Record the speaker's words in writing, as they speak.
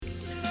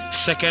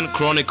Second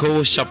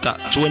Chronicles chapter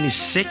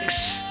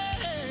 26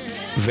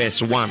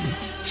 verse 1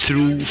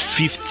 through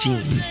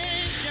 15.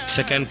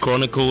 Second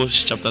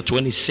Chronicles chapter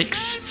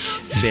 26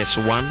 verse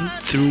 1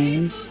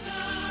 through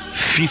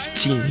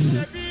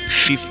 15.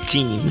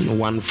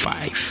 1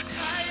 5.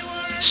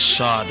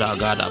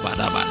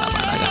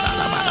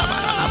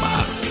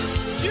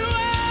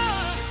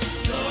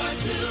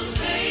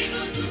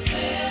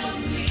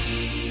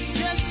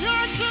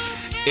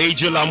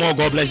 Angel Amo,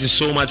 God bless you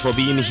so much for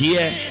being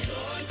here.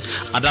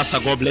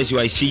 Adasa, God bless you.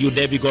 I see you.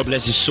 Debbie, God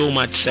bless you so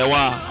much.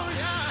 Sewa,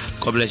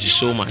 God bless you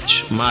so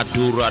much.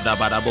 Madura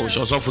Dabadabosh.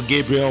 Also for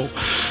Gabriel,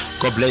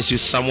 God bless you.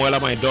 Samuela,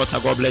 my daughter,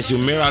 God bless you.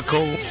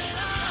 Miracle,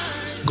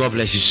 God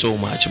bless you so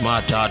much.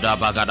 Madada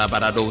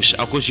Bagadabadadosh.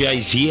 Akosia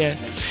is here.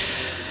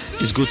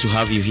 It's good to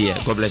have you here.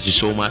 God bless you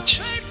so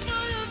much.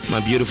 My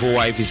beautiful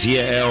wife is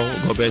here. El,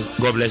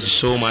 God bless you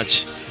so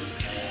much.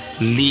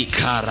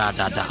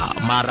 Likaradada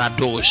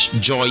Maradosh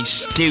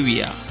Joyce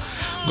Teria,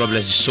 God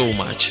bless you so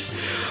much.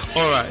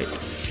 All right,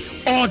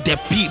 all the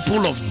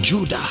people of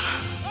Judah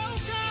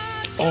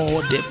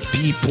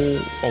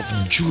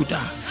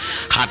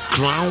had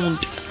crowned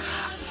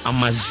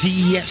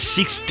Amaziah's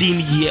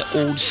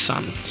 16-year-old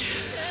son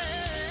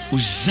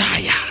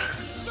Uzziah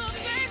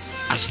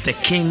as the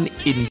king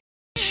in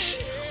place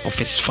of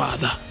his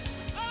father.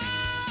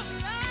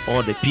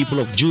 All the people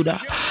of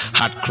Judah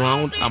had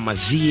crowned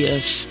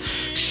Amaziah's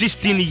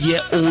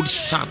 16-year-old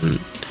son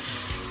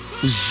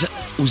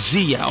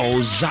Uzziah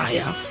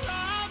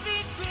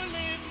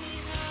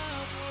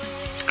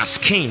as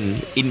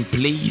king in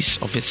place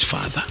of his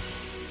father.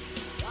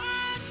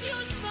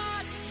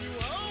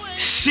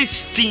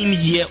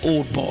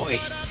 16-year-old boy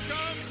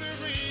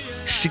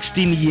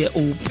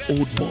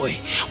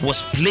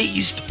was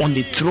placed on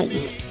the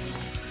throne.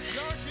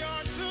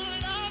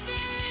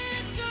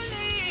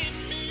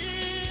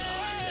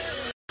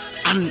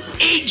 An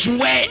age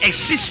where a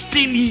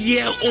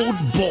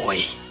 16-year-old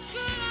boy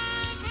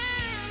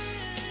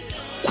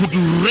could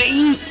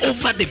reign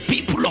over the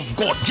people of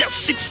God,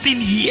 just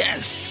 16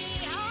 years.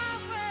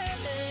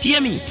 Hear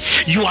me.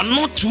 You are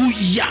not too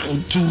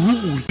young to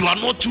rule. You are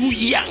not too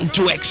young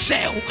to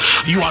excel.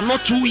 You are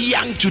not too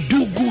young to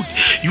do good.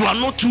 You are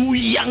not too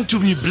young to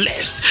be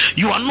blessed.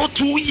 You are not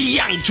too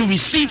young to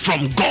receive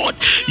from God.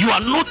 You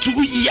are not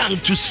too young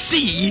to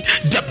see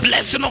the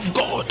blessing of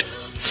God.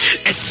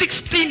 A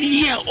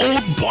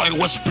 16-year-old boy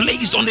was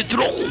placed on the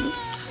throne.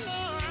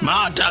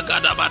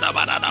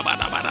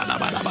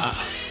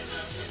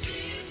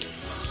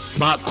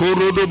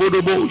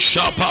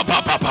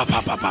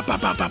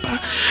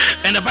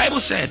 And the Bible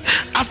said,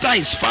 after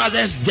his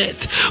father's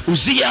death,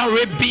 Uzziah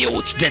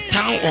rebuilt the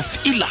town of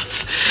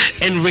Elath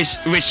and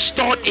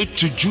restored it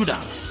to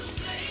Judah.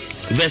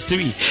 Verse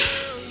 3.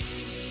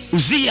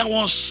 Uzziah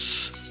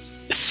was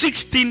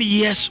 16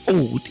 years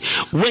old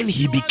when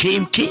he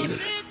became king.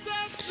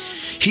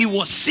 He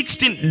was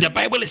 16. The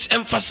Bible is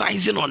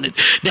emphasizing on it.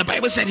 The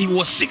Bible said he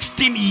was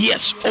 16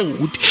 years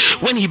old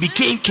when he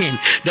became king.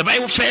 The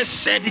Bible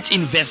first said it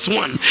in verse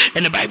 1,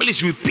 and the Bible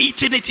is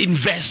repeating it in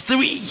verse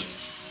 3.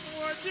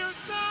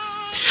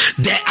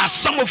 There are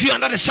some of you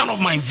under the sound of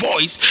my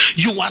voice.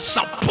 You are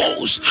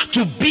supposed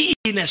to be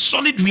in a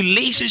solid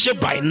relationship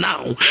by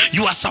now.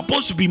 You are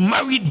supposed to be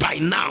married by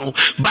now,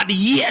 but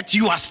yet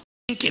you are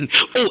thinking,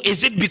 oh,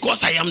 is it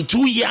because I am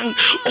too young?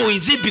 Or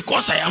is it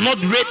because I am not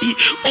ready?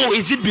 Or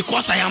is it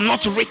because I am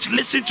not rich?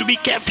 Listen to me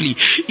carefully.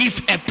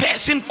 If a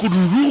person could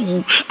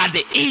rule at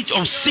the age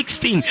of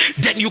 16,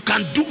 then you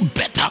can do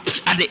better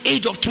at the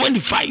age of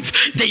 25.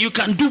 Then you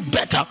can do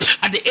better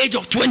at the age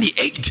of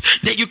 28.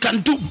 Then you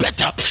can do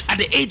better at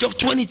the age of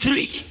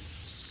 23.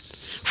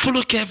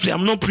 Follow carefully.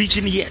 I'm not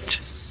preaching yet.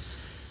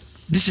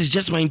 This is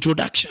just my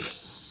introduction.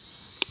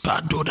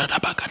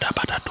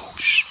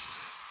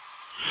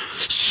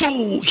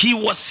 So he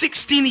was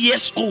 16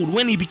 years old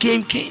when he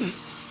became king,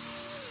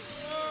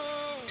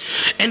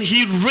 and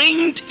he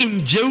reigned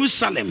in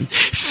Jerusalem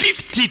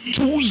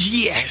 52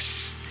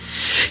 years.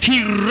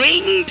 He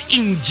reigned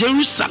in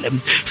Jerusalem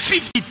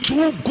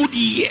 52 good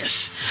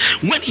years.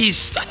 When he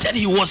started,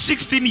 he was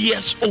 16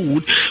 years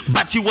old,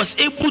 but he was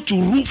able to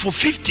rule for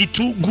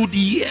 52 good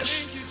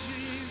years.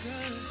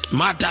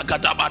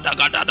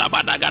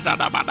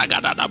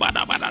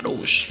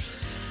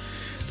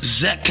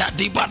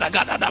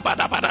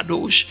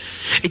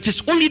 It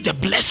is only the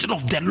blessing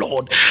of the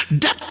Lord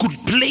that could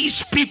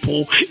place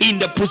people in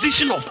the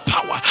position of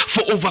power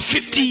for over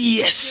 50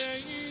 years.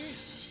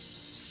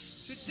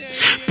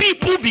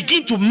 People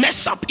begin to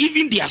mess up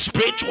even their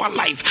spiritual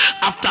life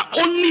after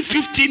only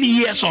 15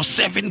 years of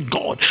serving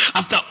God,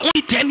 after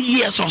only 10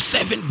 years of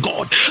serving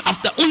God,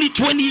 after only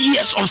 20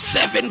 years of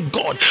serving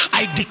God.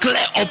 I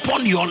declare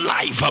upon your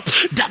life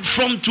that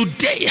from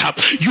today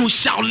you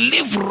shall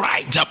live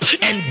right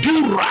and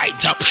do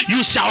right.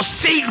 You shall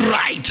say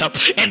right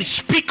and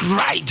speak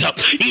right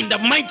in the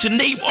mighty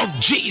name of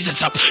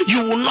Jesus.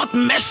 You will not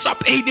mess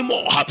up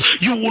anymore.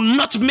 You will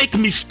not make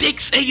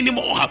mistakes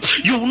anymore.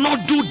 You will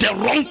not do the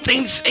wrong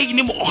things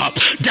anymore.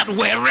 That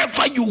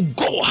wherever you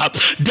go,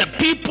 the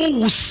people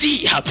will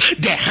see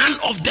the hand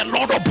of the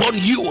Lord upon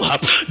you.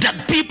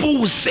 That people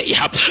will say,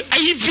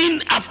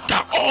 even after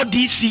all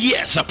these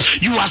years,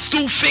 you are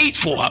still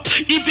faithful.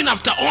 Even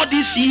after all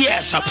these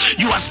years,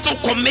 you are still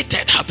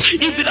committed.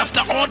 Even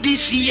after all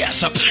these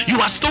years, you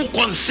are still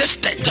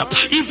consistent.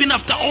 Even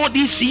after all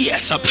these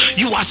years,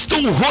 you are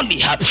still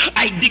holy.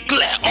 I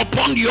declare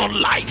upon your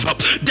life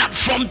that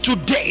from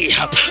today,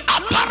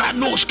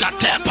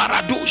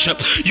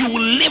 you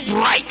will live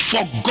right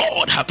for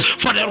God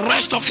for the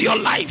rest of your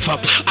life.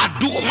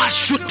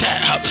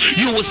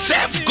 You will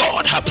serve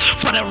God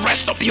for the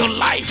rest of your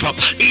life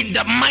in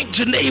the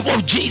mighty name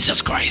of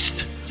Jesus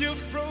Christ.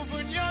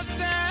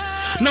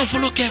 Now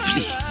follow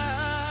carefully.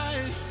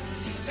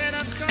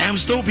 I am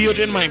still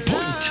building my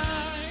point.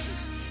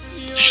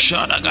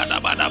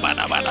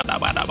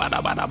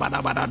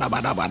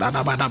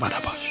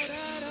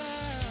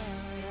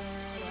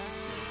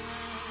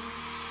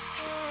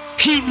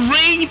 He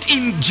reigned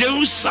in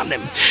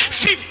Jerusalem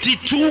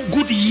 52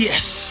 good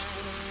years.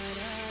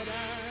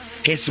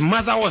 His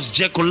mother was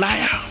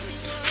Jecoliah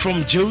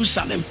from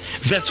Jerusalem.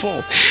 Verse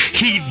 4.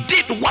 He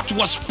did what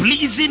was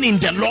pleasing in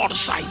the Lord's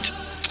sight.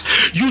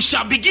 You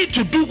shall begin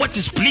to do what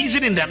is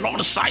pleasing in the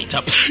Lord's sight.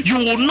 You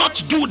will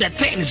not do the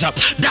things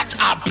that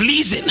are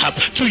pleasing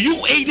to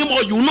you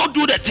anymore. You will not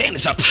do the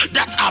things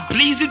that are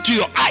pleasing to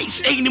your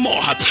eyes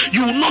anymore.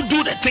 You will not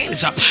do the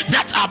things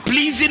that are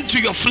pleasing to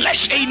your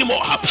flesh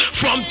anymore.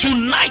 From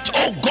tonight,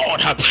 oh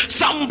God,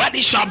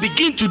 somebody shall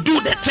begin to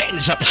do the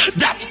things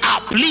that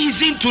are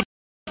pleasing to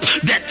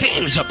the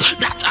things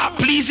that are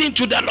pleasing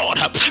to the Lord,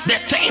 the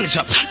things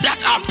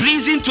that are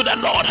pleasing to the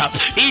Lord,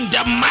 in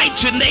the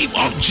mighty name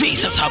of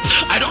Jesus.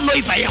 I don't know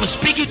if I am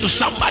speaking to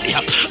somebody.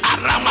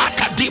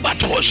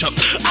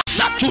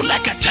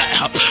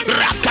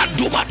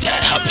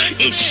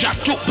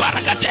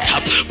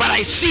 But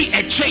I see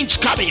a change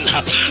coming.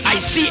 I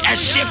see a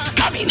shift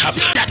coming.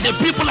 That the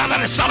people under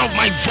the sound of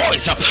my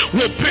voice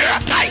will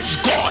prioritize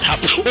God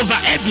over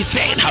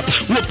everything.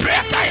 Will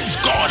prioritize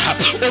God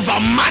over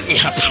money.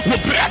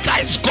 Will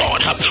prioritize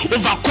God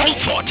over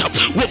comfort.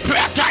 Will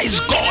prioritize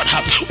God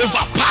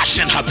over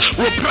passion.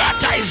 Will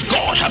prioritize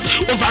God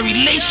over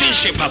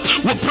relationship.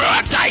 Will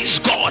prioritize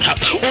God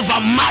over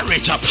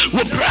marriage.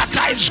 Will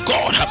prioritize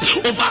God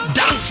over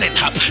dancing,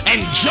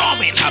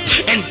 enjoying,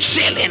 and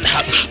chilling.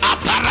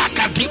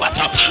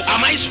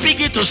 Am I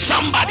speaking to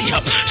somebody?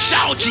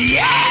 Shout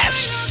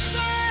yes.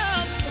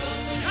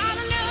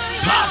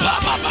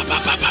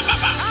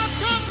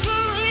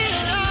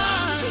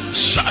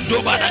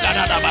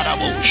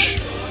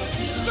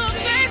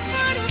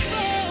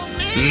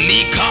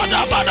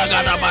 Likada bada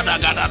gada bada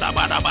gada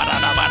bada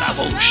bada bada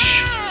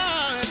bush.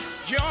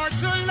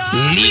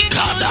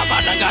 Likada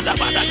bada gada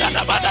bada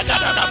gada bada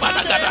gada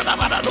bada gada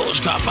bada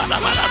doska bada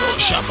bada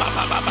dosha ba.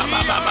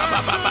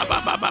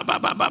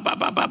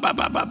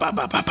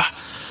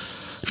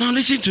 Now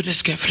listen to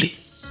this carefully.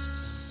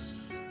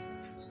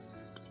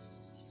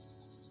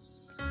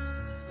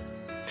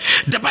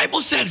 The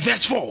Bible said,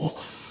 verse 4.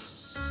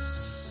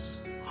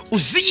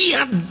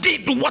 Uzziah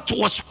did what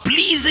was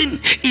pleasing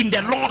in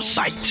the Lord's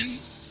sight.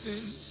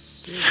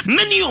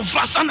 Many of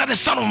us under the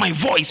sound of my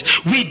voice,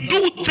 we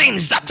do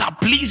things that are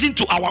pleasing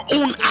to our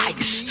own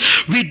eyes.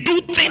 We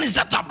do things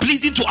that are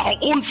pleasing to our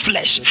own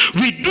flesh.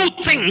 We do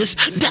things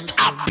that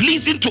are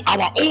pleasing to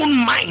our own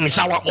minds,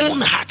 our own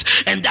heart.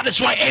 And that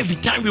is why every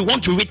time we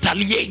want to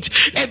retaliate,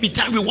 every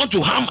time we want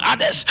to harm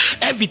others,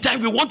 every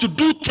time we want to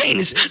do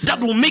things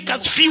that will make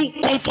us feel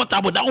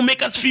comfortable, that will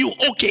make us feel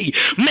okay.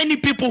 Many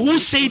people who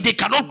say they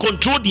cannot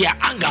control their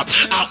anger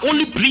are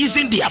only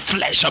pleasing their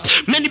flesh.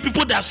 Many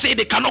people that say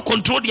they cannot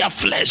control their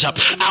flesh are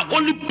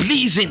only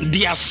pleasing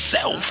their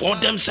self or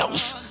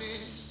themselves.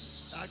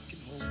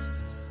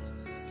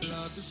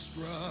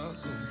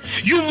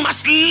 You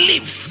must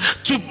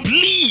live to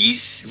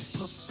please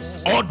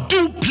or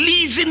do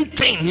pleasing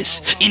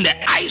things in the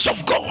eyes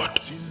of God.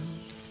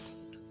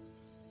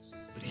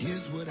 But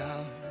here's what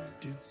I'll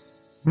do.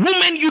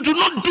 Women, you do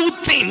not do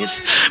things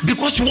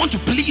because you want to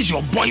please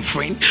your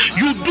boyfriend.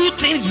 You do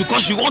things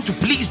because you want to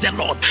please the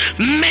Lord.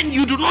 Men,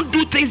 you do not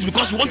do things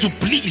because you want to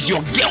please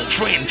your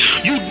girlfriend.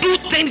 You do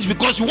things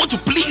because you want to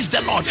please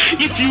the Lord.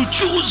 If you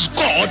choose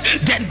God,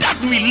 then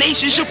that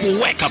relationship will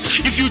work.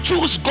 If you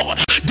choose God,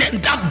 then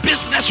that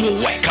business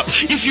will work.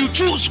 If you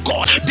choose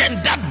God,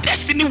 then that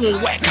destiny will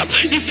work.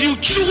 If you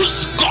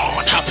choose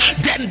God,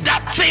 then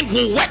that thing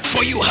will work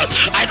for you.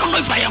 I don't know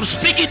if I am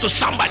speaking to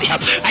somebody.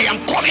 I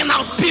am calling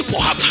out people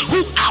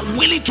who are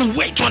willing to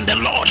wait on the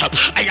Lord.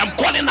 I am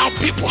calling out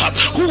people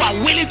who are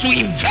willing to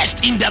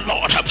invest in the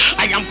Lord.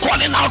 I am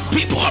calling out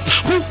people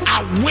who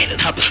are willing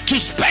to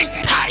spend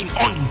time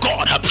on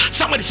God.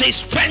 Somebody say,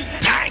 spend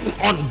time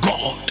on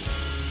God.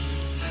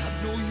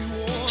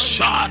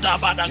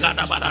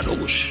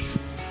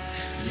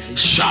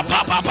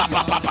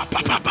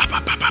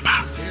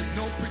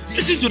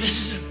 Listen to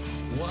this.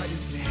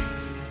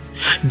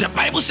 The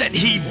Bible said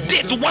he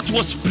did what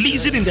was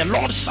pleasing in the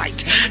Lord's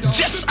sight,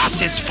 just as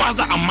his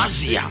father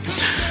Amaziah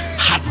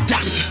had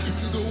done.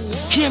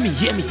 Hear me.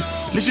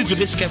 Listen to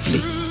this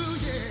carefully.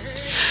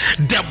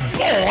 The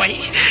boy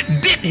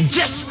did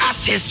just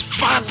as his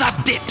father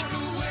did.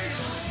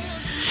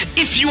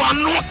 If you are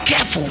not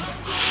careful,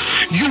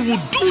 you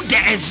will do the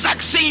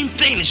exact same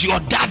things your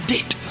dad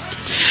did.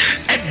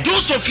 And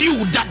those of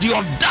you that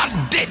your dad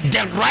did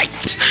the right,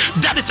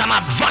 that is an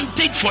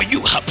advantage for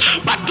you.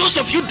 But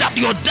those of you that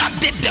your dad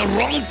did the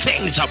wrong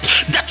things,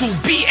 that will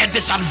be a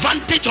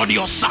disadvantage on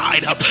your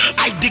side.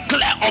 I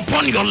declare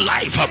upon your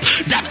life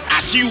that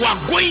as you are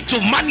going to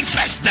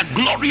manifest the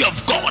glory of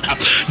God,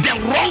 the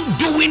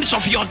wrongdoings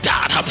of your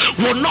dad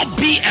will not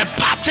be a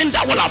pattern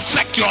that will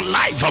affect your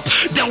life.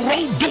 The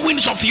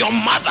wrongdoings of your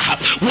mother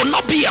will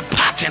not be a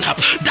pattern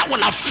that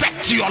will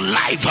affect your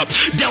life.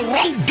 The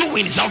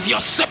wrongdoings of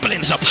your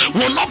siblings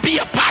will not be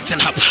a pattern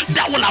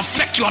that will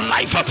affect your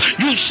life.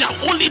 You shall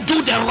only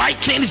do the right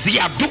things they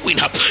are doing.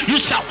 You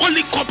shall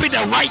only copy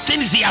the right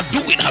things they are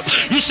doing.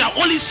 You shall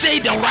only say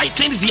the right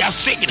things they are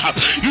saying.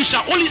 You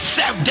shall only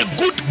serve the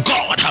good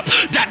God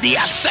that they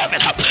are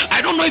serving.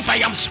 I don't know if I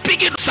am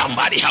speaking to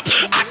somebody, but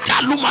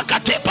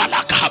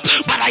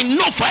I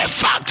know for a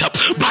fact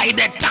by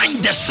the time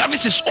the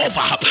service is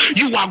over,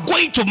 you are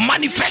going to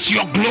manifest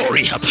your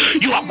glory.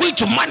 You are going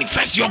to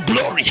manifest your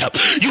glory.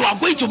 You are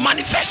going to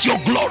manifest your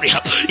glory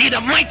in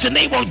the mighty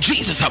name of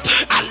Jesus. And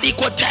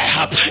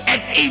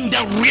in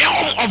the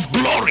realm of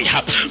glory,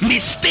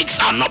 mistakes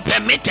are not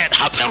permitted.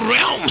 The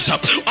realms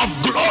of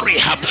glory,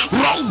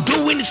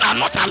 wrongdoings are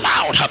not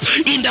allowed.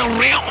 In the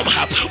realm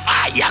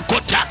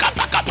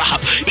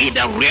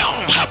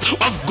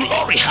of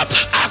glory,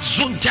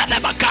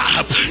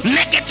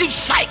 negative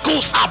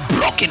cycles are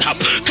broken.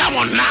 Come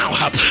on now,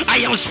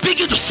 I am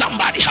speaking to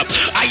somebody.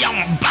 I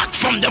am back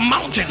from the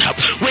mountain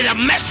with a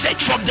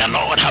message from the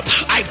Lord.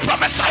 I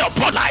prophesy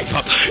upon life,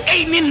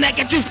 any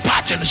negative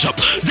patterns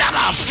that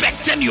are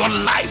affecting your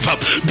life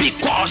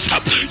because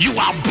you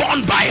are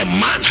born by a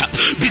man,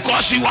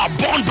 because you are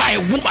born by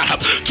a woman,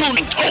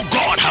 tonight, oh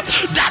God,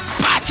 that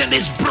pattern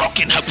is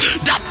broken.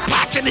 That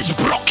pattern is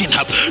broken.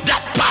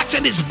 That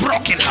pattern is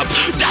broken.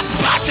 That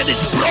pattern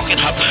is broken.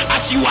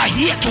 As you are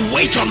here to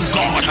wait on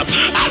God,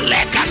 am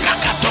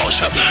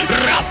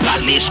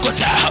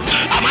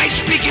I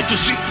speaking to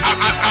you?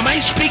 Am I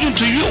speaking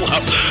to you?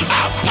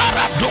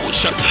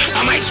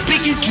 Am I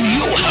speaking to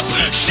you?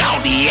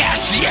 Shout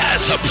yes,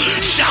 yes.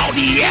 Shout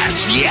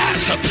yes,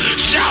 yes.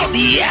 Shout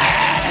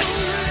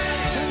yes.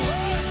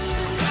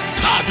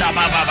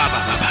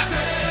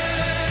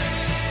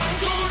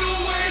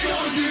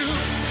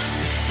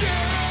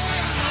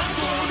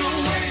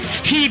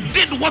 He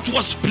did what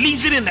was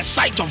pleasing in the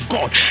sight of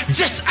God,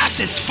 just as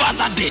his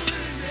father did.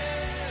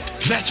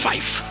 Verse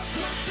 5.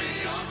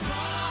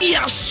 He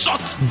has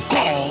sought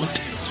God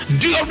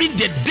during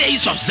the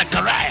days of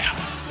Zechariah.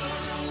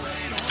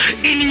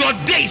 In your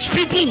days,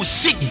 people will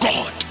seek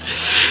God.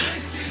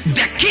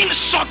 The king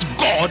sought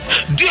God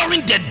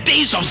during the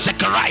days of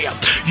Zechariah.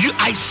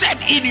 I said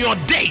in your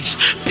days,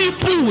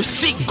 people will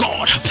seek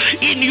God.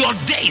 In your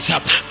days,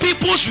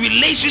 people's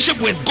relationship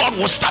with God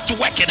will start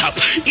working.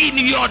 In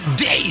your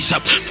days,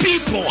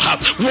 people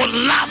will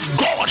love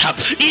God.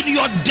 In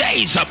your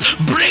days,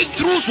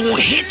 breakthroughs will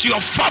hit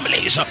your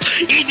families.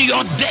 In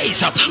your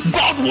days,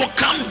 God will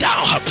come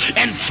down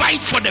and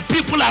fight for the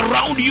people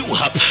around you.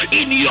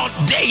 In your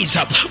days,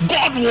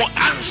 God will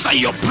answer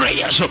your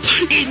prayers.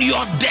 In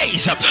your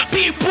days,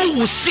 people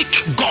will seek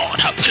God.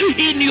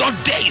 In your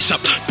days,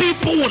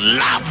 people will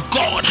love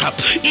God.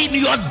 In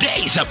your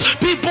days,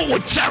 people will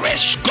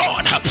cherish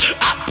God.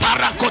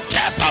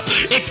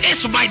 It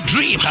is my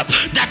dream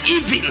that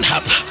even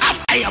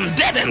after I am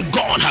dead and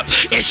gone,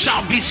 it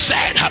shall be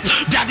said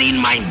that in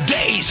my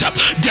days,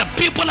 the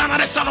people under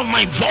the sound of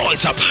my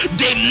voice,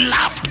 they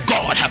loved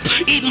God.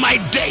 In my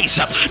days,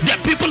 the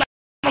people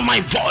of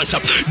my voice,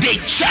 they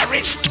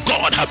cherished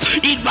God.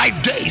 In my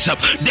days,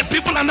 the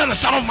people under the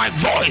sound of my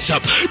voice,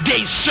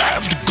 they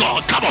served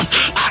God. Come on.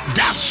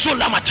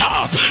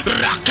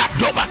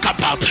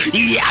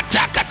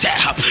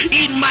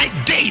 In my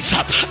days,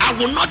 I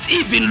will not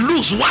even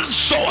lose one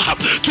soul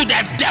to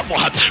the devil.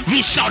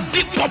 We shall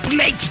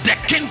depopulate the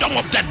kingdom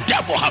of the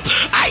devil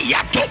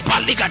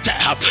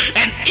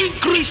and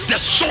increase the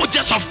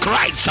soldiers of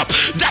Christ.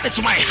 That is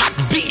my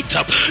heartbeat,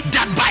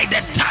 that by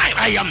the time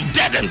I am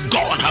dead and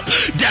gone,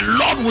 the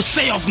Lord will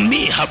say of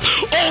me,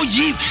 oh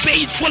ye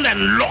faithful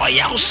and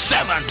loyal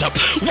servant,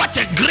 what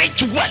a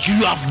great work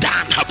you have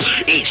done.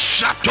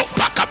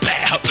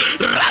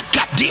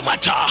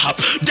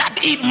 That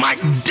in my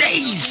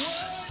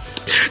days,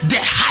 the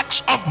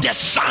hearts of the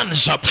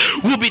sons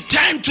will be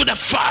turned to the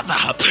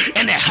father,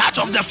 and the heart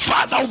of the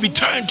father will be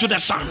turned to the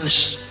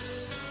sons.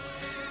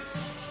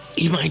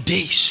 In my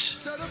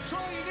days,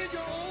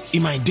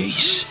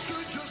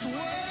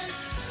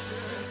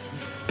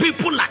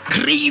 people are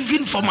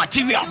craving for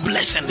material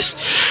blessings.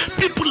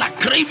 People are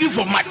craving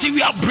for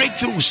material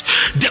breakthroughs.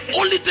 The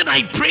only thing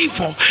I pray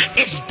for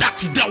is that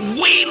the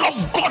will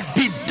of God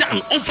be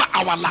done over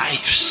our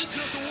lives.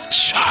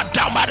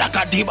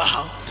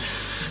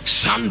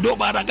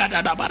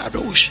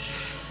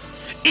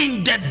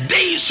 In the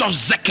days of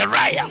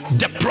Zechariah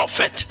the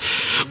prophet,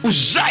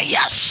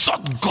 Uzziah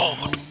sought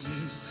God.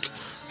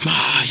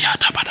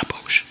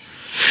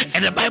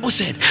 And the Bible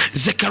said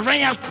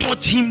Zechariah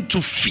taught him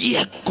to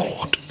fear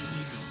God.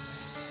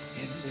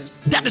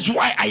 That is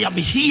why I am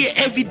here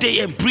every day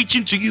and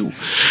preaching to you,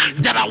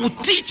 that I will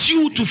teach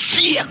you to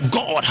fear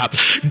God.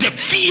 The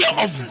fear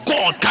of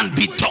God can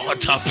be taught.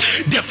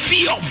 The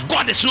fear of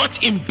God is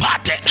not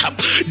imparted.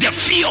 The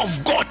fear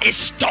of God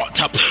is taught.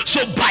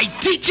 So by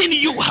teaching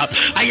you,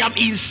 I am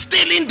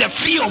instilling the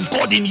fear of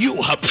God in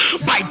you.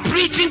 By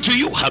preaching to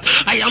you,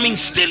 I am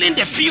instilling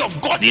the fear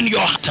of God in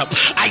your heart.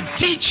 I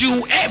teach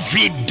you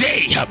every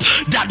day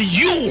that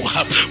you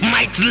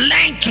might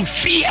learn to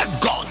fear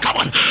God. Come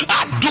on,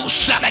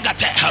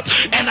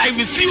 and I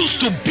refuse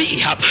to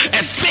be a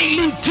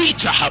failing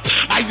teacher.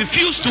 I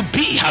refuse to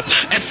be a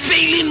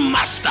failing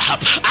master. By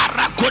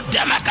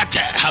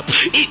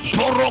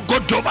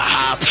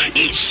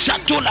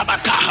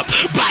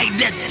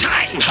the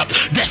time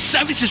the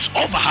service is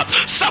over,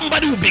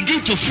 somebody will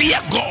begin to fear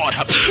God.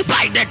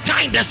 By the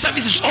time the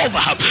service is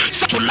over,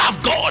 to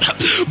love God.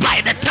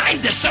 By the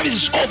time the service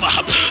is over,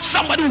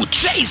 somebody will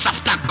chase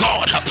after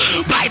God.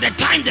 By the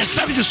time the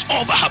service is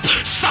over,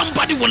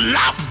 somebody will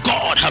love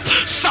God.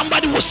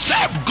 Somebody will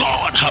serve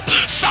God.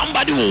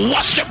 Somebody will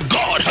worship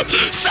God.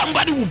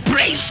 Somebody will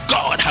praise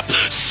God.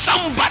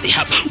 Somebody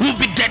will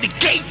be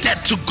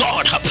dedicated to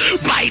God.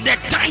 By the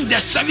time the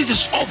service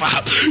is over,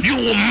 you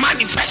will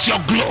manifest your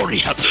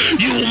glory.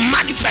 You will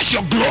manifest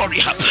your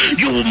glory.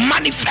 You will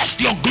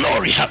manifest your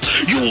glory.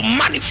 You will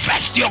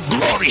manifest your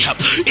glory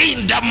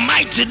in the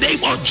mighty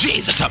name of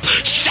Jesus.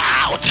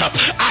 Shout,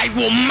 I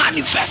will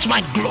manifest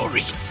my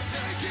glory.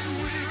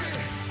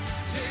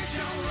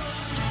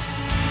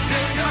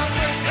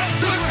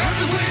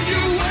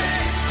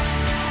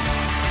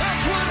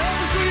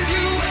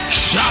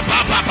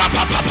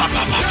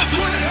 That's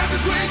what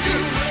happens when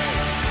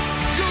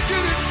you're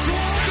getting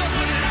stronger.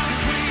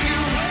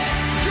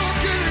 You're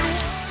getting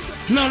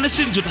wiser. Now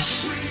listen to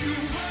this.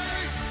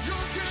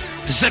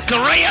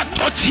 Zechariah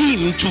taught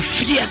him to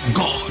fear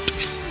God.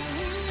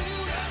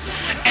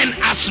 And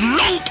as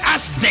long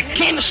as the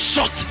king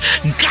sought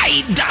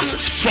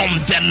guidance from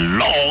the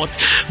Lord,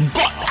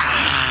 God,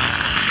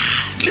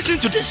 listen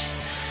to this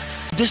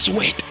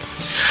word.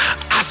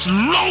 As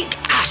long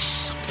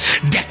as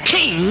the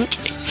king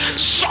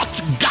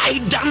sought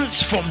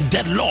guidance from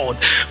the Lord,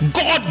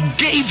 God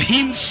gave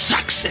him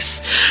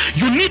success.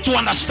 You need to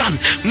understand,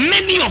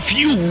 many of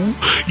you,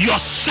 your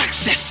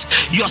success,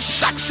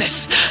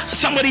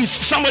 somebody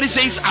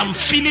says, I'm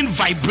feeling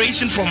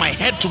vibration from my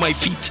head to my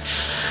feet.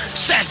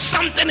 Says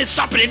something is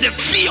happening. The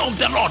fear of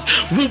the Lord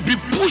will be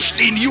pushed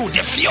in you.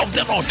 The fear of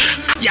the Lord.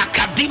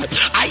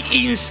 I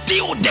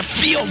instill the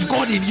fear of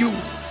God in you.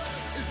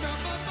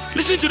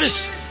 Listen to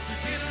this.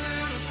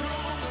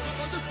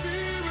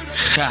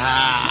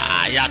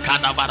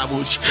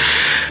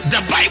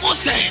 The Bible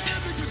said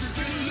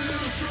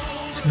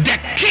the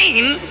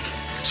king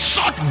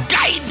sought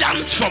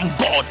guidance from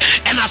God,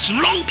 and as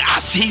long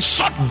as he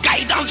sought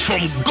guidance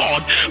from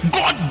God,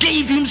 God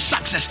gave him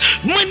success.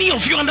 Many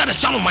of you under the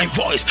sound of my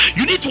voice,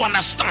 you need to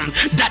understand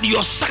that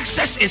your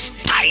success is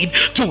tied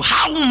to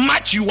how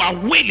much you are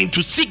willing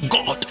to seek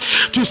God,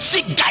 to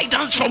seek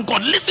guidance from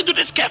God. Listen to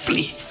this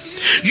carefully.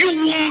 You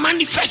will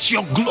manifest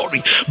your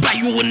glory, but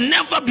you will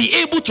never be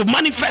able to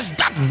manifest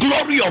that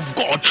glory of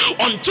God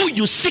until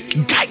you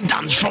seek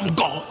guidance from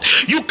God.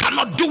 You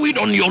cannot do it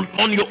on your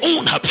own.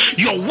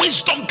 Your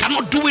wisdom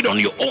cannot do it on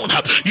your own.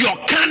 Your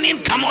cunning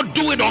cannot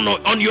do it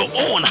on your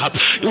own.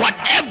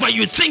 Whatever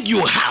you think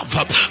you have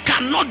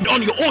cannot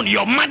on your own.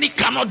 Your money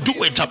cannot do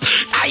it.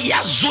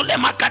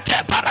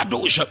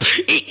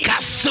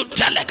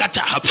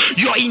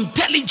 Your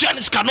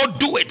intelligence cannot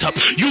do it.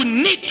 You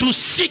need to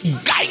seek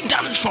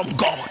guidance from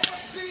God.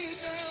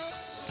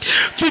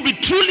 To be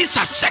truly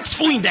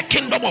successful in the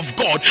kingdom of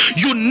God,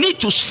 you need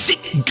to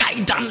seek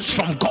guidance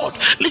from God.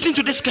 Listen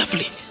to this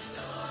carefully.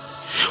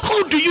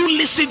 Who do you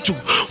listen to?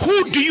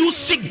 Who do you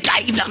seek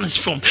guidance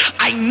from?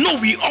 I know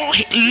we all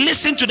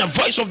listen to the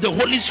voice of the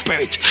Holy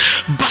Spirit,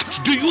 but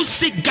do you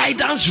seek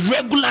guidance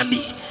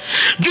regularly?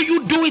 Do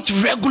you do it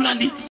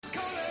regularly?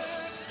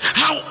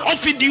 How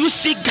often do you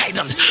seek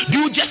guidance? Do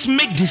you just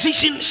make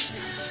decisions?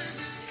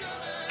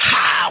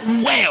 How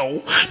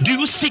well do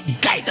you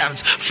seek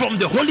guidance from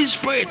the Holy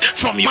Spirit,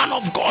 from your man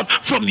of God,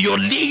 from your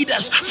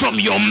leaders, from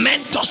your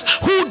mentors?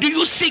 Who do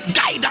you seek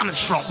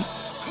guidance from?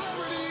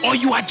 Or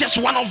you are just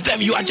one of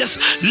them. You are just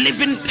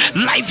living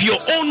life your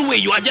own way.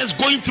 You are just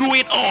going through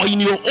it all in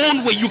your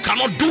own way. You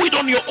cannot do it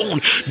on your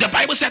own. The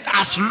Bible said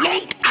as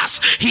long as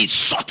he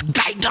sought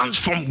guidance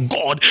from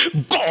God,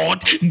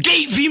 God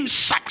gave him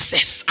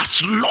success.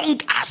 As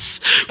long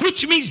as,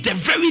 which means the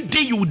very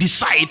day you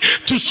decide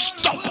to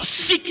stop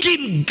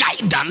seeking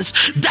guidance,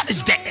 that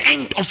is the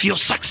end of your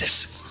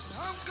success.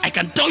 I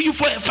can tell you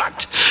for a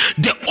fact,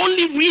 the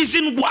only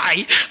reason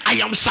why I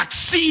am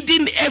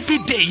succeeding every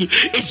day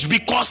is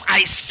because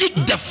I seek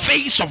the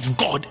face of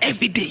God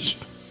every day.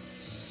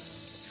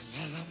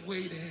 While I'm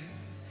waiting,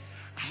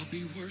 I'll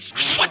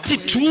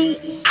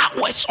 42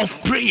 hours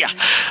of prayer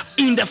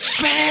in the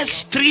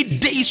first 3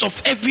 days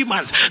of every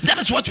month. That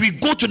is what we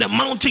go to the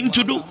mountain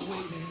to do.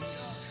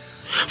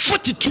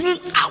 42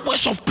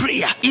 hours of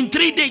prayer in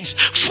 3 days.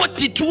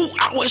 42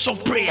 hours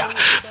of prayer.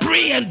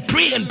 Pray and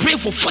pray and pray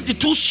for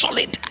 42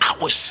 solid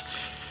hours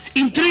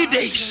in 3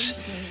 days.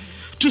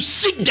 To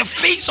seek the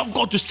face of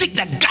God, to seek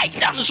the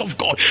guidance of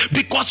God,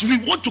 because we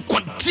want to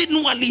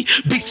continually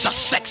be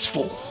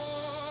successful.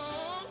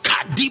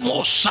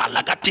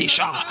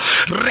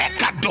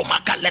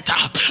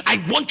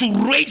 I want to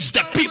raise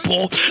the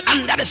people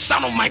under the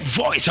sound of my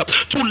voice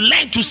to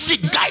learn to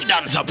seek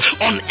guidance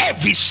on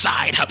every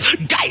side.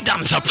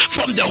 Guidance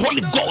from the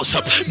Holy Ghost,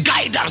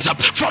 guidance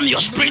from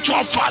your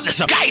spiritual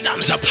fathers,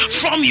 guidance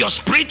from your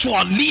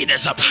spiritual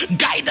leaders,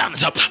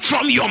 guidance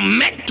from your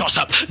mentors,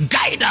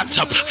 guidance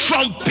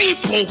from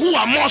people who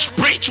are more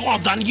spiritual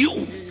than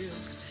you.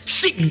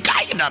 Seek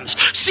guidance,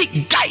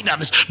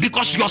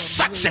 because your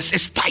success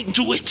is tied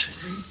to it.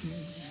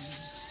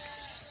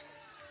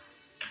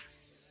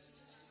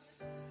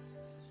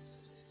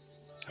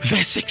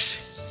 Verse 6.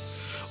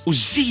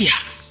 Uzziah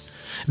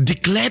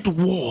declared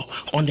war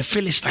on the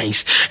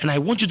Philistines, and I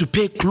want you to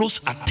pay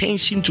close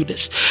attention to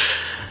this.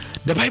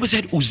 The Bible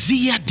said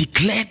Uzziah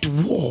declared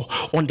war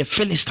on the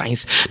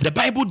Philistines. The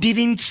Bible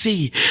didn't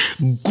say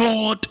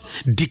God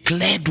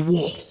declared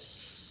war.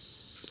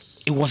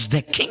 It was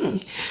the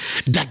king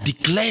that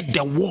declared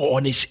the war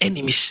on his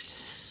enemies.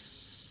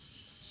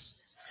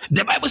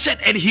 The Bible said,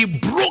 and he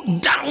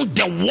broke down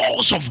the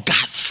walls of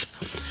Gath,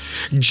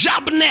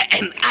 Jabneh,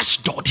 and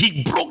Ashdod.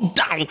 He broke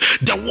down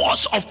the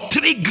walls of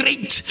 3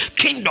 great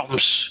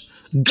kingdoms,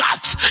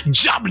 Gath,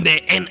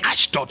 Jabneh, and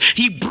Ashdod.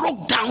 He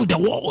broke down the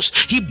walls.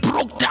 He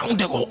broke down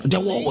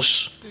the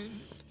walls.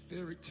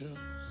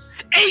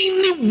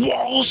 Any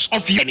walls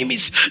of your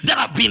enemies that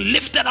have been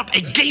lifted up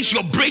against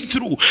your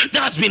breakthrough,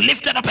 that has been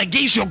lifted up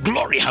against your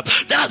glory,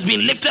 that has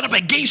been lifted up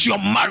against your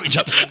marriage,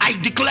 I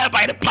declare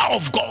by the power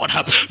of God,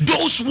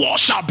 those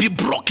walls shall be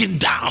broken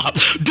down.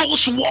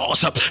 Those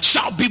walls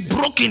shall be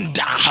broken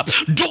down.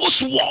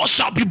 Those walls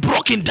shall be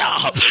broken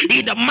down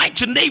in the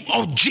mighty name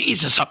of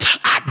Jesus.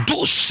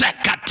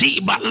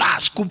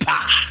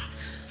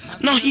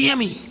 Now hear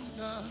me.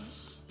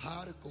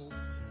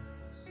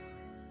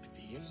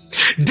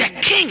 The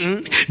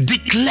king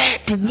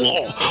declared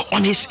war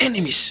on his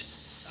enemies.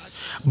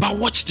 But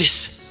watch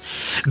this.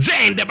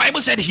 Then the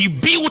Bible said he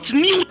built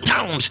new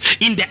towns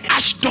in the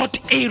Ashdod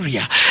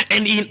area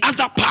and in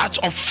other parts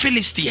of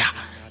Philistia.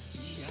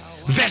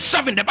 Verse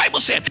 7, the Bible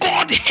said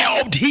God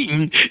helped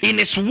him in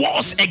his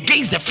wars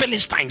against the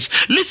Philistines.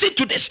 Listen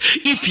to this.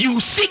 If you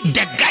seek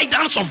the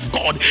guidance of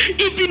God,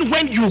 even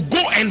when you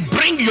go and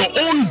bring your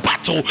own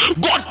battle,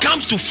 God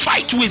comes to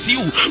fight with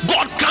you.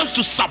 God comes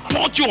to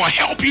support you or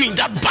help you in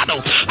that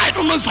battle. I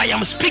don't know if I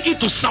am speaking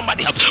to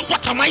somebody.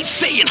 What am I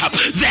saying?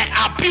 There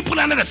are people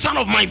under the sound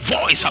of my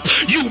voice.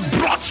 You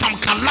brought some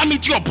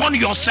calamity upon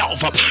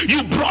yourself.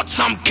 You brought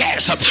some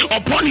curse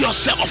upon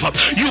yourself.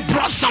 You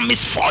brought some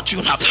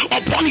misfortune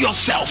upon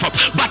yourself.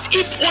 But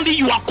if only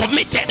you are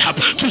committed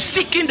to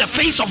seeking the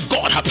face of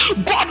God,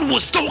 God will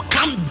still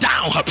come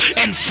down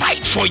and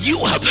fight for you.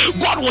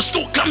 God will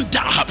still come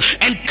down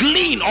and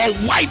clean or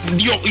wipe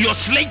your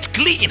slate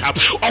clean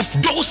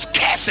of those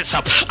curses.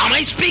 Am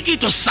I speaking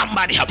to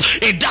somebody?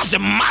 It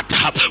doesn't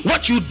matter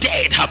what you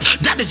did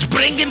that is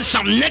bringing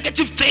some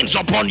negative things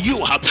upon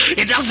you.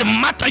 It doesn't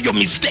matter your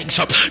mistakes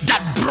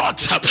that brought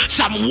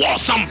some war,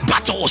 some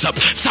battles,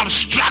 some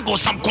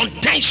struggles, some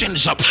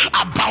contentions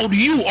about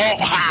you or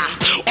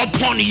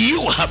upon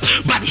you.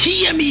 But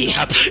hear me,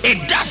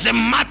 it doesn't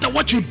matter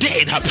what you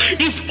did.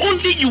 If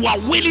only you are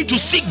willing to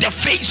seek the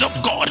face of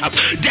God,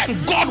 then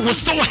God will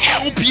still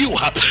help you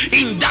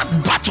in that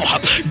battle.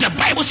 The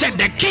Bible said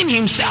the king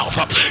himself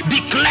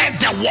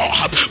declared the war,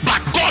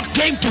 but God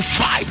came to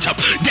fight.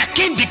 The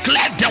king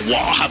declared the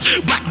war,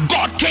 but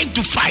God came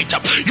to fight.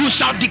 You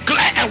shall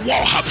declare a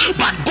war,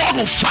 but God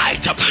will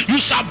fight. You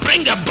shall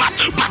bring a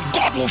battle, but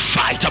God will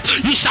fight.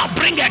 You shall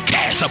bring a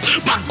curse,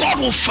 but God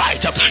will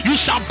fight. You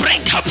shall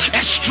bring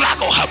a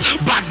struggle,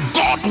 but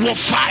God will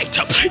fight.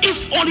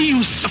 If only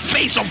you see the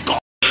face of God.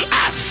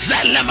 I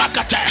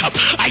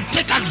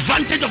take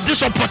advantage of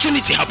this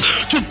opportunity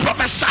to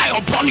prophesy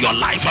upon your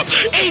life.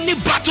 Any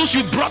battles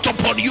you brought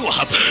upon you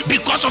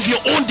because of your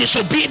own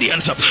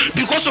disobedience,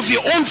 because of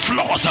your own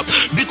flaws,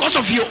 because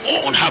of your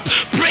own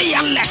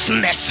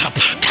prayerlessness,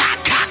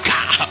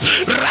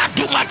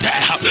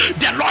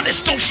 the Lord is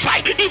still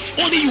fighting. If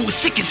only you will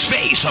seek his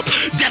face,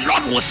 the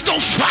Lord will still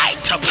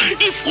fight.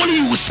 If only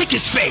you will seek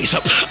his face. I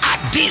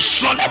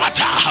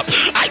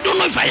don't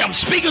know if I am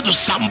speaking to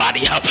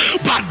somebody,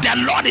 but the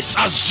Lord is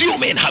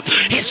assuming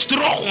his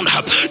throne.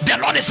 The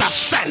Lord is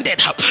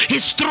ascended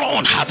his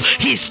throne.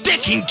 He's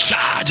taking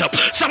charge.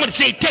 Somebody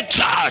say take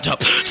charge.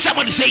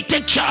 Somebody say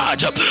take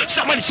charge.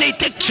 Somebody say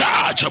take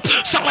charge.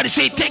 Somebody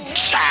say take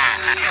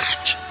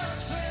charge.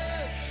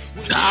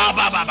 He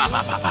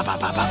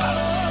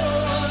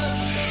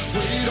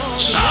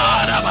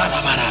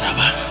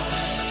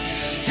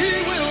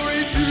will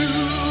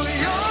renew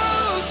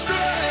your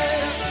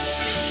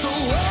strength. So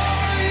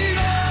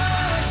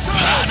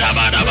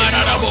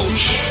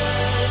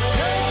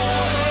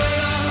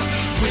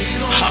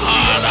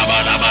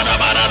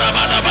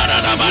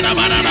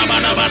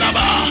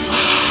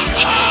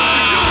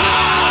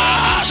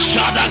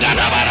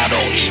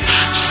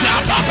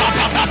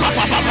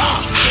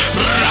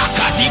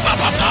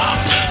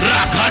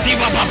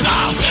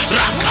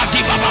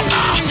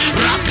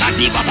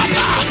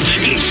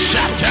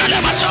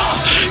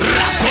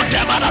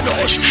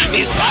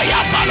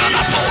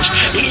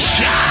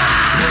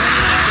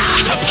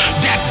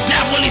The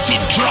devil is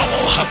in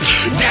trouble.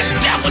 The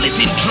devil is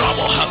in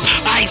trouble.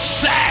 I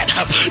said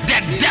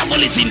the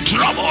devil is in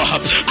trouble.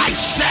 I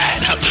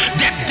said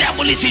the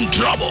devil is in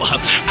trouble.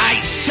 I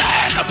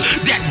said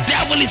the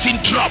devil is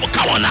in trouble.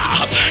 Come on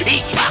now.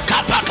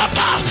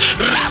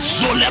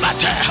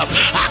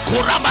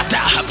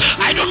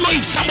 I don't know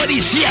if somebody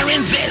is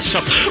hearing this,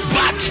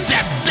 but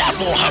the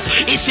devil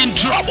is in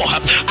trouble.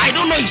 I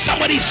don't know if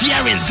somebody is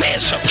hearing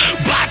this,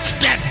 but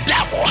the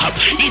devil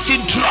is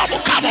in trouble.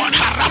 Come on,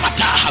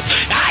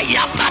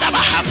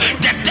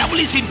 the devil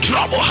is in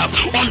trouble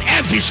on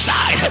every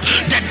side.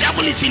 The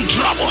devil is in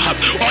trouble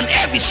on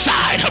every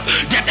side.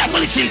 The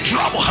devil is in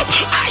trouble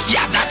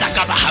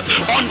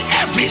on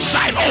every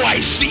side. Oh, I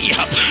see.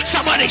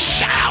 Somebody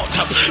shout,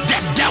 the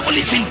devil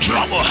is in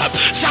trouble.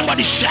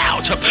 Somebody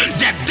shout,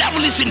 the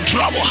devil is in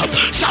trouble.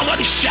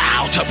 Somebody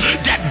shout,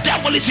 the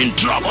devil is in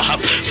trouble.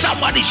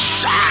 Somebody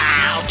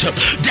shout,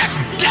 the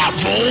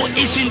devil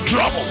is in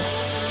trouble.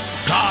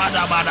 Come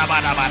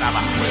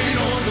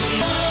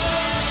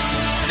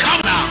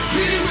now.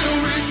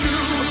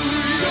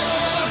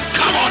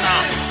 Come on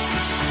now.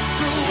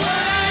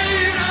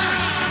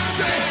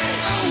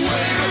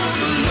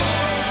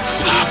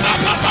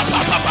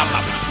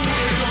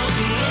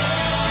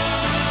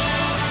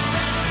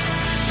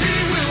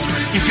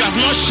 If you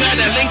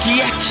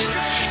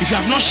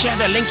have not shared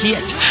the link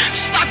yet,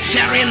 start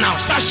sharing now.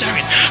 Start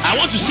sharing. I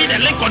want to see the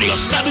link on your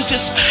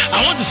statuses. I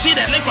want to see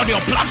the link on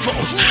your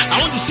platforms. I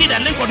want to see the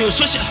link on your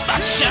social.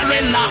 Start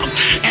sharing now.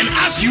 And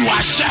as you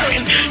are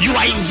sharing, you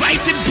are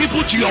inviting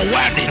people to your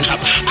wedding.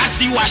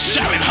 As you are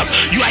sharing,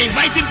 you are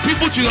inviting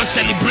people to your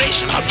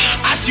celebration.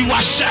 As you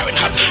are sharing,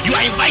 you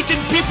are inviting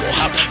people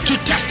to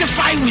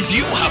testify with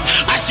you.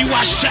 As you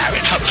are sharing,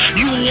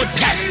 you will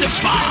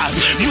testify.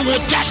 You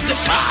will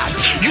testify.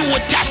 You will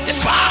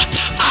testify.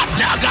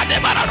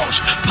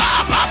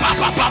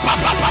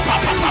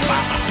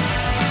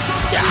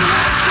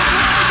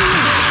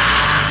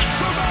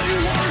 Somebody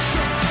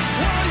worship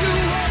while you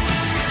up.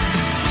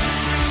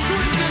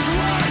 Strength is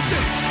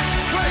rising.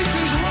 Faith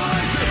is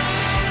rising.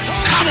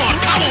 Come on.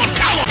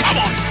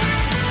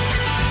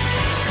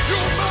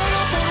 You'll mount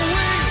up on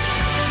wings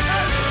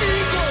as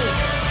eagles.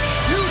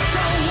 You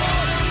shall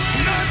walk,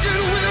 not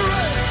get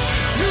weary.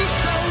 You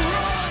shall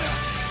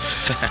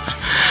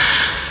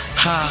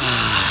run.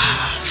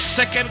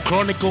 Second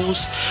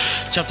Chronicles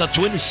chapter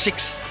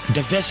 26,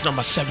 the verse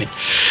number 7.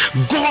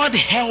 God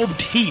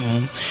helped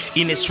him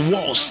in his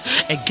wars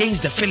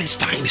against the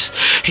Philistines,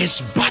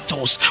 his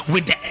battles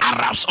with the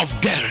Arabs of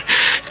Ger,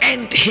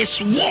 and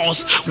his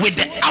wars with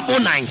the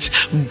Ammonites.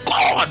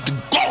 God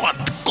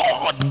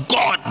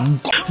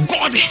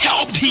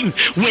helped him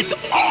with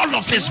all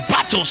of his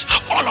battles,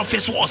 all of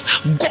his wars.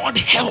 God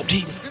helped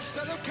him.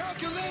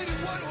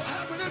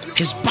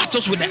 His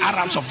battles with the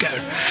Arabs of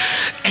Ger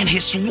and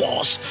his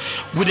wars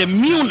with the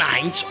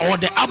Meunites or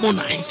the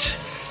Ammonites,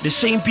 the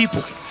same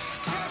people.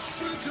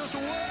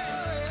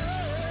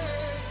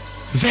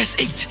 Verse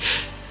 8.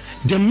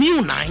 The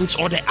Meunites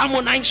or the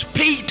Ammonites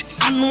paid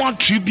annual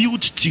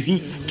tribute to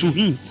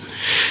him.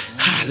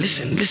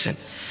 Listen.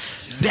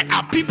 There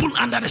are people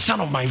under the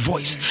sound of my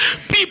voice.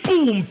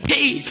 People will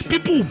pay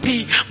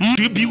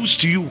tributes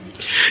to you.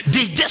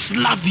 They just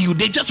love you.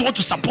 They just want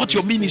to support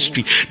your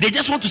ministry. They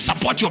just want to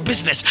support your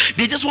business.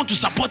 They just want to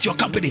support your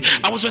company.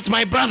 I was with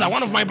my brother,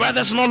 one of my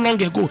brothers, not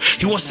long ago.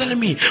 He was telling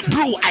me,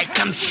 bro, I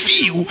can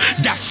feel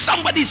that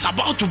somebody is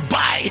about to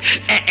buy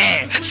a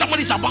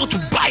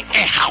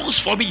house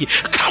for me.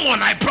 Come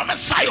on, I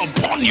prophesy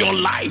upon your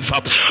life.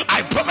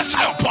 I prophesy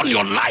upon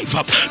your life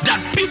that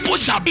people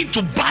shall be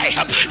to buy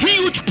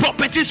huge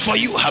properties for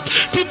you.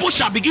 People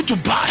shall begin to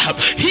buy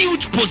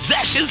huge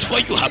possessions for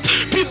you.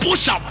 People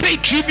shall pay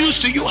tributes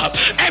to you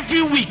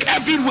every week,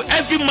 every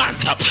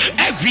month,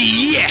 every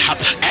year,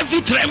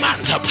 every 3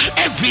 months,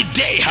 every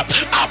day.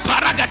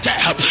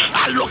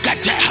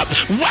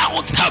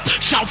 Wealth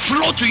shall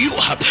flow to you.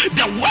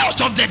 The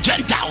wealth of the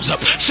Gentiles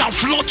shall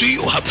flow to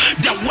you.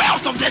 The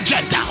wealth of the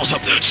Gentiles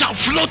shall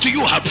flow to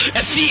you.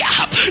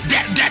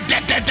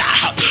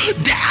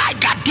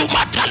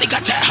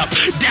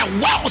 The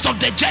wealth of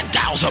the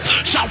Gentiles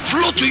shall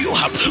flow to you.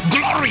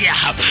 Gloria,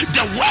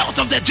 the wealth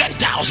of the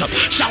Gentiles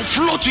shall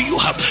flow to you.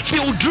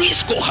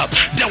 Theodrisco,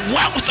 the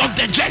wealth of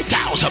the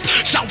Gentiles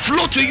shall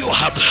flow to you.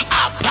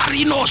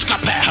 Aparinos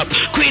Kape,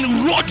 Queen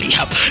Rodi,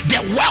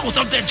 the wealth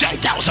of the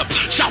Gentiles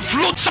shall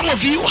flow. Some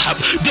of you,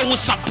 they will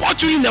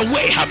support you in a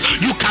way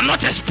you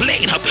cannot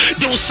explain.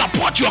 They will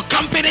support your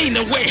company in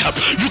a way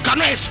you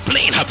cannot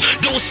explain.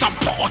 They will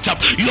support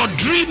your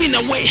dream in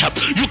a way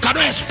you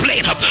cannot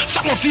explain.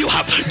 Some of you,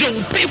 they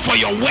will pay for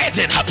your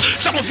wedding.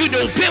 Some of you, they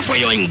will pay for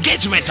your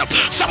engagement.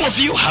 Some of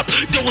you,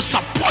 they will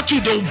support you.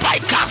 They will buy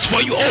cars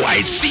for you. Oh,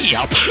 I see.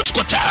 Oh,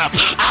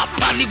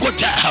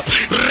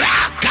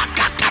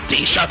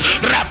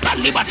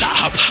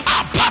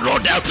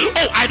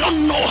 I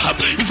don't know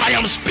if I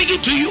am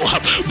speaking to you,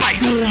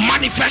 but you will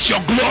manifest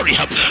your glory.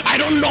 I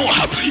don't know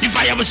if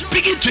I am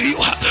speaking to you,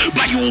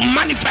 but you will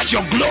manifest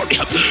your glory.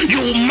 You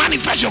will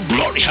manifest your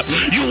glory.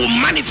 You will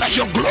manifest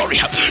your glory.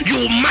 You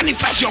will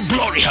manifest your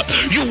glory.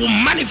 You will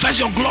manifest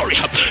your glory.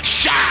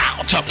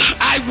 Shout,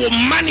 I will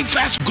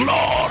manifest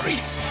glory.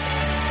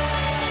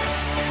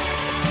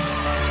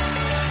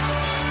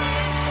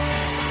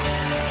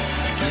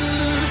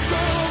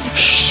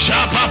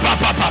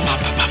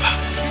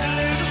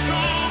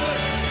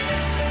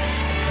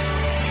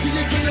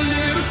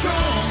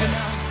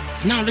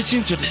 Now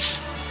listen to this.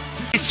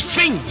 His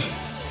fame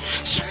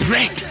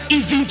spread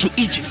even to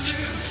Egypt.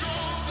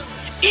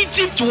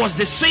 Egypt was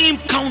the same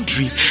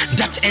country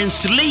that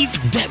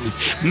enslaved them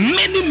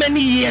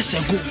many years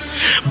ago.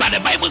 But the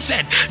Bible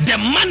said the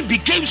man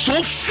became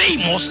so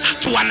famous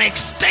to an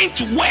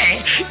extent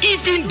where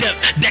even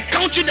the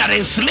country that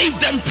enslaved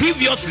them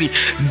previously,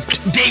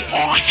 they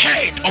all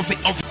heard of it.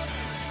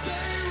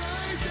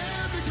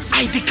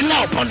 I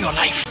declare upon your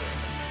life,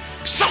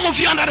 some of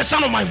you under the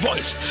sound of my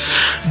voice,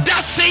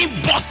 that same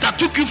boss that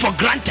took you for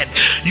granted,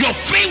 your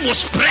fame will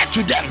spread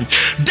to them.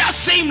 That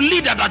same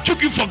leader that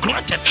took you for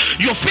granted,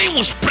 your fame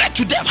will spread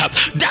to them.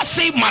 That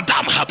same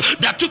madam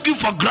that took you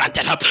for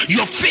granted,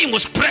 your fame will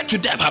spread to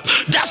them.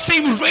 That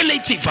same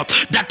relative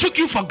that took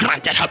you for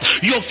granted,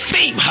 your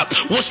fame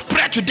will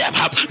spread to them.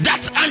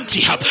 That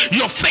auntie,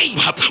 your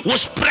fame will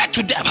spread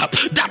to them.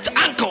 That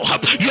uncle,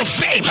 your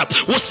fame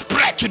will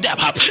spread to them.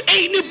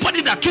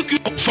 Anybody that took you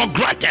for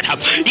granted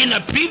in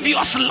a previous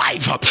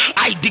life,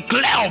 I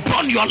declare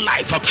upon your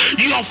life,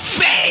 your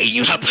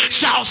fame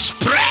shall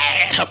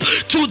spread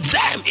to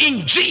them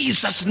in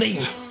Jesus'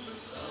 name.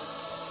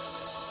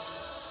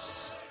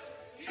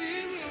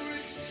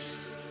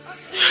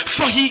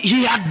 For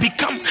he had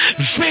become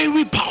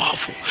very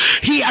powerful.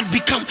 He had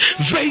become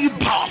very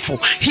powerful.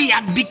 He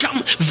had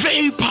become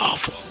very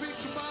powerful.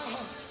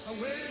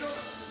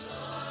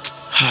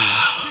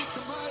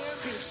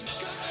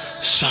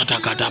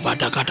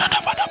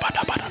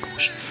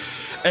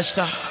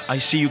 Esther, I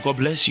see you. God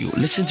bless you.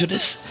 Listen to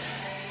this.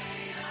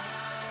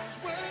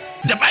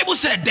 The Bible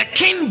said the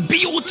king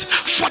built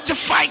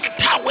fortified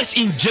towers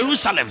in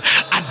Jerusalem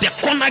at the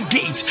corner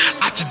gate,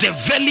 at the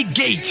valley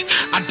gate,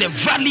 at the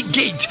valley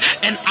gate,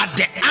 and at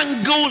the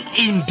angle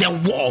in the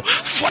wall.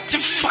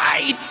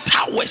 Fortified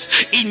towers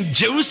in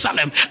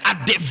Jerusalem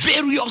at the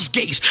various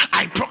gates.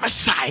 I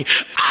prophesy,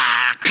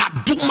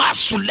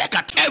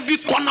 every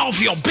corner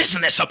of your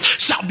business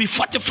shall be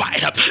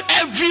fortified.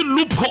 Every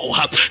loophole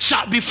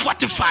shall be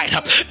fortified.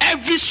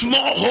 Every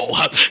small hole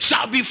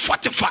shall be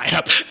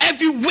fortified.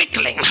 Every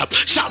weakling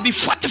shall be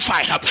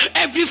fortified.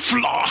 Every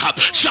flaw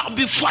shall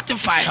be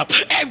fortified.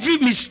 Every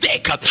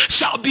mistake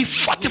shall be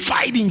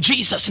fortified in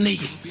Jesus'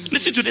 name.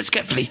 Listen to this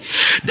carefully.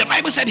 The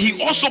Bible said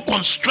he also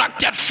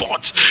constructed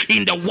forts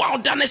in the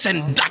wilderness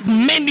and dug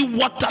many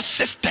water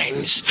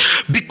cisterns,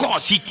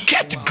 because he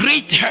kept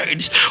great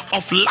herds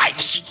of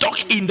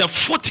livestock in the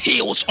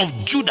foothills of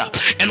Judah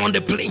and on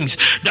the plains.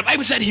 The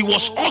Bible said he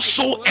was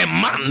also a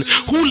man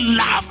who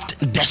loved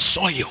the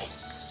soil.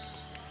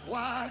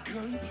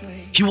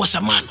 He was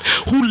a man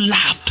who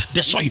loved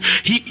the soil.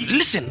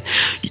 Listen,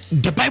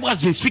 the Bible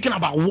has been speaking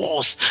about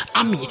wars,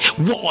 army,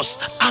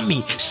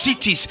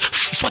 cities,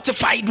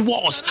 fortified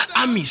walls,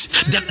 armies,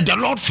 the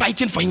Lord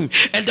fighting for him.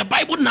 And the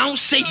Bible now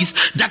says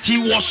that he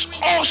was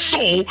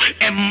also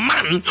a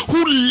man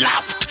who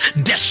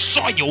loved the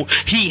soil.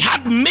 He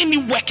had many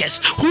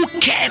workers who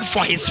cared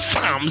for his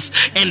farms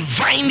and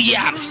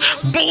vineyards,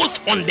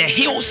 both on the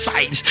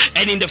hillsides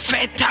and in the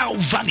fertile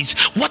valleys.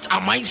 What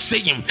am I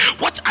saying?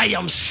 What I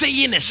am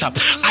saying is,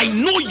 I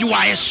know you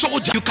are a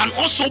soldier. You can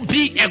also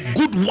be a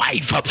good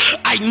wife.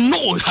 I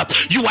know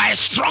you are a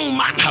strong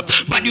man,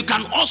 but you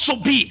can also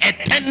be a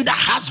tender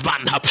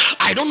husband.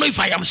 I don't know if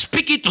I am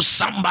speaking to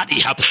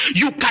somebody.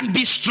 You can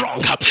be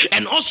strong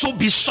and also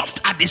be soft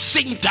at the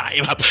same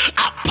time.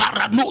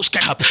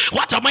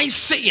 What am I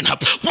saying?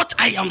 What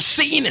I am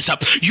saying is,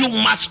 you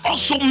must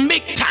also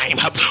make time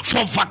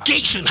for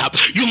vacation.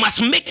 You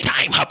must make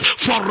time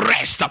for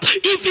rest.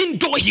 Even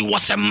though he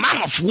was a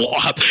man of war,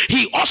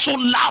 he also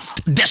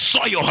loved the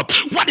soil.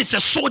 What is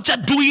a soldier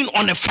doing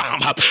on a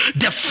farm?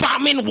 The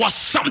farming was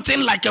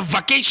something like a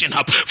vacation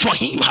for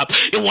him.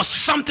 It was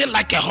something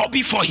like a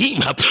hobby for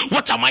him.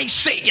 What am I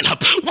saying?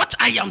 What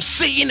I am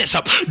saying is,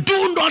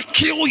 do not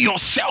kill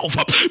yourself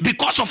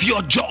because of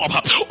your job.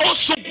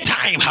 Also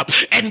time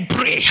and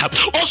pray.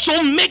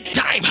 Also make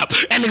time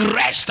and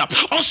rest.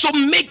 Also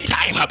make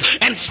time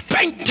and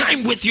spend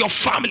time with your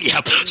family.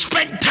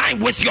 Spend time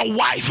with your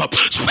wife.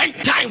 Spend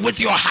time with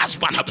your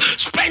husband.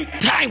 Spend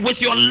time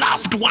with your your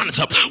loved ones.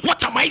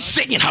 What am I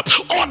saying?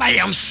 All I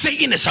am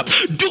saying is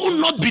do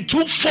not be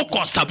too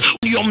focused on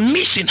your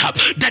mission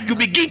that you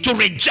begin to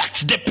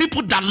reject the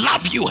people that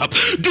love you.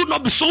 Do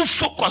not be so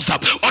focused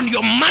on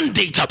your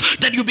mandate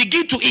that you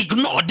begin to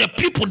ignore the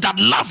people that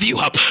love you.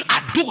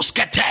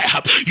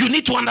 You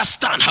need to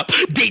understand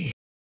they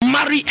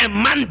marry a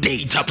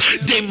mandate,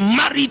 they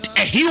married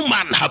a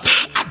human.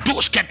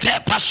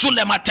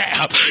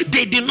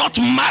 They did not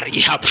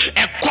marry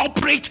a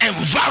corporate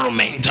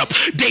environment,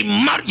 they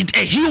married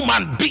a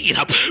human being.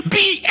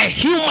 Be a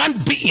human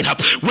being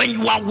when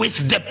you are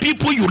with the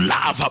people you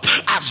love.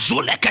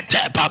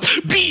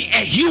 Be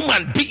a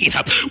human being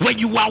when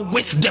you are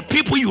with the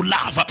people you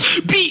love.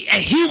 Be a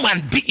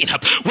human being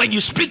when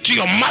you speak to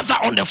your mother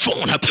on the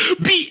phone.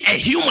 Be a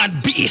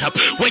human being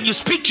when you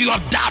speak to your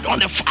dad on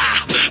the phone.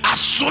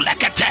 I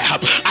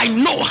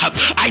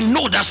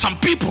know that some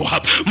people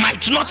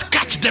might not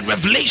catch the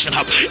revelation,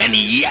 and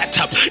yet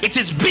it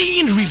is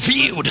being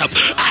revealed.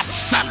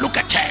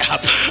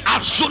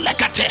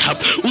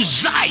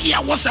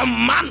 Uzziah was a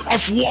man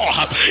of war,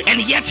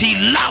 and yet he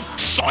loved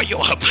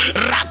soil.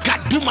 Let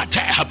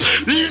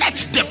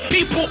the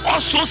people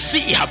also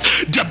see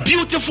the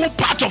beautiful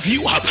part of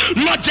you,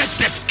 not just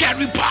the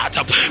scary part.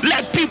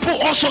 Let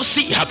people also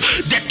see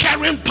the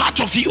caring part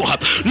of you,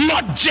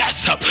 not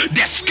just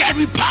the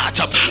scary part.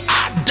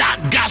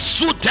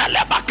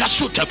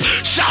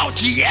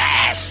 Shout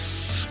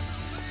yes.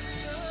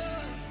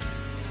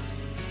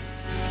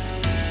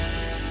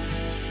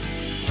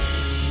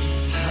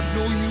 I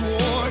know you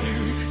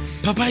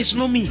ordered. Papa, it's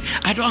not me.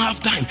 I don't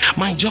have time.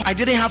 My job, I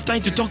didn't have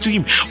time to talk to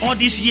him. All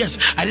these years,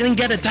 I didn't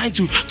get a time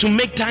to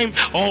make time,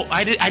 or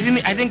I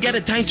didn't get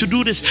a time to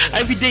do this.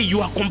 Every day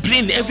you are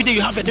complaining. Every day you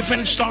have a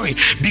different story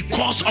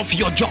because of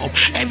your job.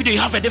 Every day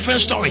you have a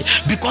different story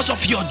because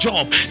of your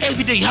job.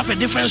 Every day you have a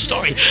different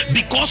story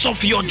because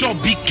of your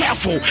job. Be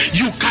careful.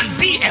 You can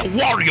be a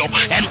warrior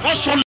and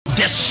also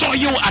the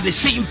soil at the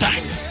same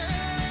time.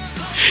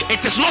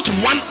 It is not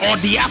one or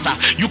the other.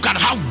 You can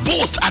have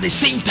both at the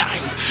same time.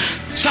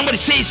 Somebody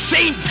say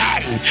same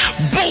time.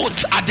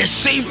 Both at the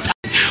same time.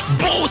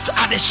 Both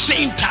at the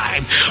same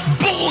time.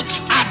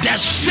 Both at the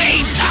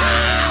same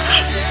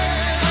time.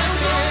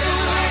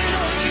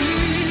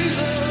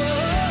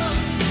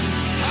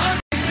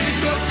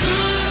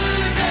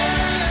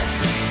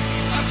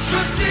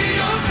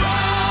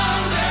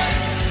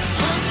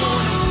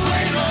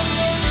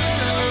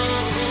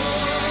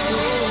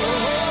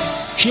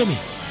 Hear me.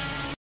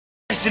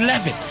 Verse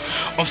 11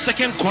 of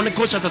 2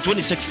 Chronicles chapter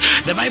 26,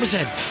 the Bible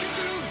said,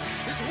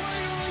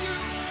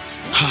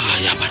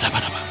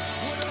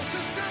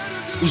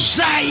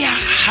 Uzziah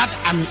had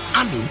an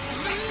army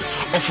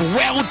of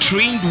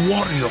well-trained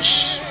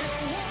warriors.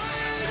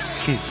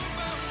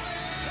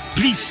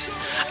 Please,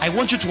 I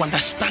want you to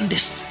understand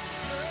this.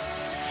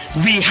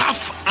 We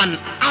have an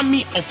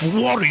army of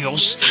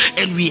warriors,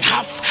 and we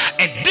have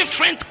a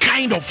different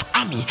kind of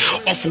army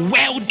of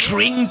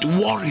well-trained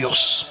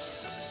warriors.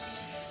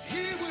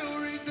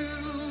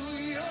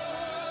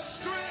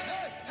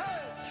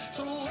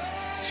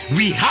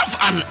 We have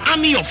an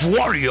army of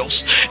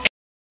warriors,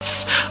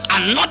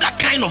 another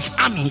kind of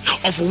army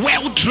of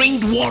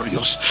well-trained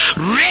warriors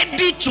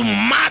ready to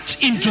march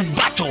into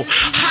battle.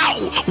 How?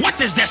 What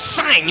is the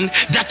sign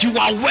that you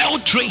are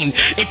well-trained?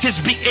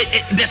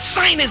 The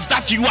sign is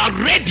that you are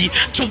ready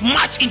to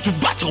march into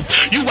battle.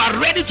 You are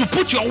ready to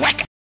put your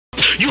work.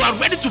 You are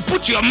ready to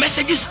put your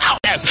messages out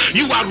there.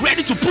 You are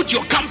ready to put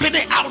your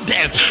company out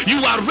there.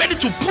 You are ready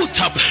to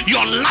put up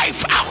your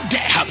life out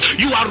there.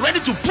 You are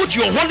ready to put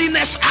your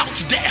holiness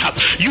out there.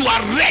 You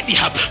are ready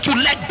to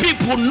let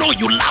people know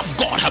you love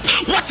God.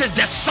 What is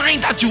the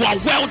sign that you are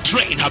well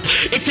trained?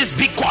 It is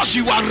because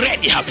you are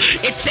ready.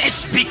 It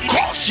is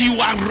because you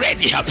are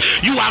ready.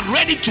 You are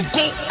ready to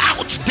go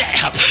out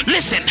there.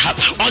 Listen,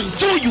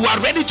 until you are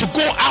ready to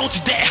go out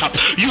there,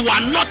 you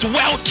are not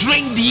well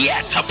trained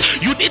yet.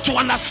 You need to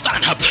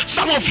understand.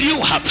 Some of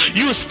you,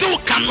 you still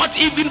cannot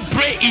even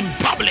pray in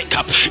public.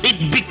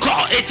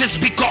 It is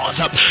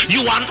because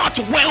you are not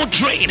well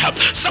trained.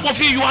 Some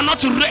of you are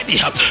not ready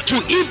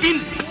to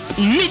even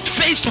meet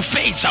face to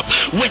face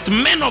with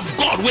men of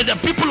God, with the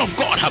people of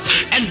God,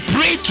 and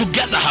pray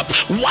together.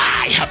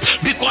 Why?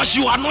 Because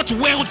you are not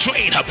well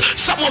trained.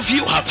 Some of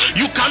you,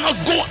 you cannot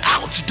go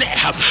out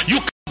there.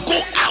 You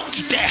go out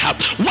there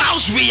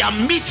whilst we are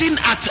meeting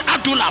at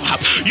Adulam.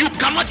 You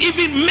cannot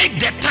even make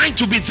the time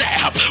to be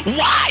there.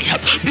 Why?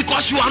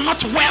 Because you are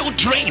not well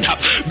trained.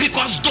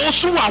 Because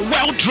those who are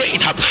well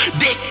trained,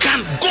 they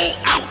can go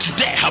out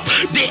there.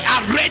 They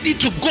are ready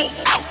to go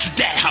out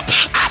there.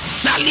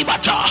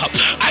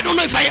 I don't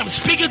know if I am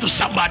speaking to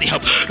somebody. They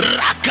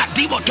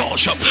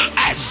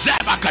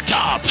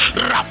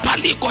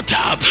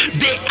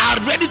are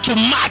ready to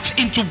march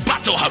into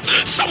battle.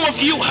 Some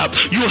of you,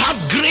 you have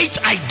great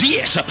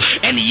ideas,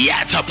 and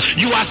yet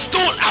you are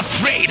still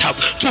afraid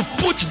to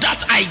put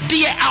that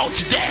idea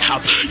out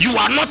there. You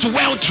are not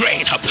well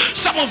trained.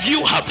 Some of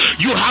you,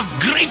 you have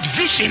great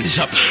visions,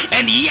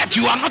 and yet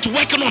you are not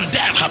working on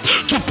them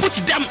to put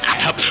them.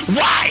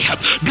 Why?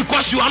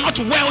 Because you are not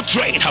well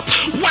trained.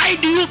 Why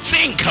do you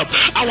think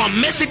our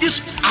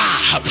messages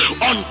are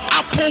on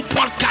Apple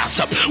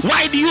Podcasts?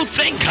 Why do you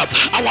think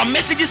our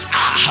messages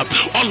are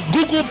on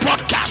Google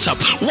Podcasts?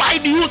 Why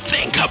do you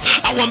think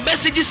our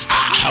messages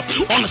are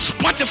on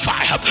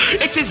Spotify?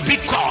 It is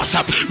because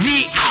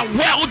we are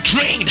well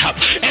trained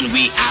and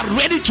we are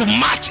ready to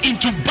march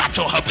into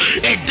battle.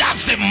 It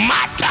doesn't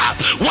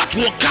matter what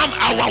will come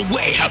our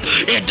way.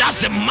 It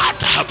doesn't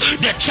matter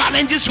the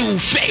challenges we will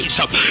face.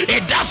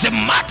 It doesn't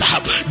matter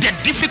the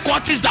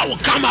difficulties that will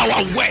come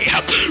our way.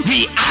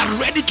 We are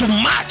ready to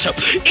march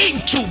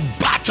into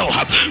battle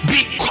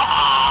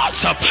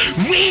because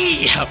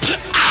we are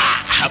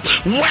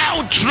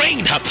well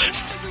trained.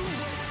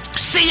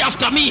 Say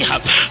after me,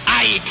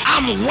 I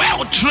am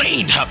well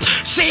trained.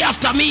 Say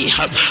after me,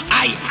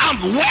 I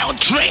am well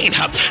trained.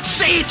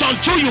 Say it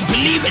until you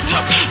believe it.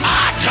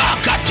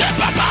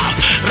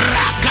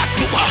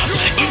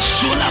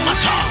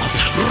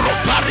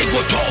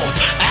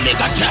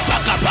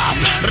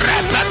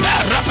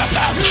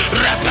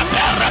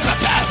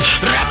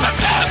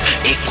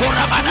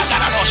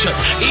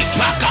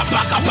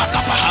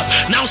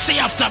 Now say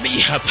after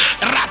me,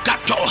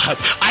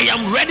 I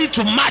am ready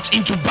to march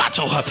into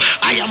battle.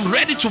 I am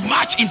ready to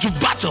march into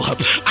battle.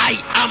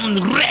 I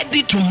am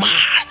ready to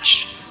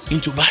march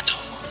into battle.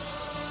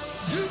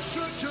 You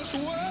should just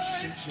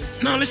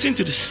wait. Now listen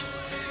to this.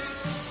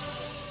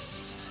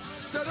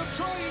 Instead of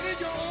trying in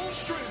your own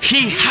strength,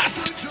 He had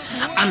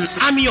an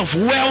army of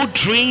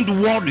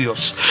well-trained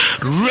warriors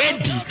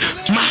ready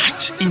to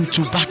march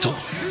into battle.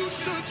 you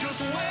should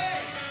just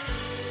wait.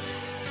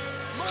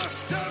 My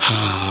steps,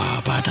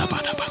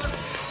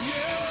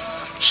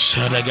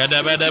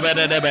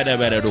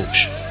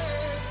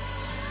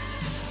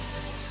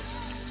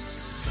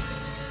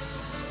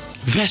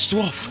 Verse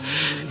 12.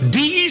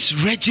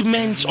 These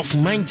regiments of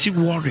mighty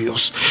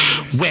warriors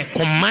were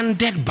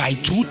commanded by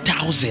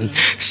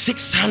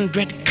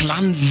 2,600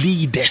 clan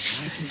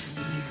leaders.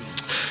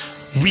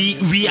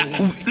 We are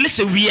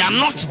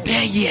not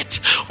there yet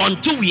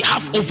until we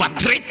have over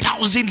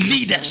 3,000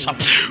 leaders.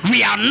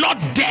 We are not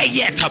there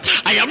yet.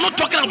 I am not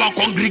talking about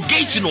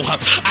congregational.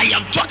 I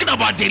am talking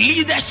about the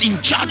leaders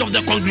in charge of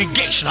the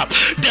congregation.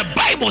 The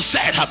Bible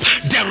said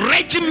the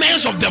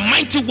regiments of the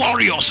mighty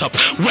warriors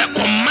were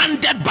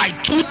commanded by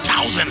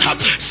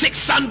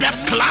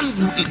 2,600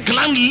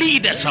 clan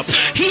leaders.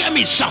 Hear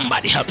me,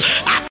 somebody.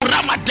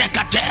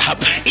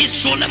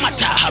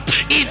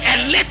 In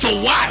a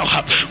little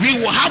while, we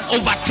will have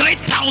over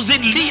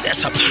 3,000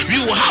 leaders. We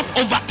will have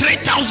over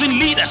 3,000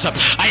 leaders.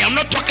 I am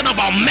not talking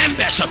about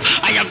members.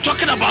 I am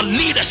talking about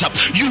leaders.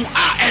 You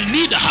are a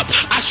leader.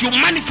 As you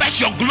manifest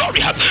your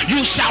glory,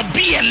 you shall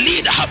be a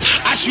leader.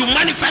 As you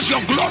manifest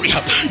your glory,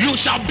 you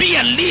shall be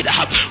a leader.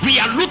 We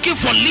are looking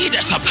for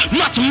leaders,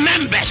 not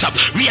members.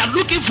 We are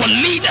looking for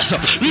leaders,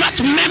 not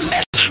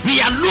members.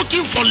 We are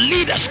looking for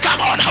leaders. Come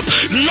on,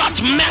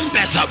 not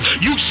members.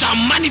 You shall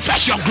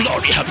manifest your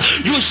glory.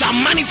 You shall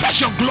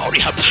manifest your glory.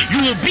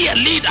 You will be a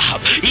leader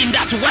in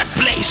that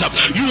workplace.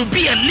 You will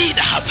be a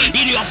leader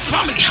in your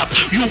family.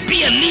 You will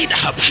be a leader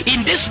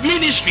in this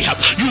ministry.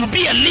 You will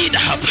be a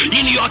leader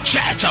in your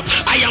church.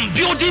 I am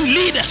building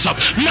leaders,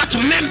 not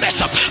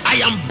members.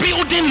 I am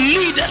building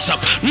leaders,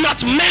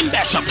 not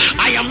members.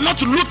 I am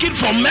not looking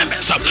for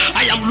members.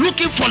 I am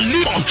looking for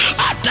leaders.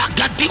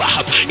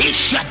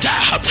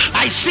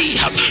 I see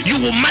you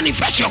will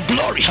manifest your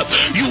glory.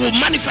 You will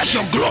manifest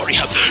your glory.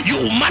 You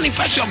will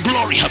manifest your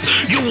glory.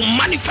 You will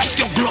manifest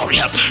your glory.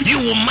 You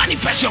will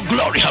manifest your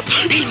glory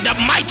in the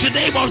mighty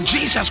name of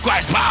Jesus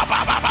Christ. that's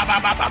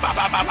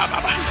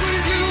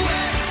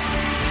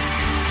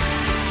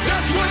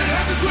what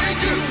happens when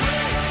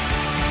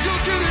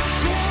you're getting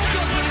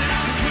stronger.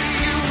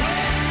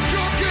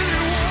 You're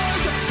getting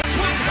wiser. That's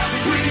what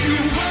happens when you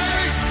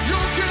wait.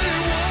 You're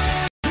getting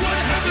wise. What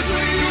happens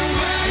when you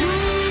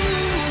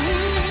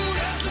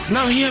wait?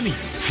 Now hear me.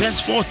 Verse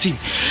 14.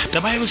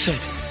 The Bible said,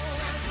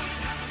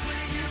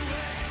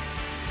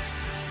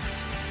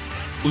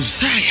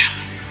 Uzziah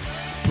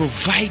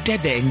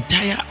provided the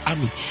entire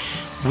army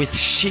with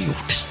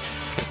shields,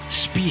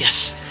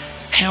 spears,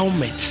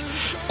 helmets,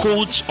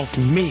 coats of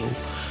mail,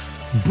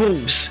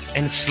 bows,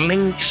 and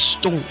sling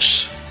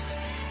stones.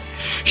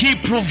 He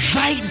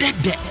provided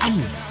the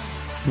army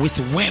with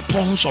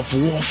weapons of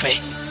warfare.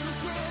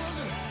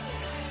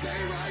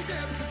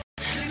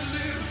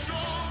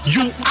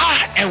 You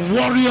are a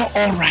warrior,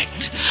 all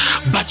right,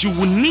 but you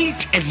will need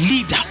a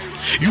leader.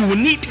 You will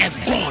need a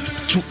God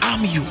to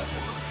arm you.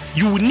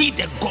 You will need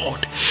a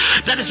God.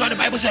 That is why the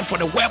Bible said, for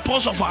the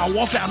weapons of our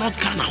warfare are not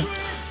carnal,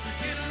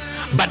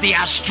 but they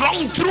are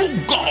strong through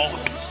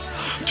God,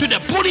 to the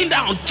pulling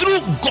down through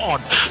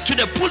God, to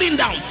the pulling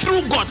down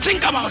through God.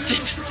 Think about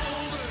it.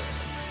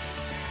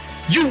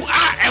 You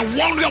are a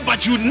warrior,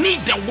 but you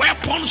need the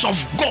weapons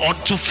of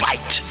God to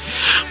fight.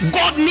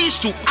 God needs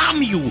to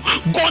arm you.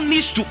 God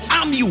needs to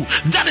arm you.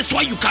 That is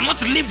why you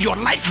cannot live your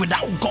life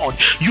without God.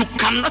 You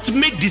cannot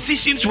make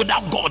decisions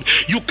without God.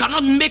 You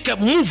cannot make a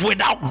move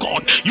without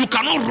God. You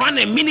cannot run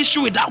a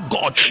ministry without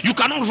God. You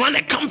cannot run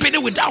a company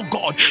without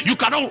God. You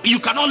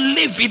cannot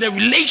live in a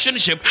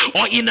relationship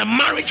or in a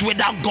marriage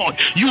without God.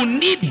 You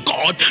need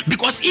God,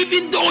 because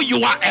even though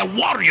you are a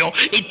warrior,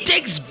 it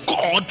takes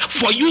God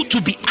for you to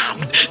be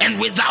armed. And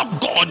without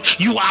God,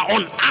 you are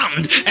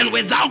unarmed. And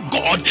without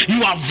God,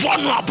 you are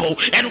vulnerable.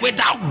 And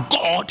without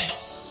God,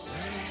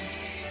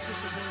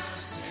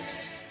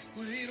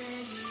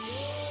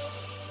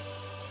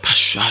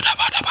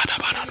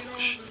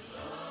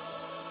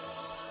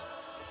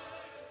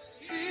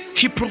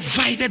 He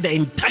provided the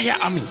entire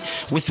army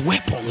with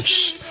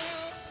weapons.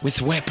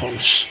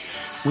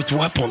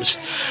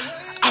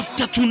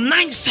 After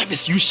tonight's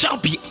service, you shall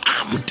be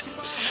armed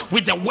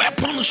with the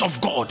weapons of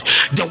God,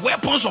 the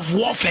weapons of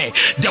warfare,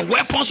 the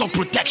weapons of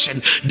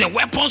protection, the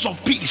weapons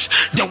of peace,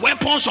 the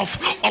weapons of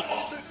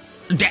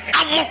the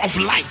armor of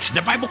light.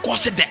 The Bible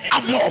calls it the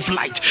armor of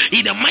light.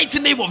 In the mighty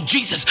name of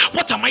Jesus.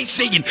 What am I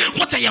saying?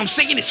 What I am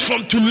saying is,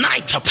 from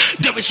tonight,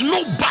 there is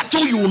no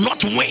battle you will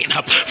not win.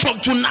 From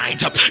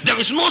tonight, there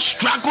is no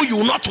struggle you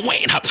will not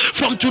win.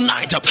 From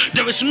tonight,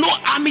 there is no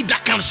army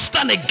that can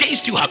stand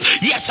against you.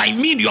 Yes, I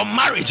mean your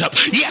marriage.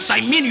 Yes, I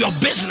mean your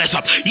business.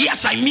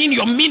 Yes, I mean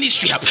your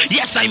ministry.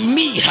 Yes, I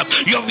mean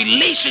your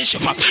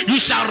relationship. You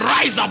shall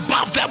rise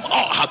above them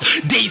all.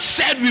 They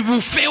said we will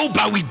fail,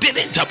 but we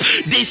didn't.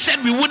 They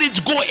said we wouldn't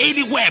go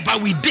anywhere, but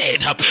we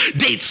did.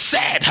 They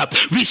said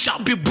we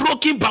shall be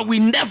broken, but we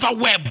never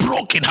were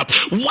broken.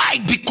 Why?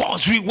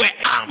 Because we were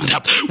armed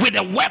with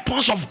the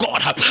weapons of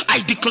God. I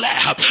declare,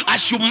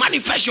 as you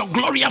manifest your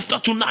glory after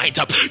tonight,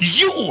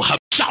 you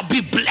shall be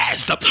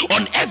blessed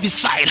on every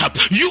side.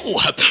 You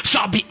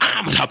shall be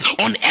armed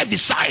on every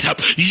side.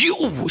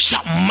 You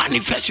shall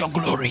manifest your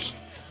glory.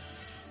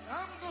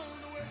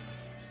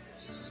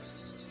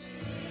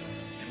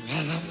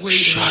 While I'm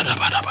waiting,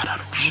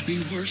 I'll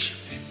be worshiping.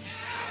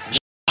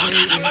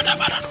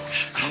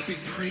 I'll be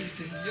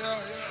praising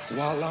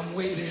while I'm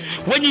waiting.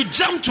 When you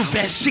jump to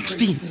verse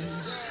 16,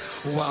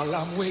 While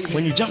I'm waiting,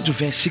 when you jump to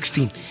verse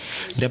 16,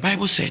 the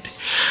Bible said,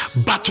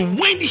 but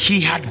when he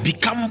had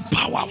become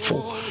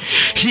powerful,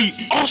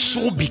 he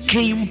also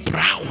became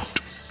proud.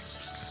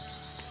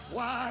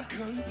 why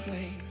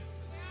complain?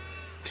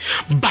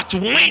 But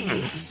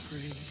when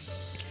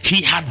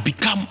he had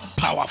become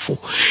powerful,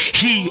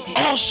 he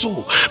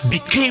also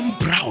became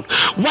proud.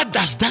 What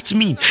does that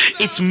mean?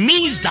 It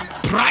means that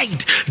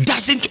pride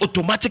doesn't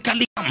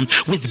automatically come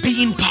with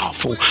being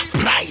powerful.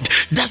 Pride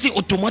doesn't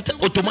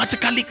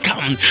automatically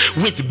come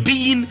with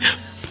being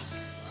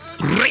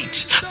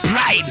rich.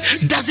 Pride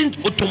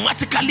doesn't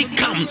automatically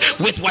come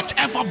with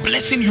whatever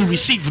blessing you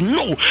receive.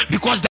 No,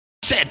 because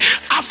said,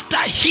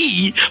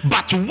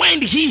 but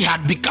when he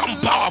had become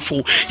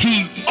powerful,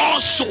 he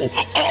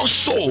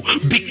also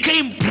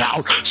became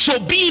proud. So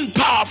being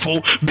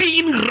powerful,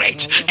 being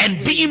rich,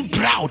 and being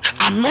proud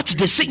are not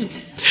the same.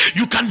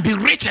 You can be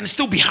rich and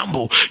still be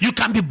humble. You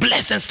can be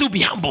blessed and still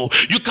be humble.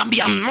 You can be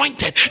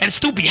anointed and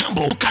still be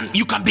humble.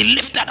 You can be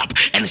lifted up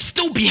and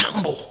still be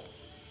humble.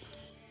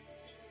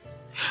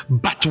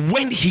 But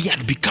when he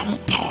had become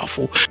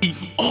powerful, he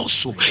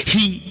also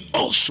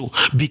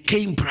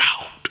became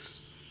proud,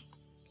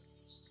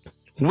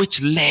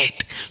 which led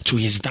to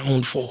his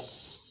downfall.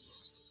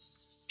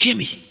 Hear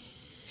me.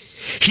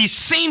 He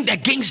sinned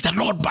against the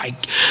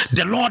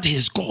Lord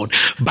his God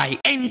by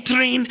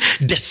entering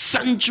the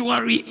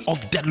sanctuary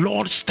of the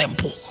Lord's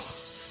temple.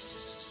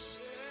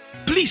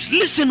 Please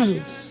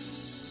listen.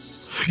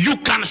 You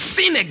can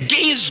sin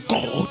against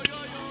God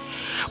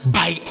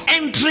by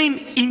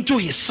entering into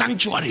his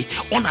sanctuary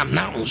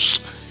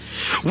unannounced.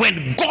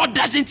 When God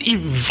doesn't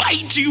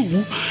invite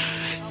you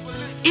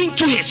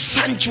into his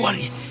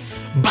sanctuary,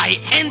 by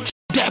entering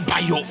there by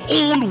your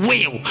own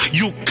will,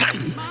 you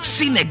can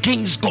sin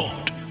against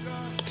God.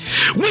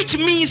 Which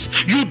means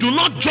you do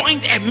not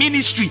join a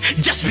ministry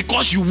just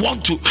because you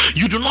want to.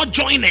 You do not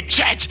join a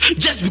church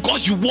just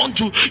because you want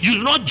to. You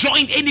do not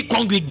join any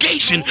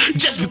congregation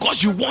just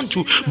because you want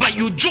to. But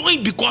you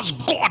join because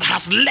God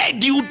has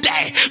led you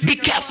there. Be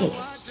careful.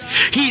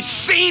 He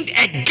sinned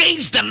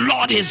against the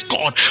Lord his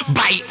God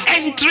by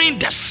entering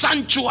the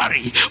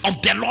sanctuary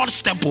of the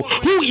Lord's temple.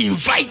 Who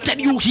invited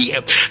you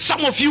here?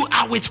 Some of you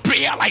are with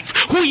prayer life.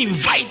 Who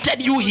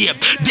invited you here?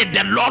 Did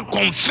the Lord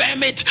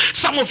confirm it?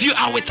 Some of you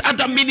are with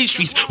other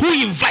ministries. Who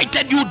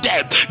invited you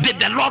there? Did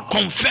the Lord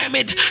confirm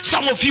it?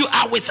 Some of you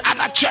are with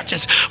other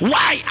churches.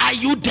 Why are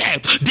you there?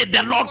 Did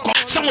the Lord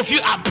some of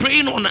you are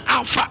praying on an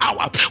Alpha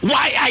Hour.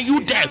 Why are you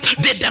there?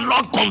 Did the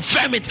Lord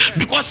confirm it?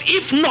 Because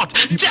if not,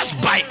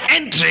 just by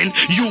entering,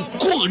 you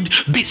could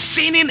be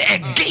sinning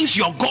against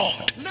your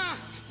God.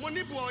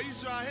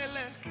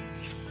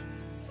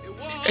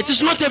 It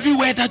is not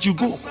everywhere that you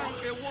go.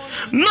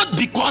 Not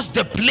because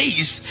the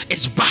place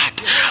is bad,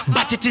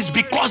 but it is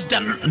because the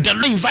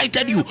Lord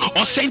invited you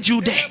or sent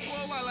you there.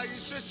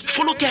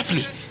 Follow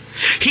carefully.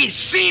 He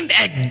sinned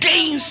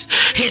against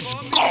his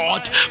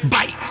God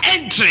by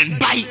entering,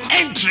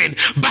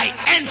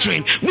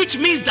 which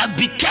means that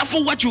be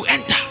careful what you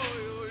enter.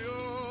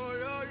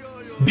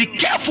 Be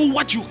careful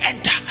what you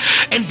enter,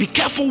 and be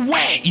careful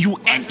where you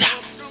enter.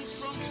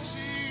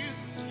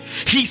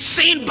 He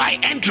sinned by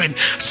entering.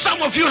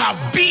 Some of you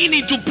have been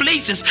into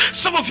places,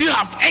 some of you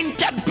have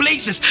entered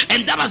places,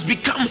 and that has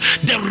become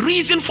the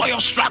reason for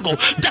your struggle.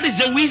 That is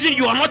the reason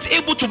you are not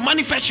able to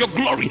manifest your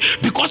glory,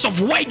 because of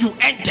where you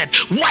entered.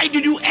 Why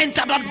did you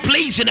enter that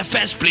place in the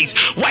first place?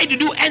 Why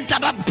did you enter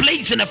that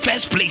place in the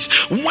first place?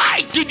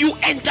 Why did you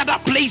enter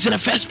that place in the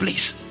first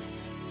place?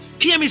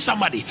 Hear me,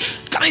 somebody.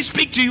 Can I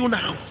speak to you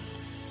now?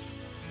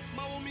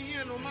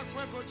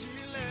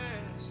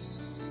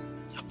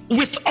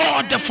 With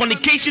all the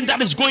fornication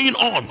that is going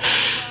on,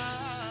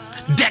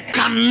 there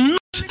cannot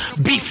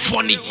be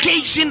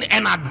fornication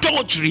and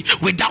adultery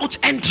without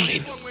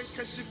entering.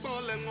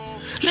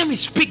 Let me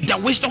speak the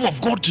wisdom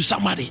of God to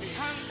somebody.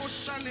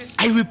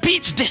 I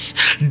repeat this: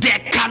 there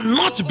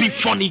cannot be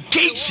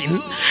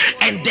fornication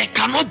and there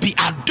cannot be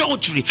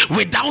adultery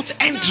without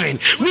entering,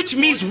 which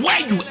means where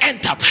you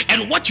enter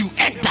and what you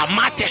enter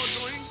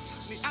matters.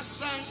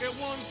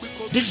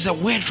 This is a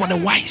word for the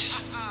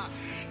wise.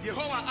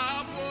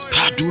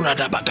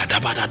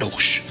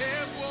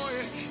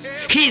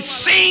 He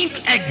sinned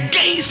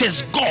against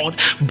his God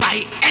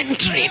by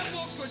entering.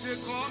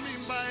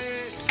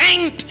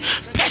 And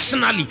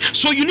personally,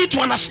 so you need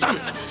to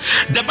understand,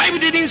 the Bible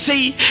didn't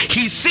say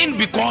he sinned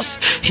because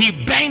he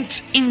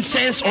burnt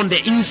incense on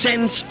the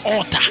incense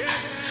altar.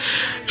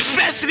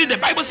 Firstly, the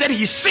Bible said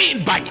he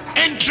sinned by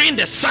entering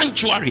the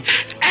sanctuary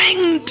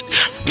and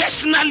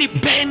personally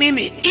burning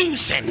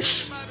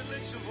incense.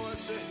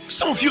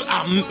 Some of you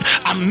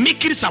are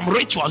making some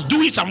rituals,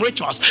 doing some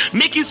rituals,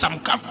 making some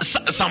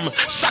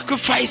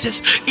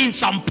sacrifices in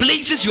some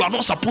places you are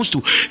not supposed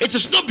to. It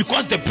is not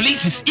because the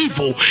place is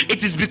evil,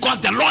 it is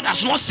because the Lord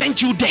has not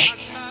sent you there.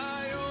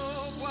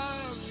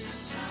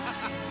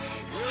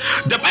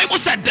 The Bible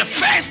said the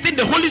first thing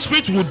the Holy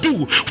Spirit will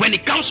do when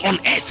it comes on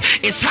earth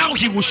is how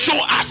he will show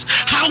us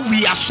how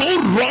we are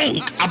so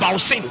wrong about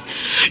sin.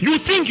 You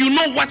think you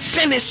know what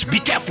sin is? Be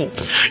careful.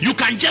 You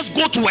can just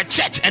go to a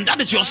church and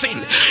that is your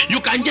sin. You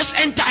can just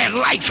enter a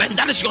life and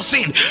that is your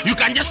sin. You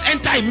can just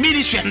enter a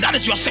ministry and that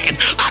is your sin.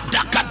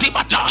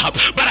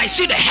 But I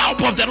see the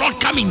help of the Lord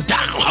coming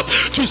down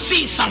to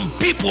see some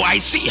people. I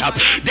see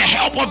the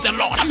help of the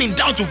Lord coming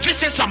down to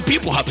visit some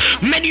people.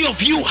 Many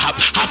of you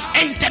have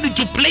entered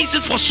into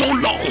places for so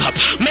long.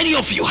 Many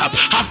of you have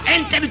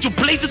entered into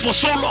places for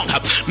so long,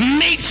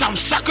 made some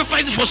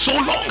sacrifices for so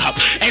long,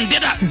 and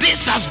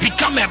this has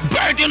become a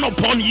burden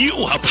upon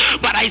you.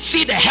 But I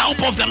see the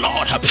help of the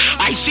Lord.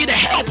 I see the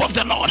help of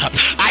the Lord.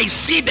 I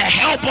see the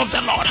help of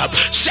the Lord.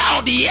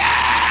 Shout yes.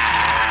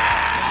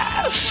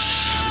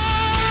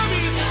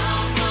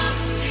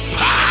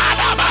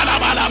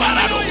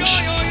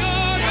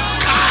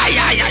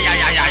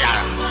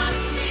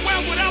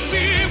 Where would I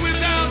be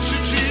without you,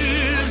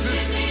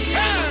 Jesus?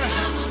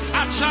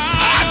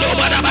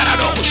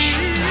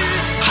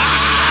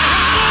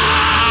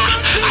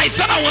 I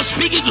thought I was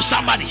speaking to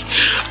somebody.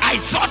 I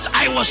thought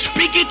I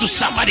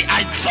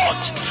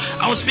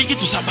was speaking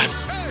to somebody.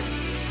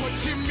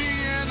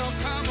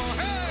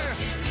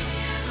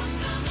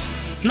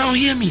 Now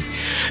hear me.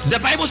 The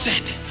Bible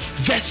said,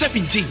 verse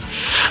 17,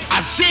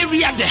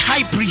 Azariah the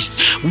high priest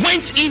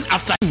went in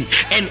after him,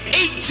 and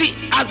 80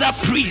 other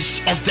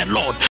priests of the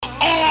Lord,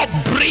 all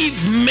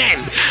brave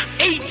men.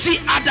 80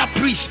 other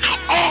priests,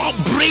 all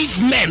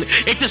brave men.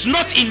 It is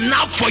not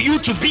enough for you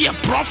to be a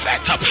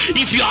prophet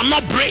if you are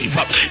not brave.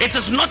 It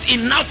is not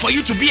enough for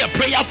you to be a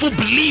prayerful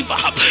believer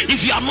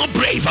if you are not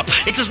brave.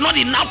 It is not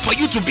enough for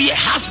you to be a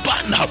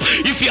husband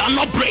if you are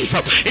not brave.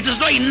 It is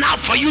not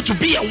enough for you to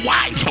be a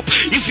wife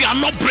if you are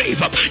not brave.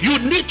 You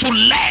need to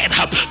learn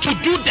to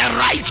do the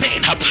right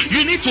thing.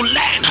 You need to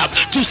learn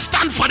to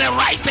stand for the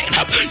right thing.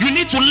 You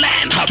need to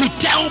learn to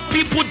tell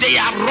people they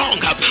are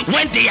wrong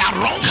when they are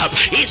wrong.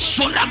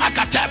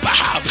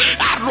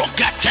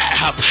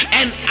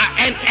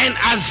 And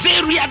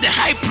Azariah the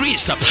high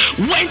priest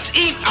went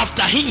in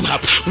after him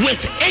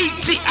with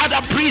 80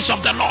 other priests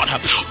of the Lord,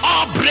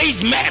 all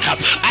brave men.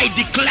 I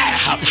declare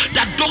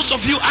that those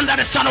of you under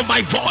the sound of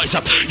my voice,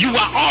 you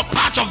are all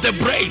part of the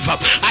brave.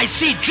 I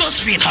see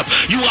Josephine,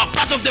 you are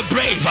part of the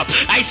brave.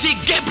 I see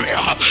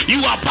Gabriel,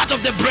 you are part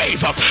of the brave.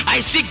 I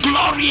see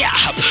Gloria,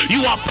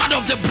 you are part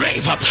of the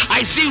brave.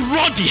 I see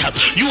Roddy,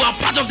 you are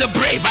part of the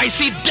brave. I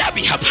see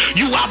Debbie,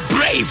 you are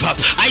brave.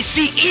 I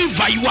see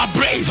Eva, you are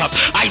brave.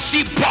 I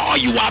see Paul,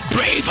 you are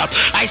brave.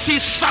 I see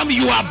Sam,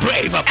 you are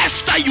brave.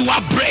 Esther, you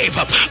are brave.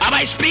 Am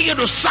I speaking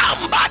to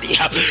somebody?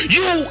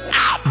 You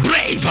are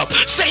brave.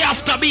 Say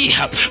after me,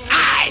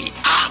 I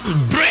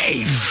am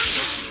brave.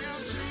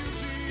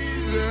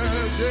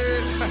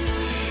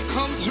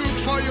 Come through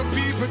for your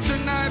people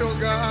tonight, oh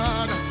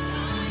God.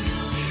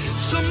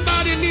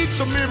 Somebody needs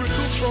a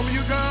miracle from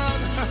you, God.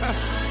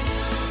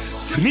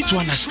 You need to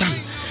understand,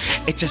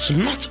 it is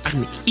not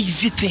an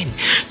easy thing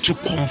to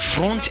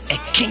confront a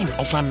king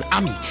of an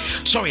army.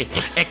 Sorry,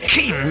 a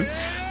king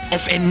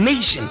of a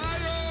nation.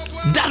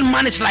 That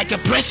man is like a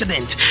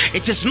president.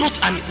 It is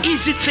not an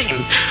easy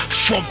thing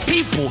for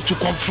people to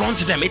confront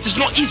them. It is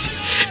not easy.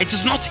 It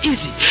is not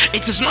easy.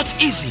 It is not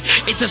easy.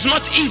 It is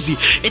not easy.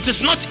 It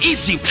is not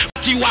easy.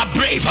 But you are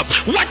brave.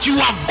 What you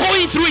are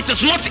going through, it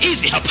is not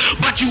easy.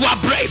 But you are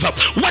brave.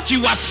 What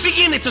you are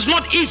seeing, it is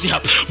not easy.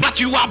 But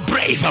you are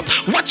brave.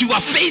 What you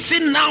are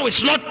facing now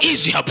is not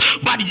easy.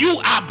 But you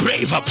are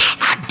brave.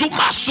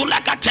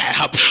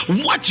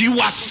 What you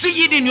are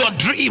seeing in your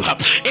dream,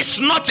 it's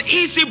not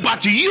easy,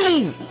 but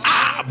you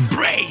are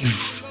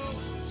brave.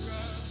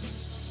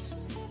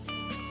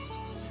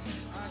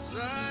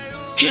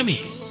 Hear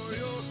me.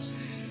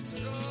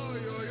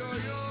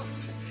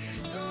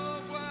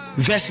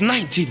 Verse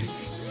 19.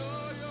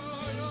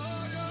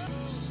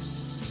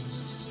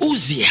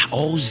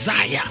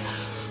 Uzziah,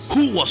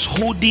 who was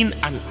holding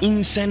an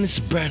incense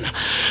burner,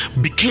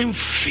 became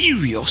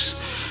furious.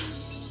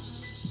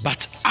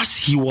 But as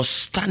he was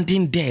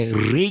standing there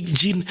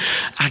raging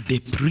at the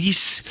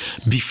priest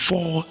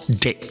before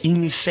the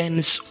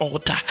incense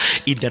altar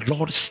in the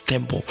Lord's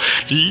temple,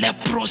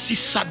 leprosy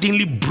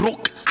suddenly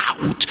broke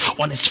out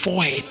on his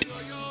forehead.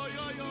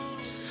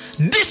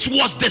 This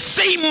was the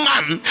same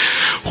man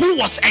who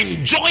was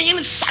enjoying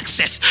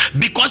success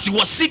because he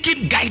was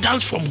seeking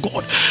guidance from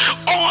God.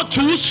 All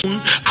too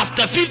soon,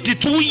 after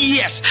 52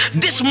 years,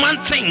 this man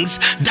thinks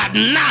that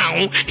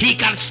now he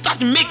can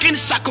start making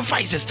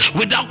sacrifices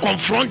without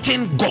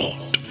confronting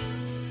God.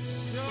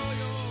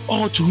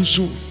 All too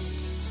soon.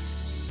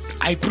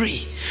 I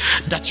pray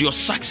that your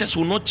success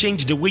will not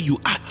change the way you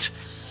act.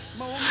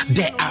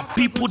 There are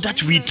people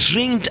that we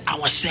trained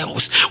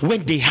ourselves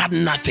when they had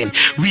nothing.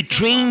 We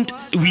trained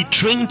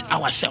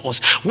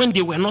ourselves when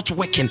they were not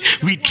working.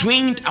 We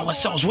trained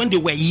ourselves when they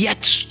were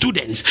yet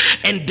students,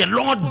 and the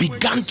Lord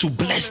began to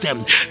bless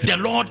them. The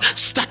Lord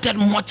started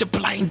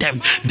multiplying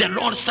them. The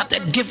Lord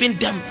started giving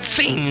them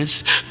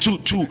things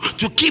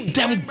to keep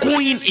them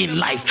going in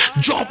life,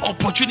 job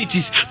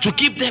opportunities to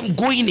keep them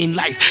going in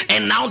life.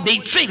 And now they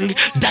think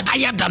that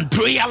higher than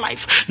prayer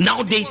life.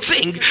 Now they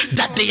think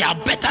that they are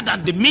better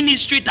than the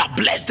ministry that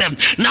bless them.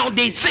 Now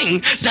they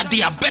think that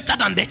they are better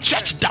than the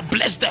church that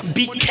bless them.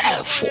 Be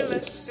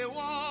careful.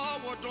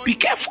 Be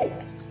careful.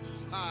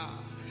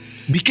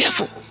 Be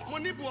careful.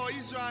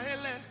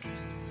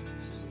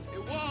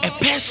 A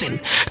person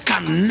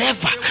can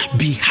never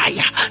be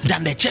higher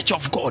than the church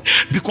of God,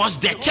 because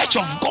the church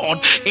of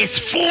God is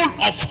full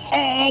of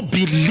all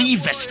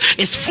believers.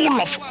 It's full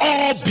of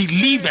all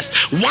believers.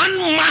 One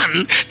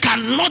man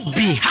cannot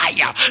be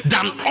higher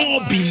than all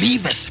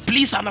believers.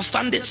 Please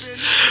understand this.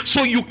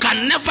 So you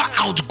can never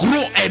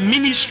outgrow a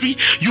ministry.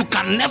 You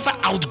can never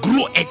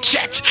outgrow a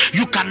church.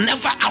 You can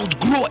never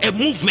outgrow a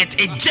movement.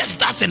 It just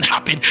doesn't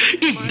happen.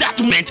 If that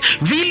movement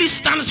really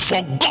stands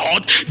for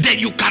God, then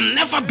you can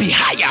never be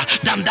higher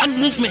than that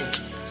movement.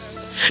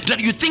 That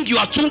you think you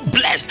are too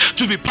blessed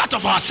to be part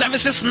of our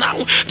services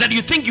now, that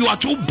you think you are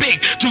too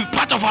big to be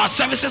part of our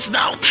services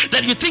now,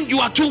 that you think you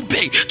are too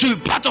big to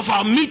be part of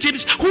our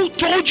meetings. Who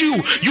told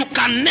you? You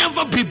can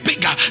never be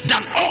bigger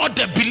than all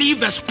the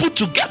believers put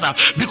together,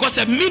 because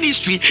a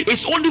ministry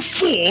is only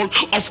full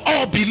of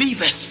all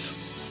believers.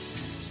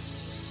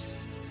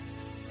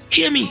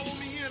 Hear me,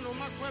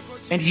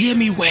 and hear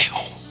me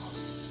well.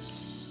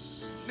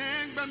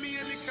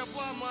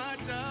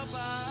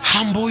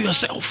 Humble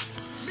yourself.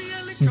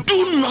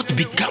 Do not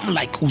become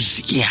like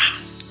Uzziah.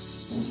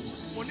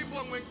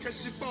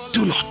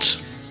 Do not.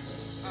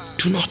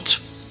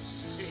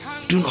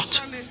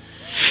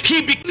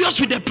 He begins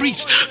with the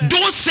priests,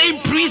 those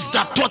same priests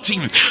that taught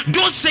him,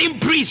 those same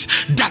priests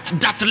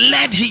that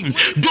led him,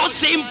 those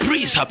same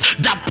priests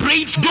that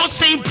prayed, those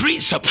same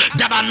priests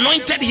that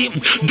anointed him,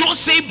 those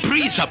same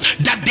priests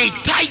that they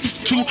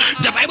tithed to.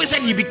 The Bible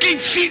said he became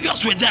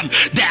furious with them.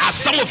 There are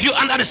some of you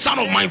under the sound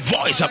of my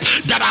voice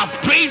that have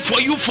prayed for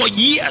you for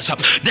years.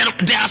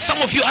 There are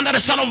some of you under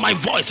the sound of my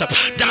voice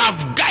that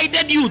have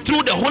guided you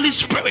through the Holy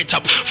Spirit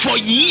for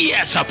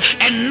years,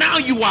 and now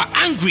you are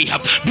angry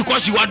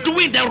because you are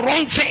doing the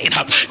wrong thing,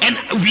 and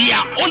we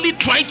are only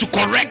trying to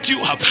correct you.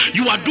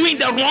 You are doing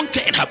the wrong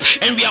thing,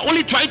 and we are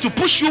only trying to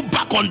push you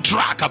back on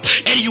track,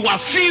 and you are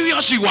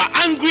furious, you are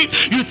angry,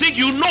 you think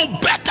you know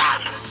better.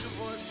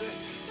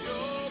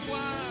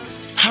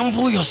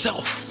 Humble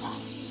yourself.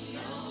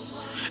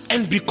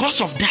 And because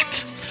of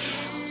that,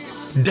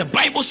 the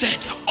Bible said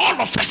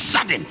all of a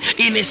sudden,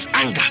 in his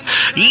anger,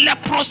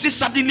 leprosy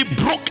suddenly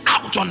broke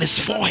out on his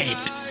forehead.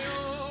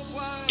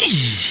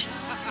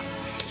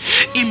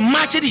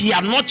 Imagine he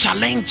had not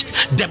challenged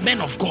the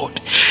men of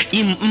God.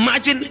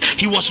 Imagine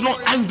he was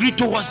not angry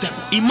towards them.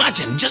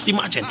 Just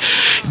imagine.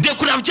 They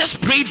could have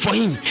just prayed for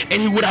him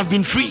and he would have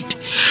been freed.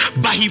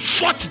 But he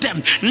fought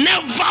them.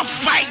 Never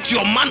fight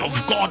your man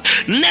of God.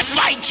 Never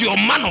fight your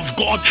man of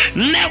God.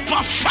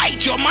 Never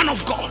fight your man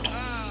of God.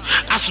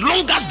 As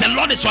long as the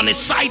Lord is on his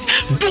side,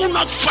 do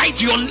not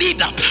fight your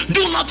leader.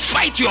 Do not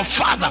fight your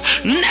father.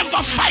 Never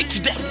fight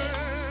them.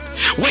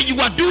 When you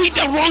are doing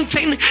the wrong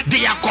thing,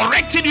 they are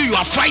correcting you, you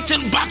are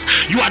fighting back.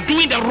 You are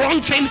doing the wrong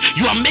thing,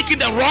 you are making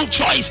the wrong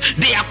choice,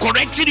 they are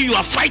correcting you, you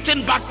are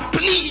fighting back.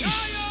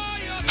 Please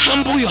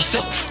Humble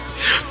yourself.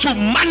 To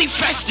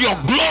manifest your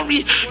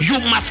glory, you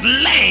must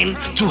learn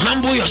to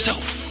humble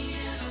yourself.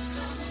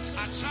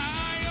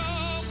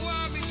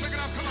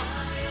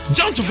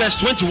 Down to verse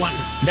 21,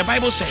 the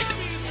Bible said,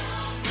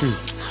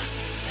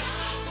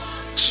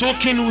 so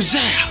King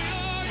Uzziah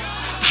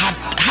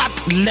had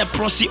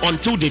leprosy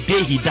until the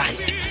day he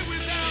died.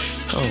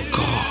 Oh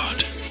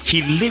God,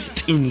 he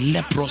lived in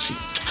leprosy.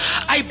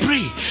 I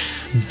pray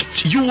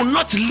you will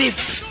not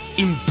live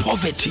in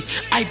poverty.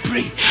 I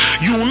pray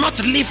you will not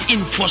live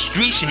in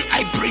frustration.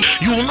 I pray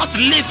you will not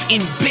live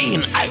in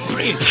pain. I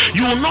pray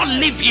you will not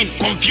live in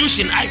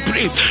confusion. I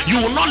pray you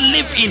will not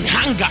live in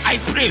hunger. I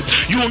pray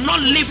you will not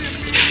live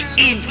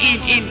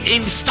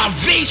in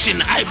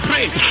starvation. I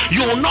pray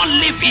you will not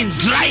live in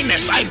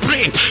dryness. I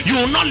pray you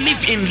will not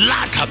live in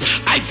lack.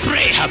 I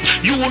pray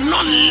you will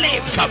not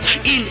live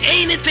in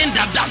anything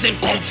that doesn't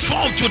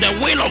conform to the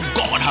will of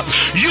God.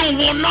 You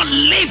will not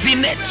live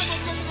in it.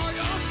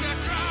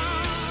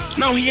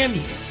 Now hear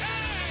me.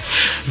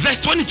 Verse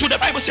 22, the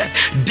Bible said,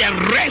 the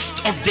rest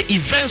of the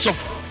events of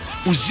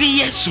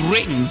Uzziah's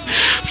reign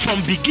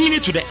from beginning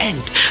to the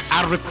end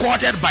are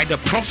recorded by the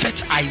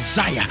prophet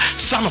Isaiah,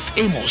 son of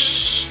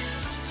Amos.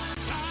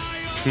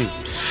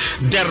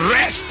 The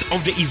rest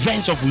of the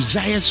events of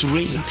Uzziah's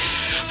reign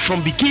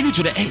from beginning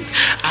to the end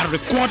are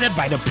recorded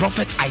by the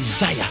prophet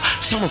Isaiah,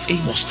 son of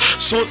Amos.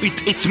 So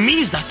it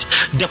means that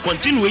the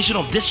continuation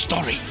of this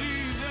story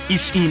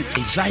is in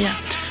Isaiah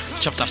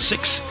chapter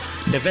 6,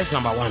 the verse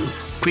number 1.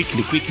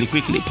 Quickly. I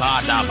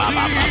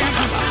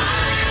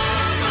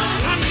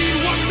need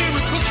one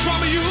miracle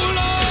from you, Lord.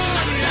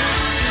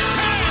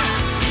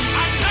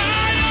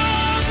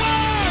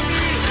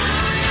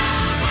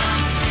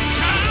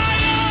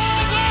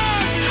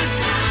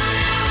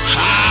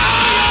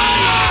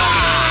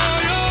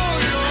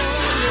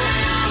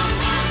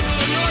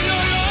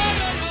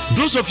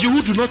 I Those of you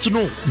who do not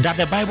know that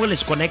the Bible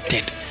is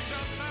connected,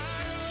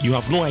 you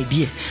have no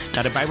idea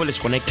that the Bible is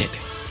connected.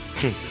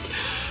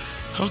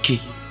 Okay,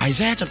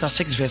 Isaiah chapter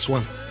 6 verse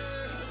 1.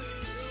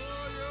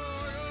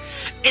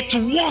 It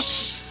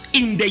was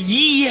in the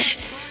year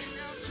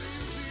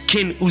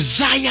King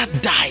Uzziah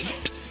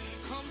died.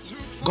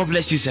 God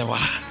bless you, sir.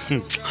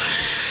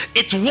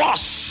 It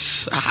was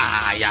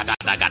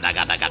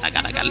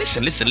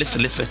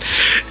listen.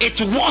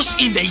 It was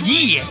in the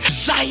year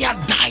Uzziah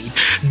died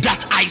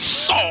that I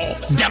saw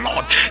the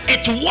Lord.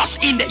 It was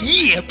in the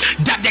year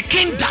that the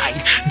king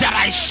died that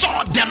I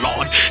saw the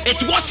Lord.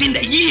 It was in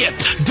the year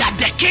that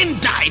the king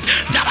died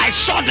that I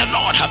saw the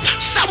Lord.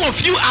 Some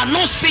of you are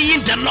not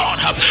seeing the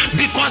Lord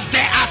because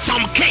there are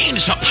some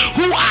kings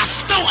who are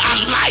still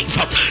alive.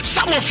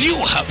 Some of you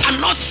are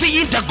not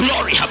seeing the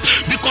glory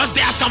because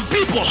there are some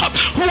people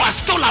who are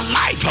still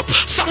alive.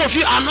 Some of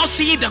you are not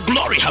seeing the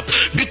glory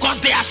because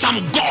there are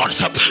some gods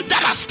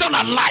that are still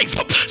alive.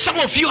 Some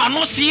of you are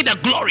not seeing the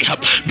glory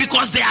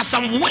because there are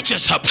some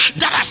witches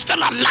that are still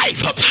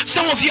alive.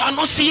 Some of you are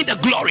not seeing the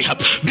glory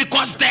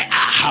because there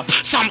are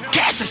some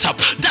curses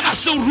that are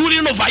still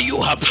ruling over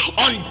you.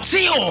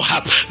 Until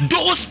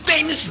those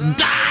things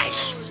die,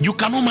 you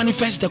cannot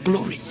manifest the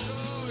glory.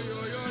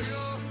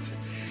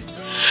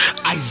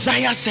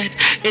 Isaiah said,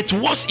 it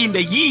was in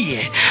the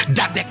year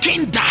that the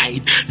king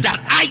died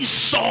that I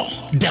saw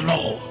the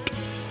Lord.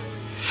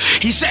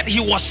 He said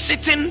he was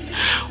sitting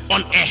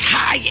on a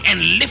high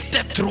and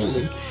lifted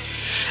throne,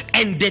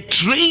 and the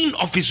train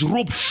of his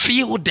robe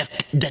filled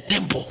the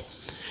temple.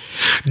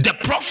 The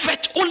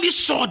prophet only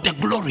saw the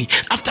glory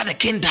after the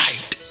king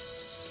died.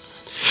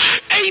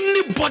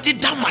 Anybody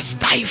that must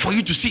die for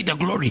you to see the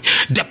glory,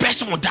 the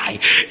person will die.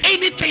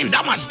 Anything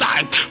that must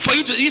die for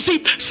you to, you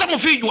see, some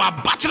of you are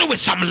battling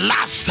with some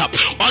lust.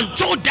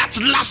 Until that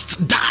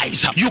lust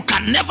dies, you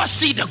can never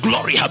see the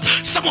glory.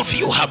 Some of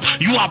you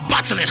you are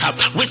battling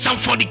with some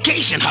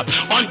fornication.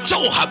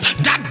 Until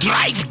that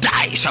drive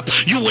dies,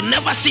 you will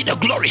never see the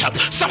glory.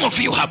 Some of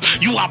you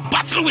you are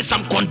battling with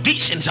some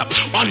conditions.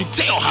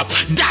 Until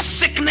that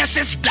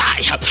sicknesses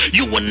die,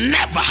 you will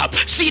never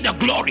see the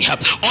glory.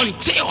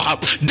 Until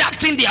that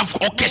thing they have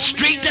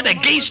orchestrated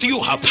against you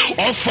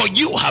or for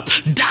you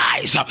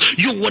dies,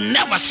 you will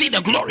never see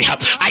the glory.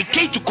 I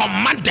came to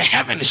command the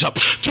heavens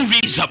to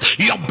release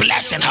your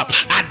blessing,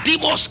 and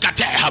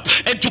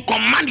to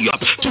command you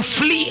to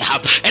flee,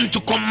 and to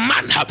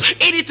command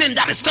anything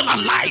that is still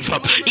alive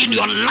in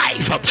your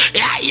life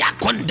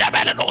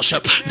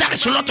that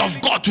is not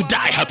of God to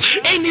die.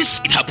 Any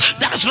seed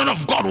that is not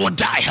of God will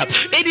die.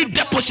 Any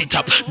deposit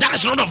that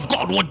is not of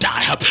God will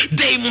die.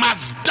 They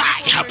must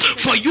die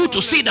for you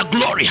to see the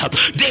glory.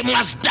 They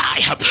must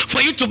die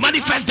for you to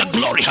manifest the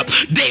glory.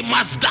 They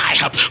must die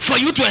for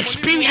you to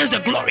experience the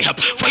glory,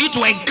 for you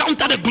to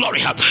encounter the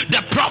glory.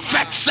 The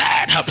prophet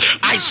said,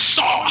 I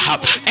saw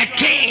a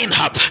king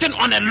sitting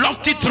on a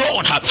lofty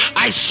throne.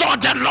 I saw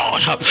the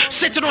Lord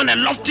sitting on a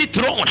lofty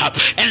throne,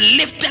 a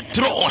lifted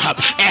throne,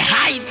 a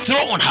high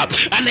throne,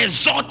 an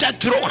exalted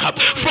throne.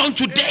 From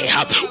today,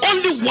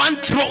 only one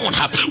throne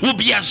will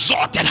be exalted.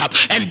 exalted,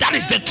 and that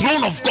is the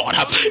throne of God.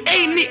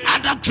 Any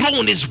other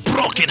throne is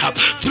broken.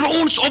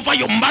 Thrones over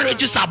your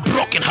marriages are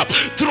broken.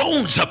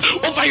 Thrones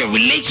over your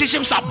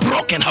relationships are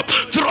broken.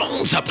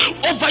 Thrones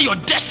over your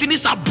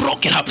destinies are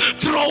broken.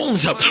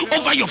 Thrones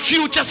over your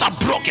futures are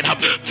broken.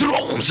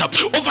 Thrones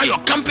over your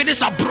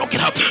companies are broken.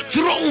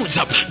 Thrones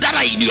that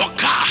are in your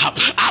car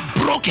are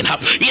broken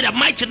in the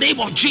mighty name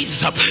of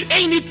Jesus.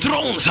 Any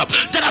thrones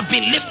that have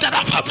been lifted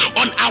up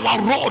on our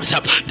roads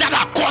that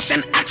are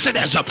causing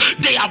accidents,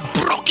 they are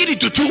broken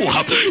into two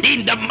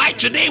in the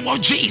mighty name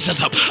of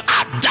Jesus.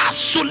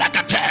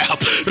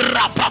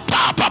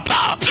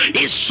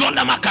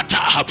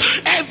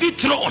 Every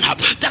throne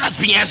that has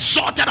been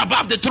exalted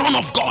above the throne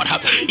of God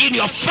in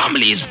your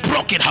family is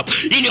broken.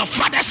 In your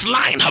father's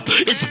line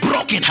is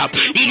broken.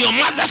 In your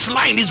mother's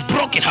line is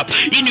broken.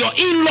 In your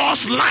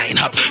in-laws line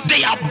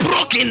they are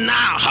broken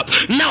now.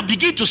 Now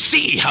begin to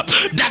see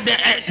that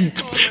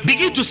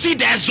begin to see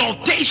the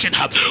exaltation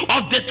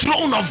of the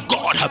throne of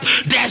God,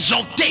 the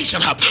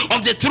exaltation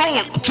of the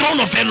throne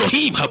of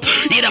Elohim.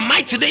 In the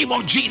mighty name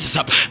of Jesus,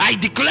 I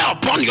declare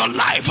upon your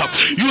life,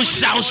 you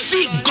shall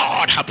see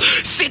God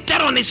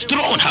seated on his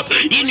throne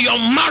in your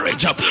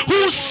marriage.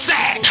 Who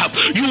said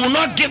you will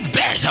not give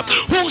birth?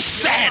 Who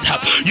said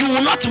you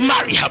will not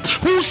marry?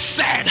 Who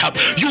said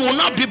you will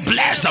not be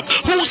blessed?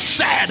 Who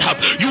said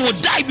you will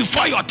die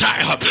before your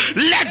time?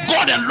 Let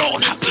God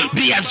alone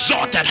be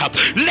exalted.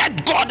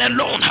 Let God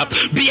alone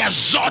be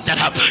exalted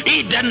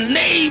in the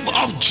name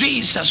of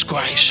Jesus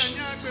Christ.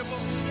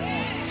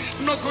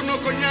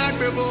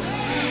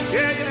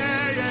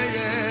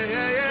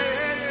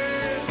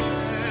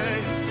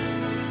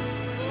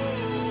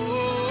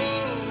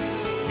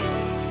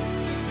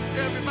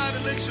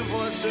 Everybody makes your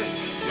voice say,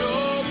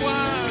 you're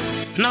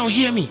one. Now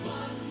hear me.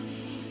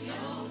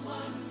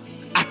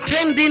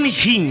 Attending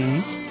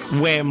him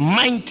were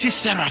mighty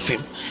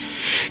seraphim,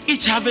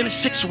 each having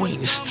 6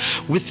 wings.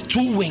 With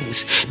 2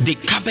 wings they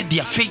covered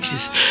their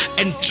faces,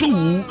 and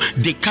 2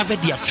 they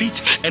covered their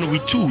feet, and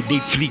with 2 they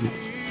flew.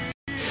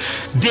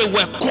 They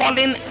were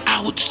calling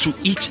out to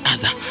each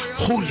other,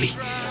 holy,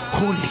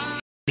 holy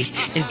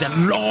is the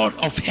Lord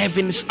of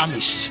heaven's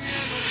armies.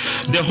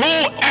 The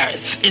whole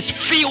earth is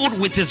filled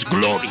with his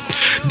glory.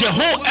 The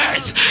whole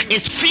earth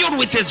is filled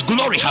with his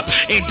glory.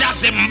 It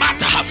doesn't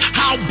matter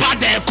how bad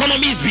the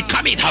economy is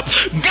becoming.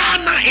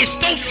 Ghana is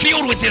still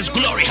filled with his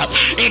glory.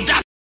 It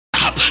doesn't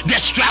the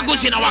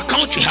struggles in our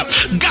country.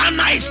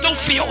 Ghana is still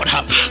filled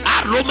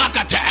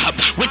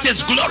with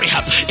his glory.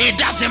 It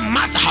doesn't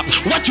matter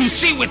what you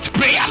see with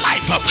prayer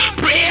life.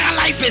 Prayer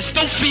life is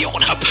still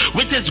filled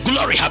with his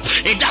glory.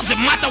 It doesn't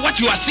matter what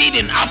you are seeing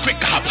in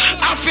Africa.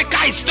 Africa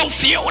is still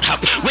filled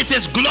with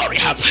his glory.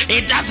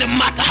 It doesn't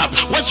matter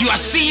what you are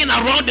seeing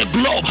around the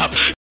globe.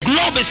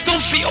 Globe is still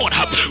filled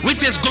with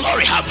his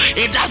glory.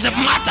 It doesn't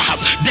matter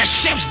the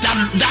ships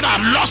that are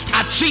lost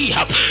at sea.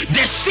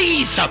 The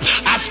seas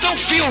are still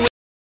filled with.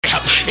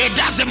 It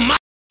doesn't matter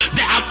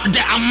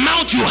the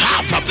amount you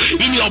have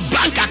in your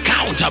bank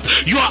account.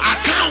 Your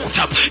account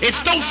is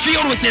still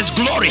filled with his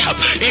glory.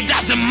 It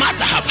doesn't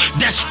matter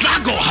the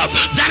struggle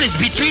that is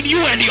between you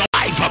and your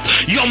life.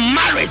 Your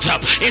marriage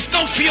is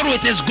still filled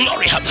with his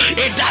glory.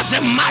 It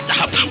doesn't matter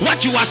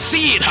what you are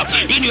seeing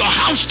in your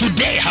house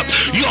today.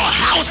 Your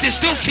house is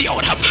still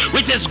filled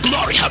with his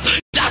glory.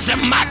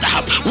 Doesn't matter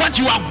what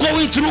you are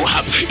going through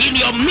in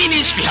your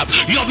ministry.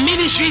 Your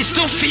ministry is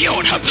still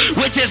filled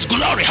with his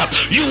glory.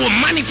 You will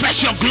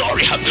manifest your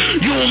glory.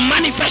 You will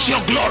manifest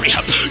your glory.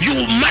 You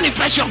will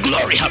manifest your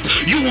glory.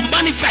 You will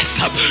manifest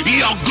your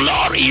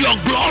glory. Your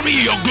glory.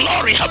 Your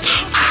glory.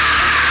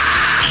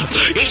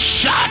 It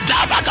shall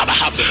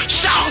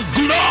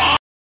glory.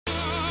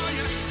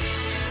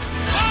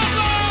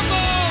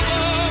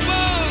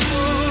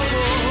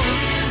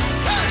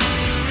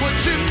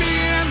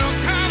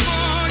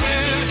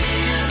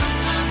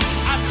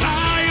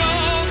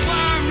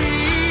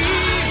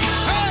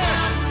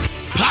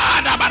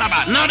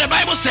 Now the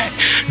Bible said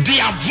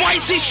their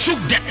voices shook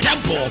the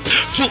temple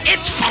to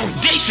its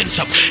foundations,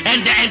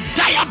 and the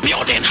entire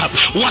building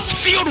was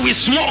filled with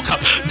smoke.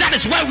 That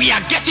is where we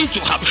are getting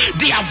to.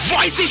 Their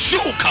voices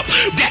shook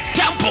the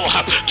temple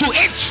to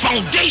its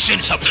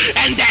foundations,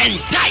 and the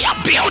entire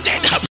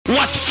building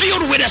was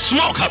filled with a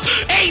smoke.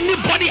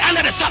 Anybody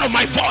under the sound of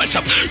my voice,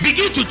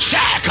 begin to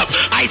check.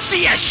 I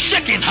see a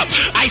shaking.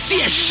 I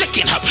see a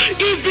shaking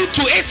even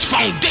to its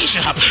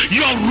foundation.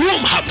 Your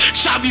room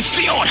shall be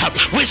filled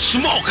with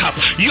smoke.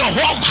 Your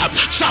home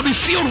shall be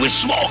filled with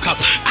smoke.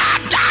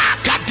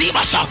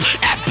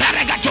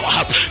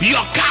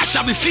 Your car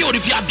shall be filled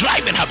if you are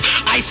driving.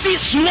 I see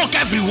smoke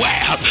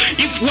everywhere.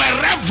 If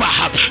wherever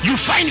you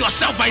find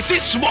yourself, I see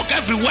smoke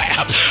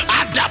everywhere.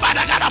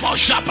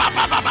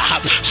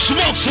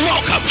 Smoke,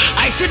 smoke.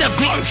 I see the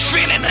glory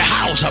filling the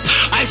house.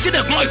 I see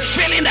the glory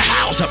filling the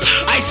house.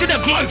 I see the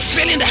glory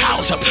filling the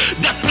house.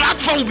 The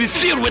platform will be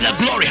filled with the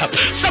glory.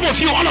 Some of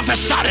you, all of a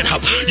sudden,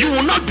 you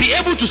will not be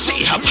able to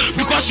see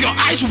because your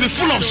eyes will be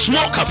full of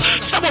smoke.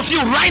 Some of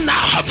you right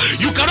now,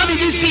 you cannot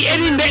even see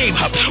any name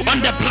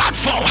on the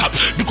platform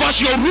because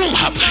your room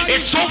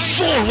is so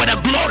full with the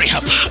glory.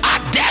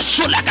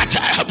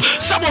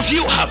 Some of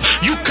you,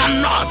 you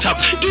cannot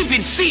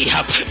even see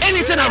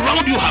anything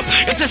around you.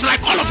 It is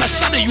like all of a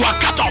sudden you are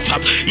cut off.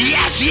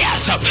 Yes,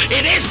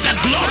 it is the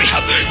glory,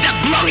 the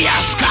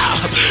glorious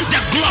God,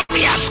 the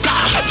glorious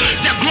God,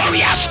 the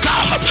glorious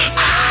God.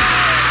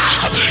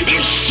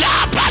 In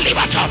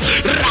Shabalibata,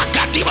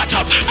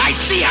 Rakadibata, I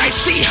see, I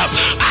see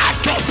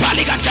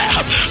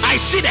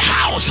the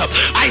house,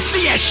 I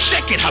see a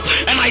shaking,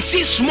 and I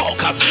see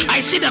smoke, I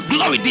see the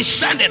glory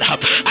descending,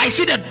 I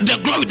see the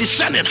glory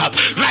descending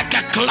like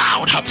a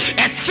cloud,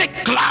 a thick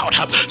cloud.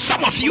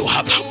 Some of you,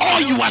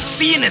 all you are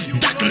seeing is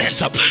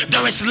darkness.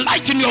 There is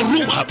light in your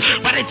room,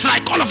 but it's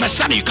like all of a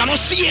sudden you cannot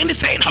see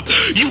anything.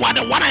 You are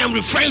the one I am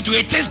referring to.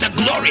 It is the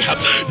glory,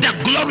 the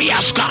glory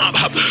has come.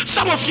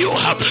 Some of you,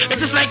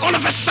 it is like all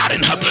of a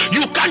sudden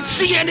you can't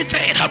see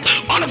anything.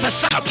 All of a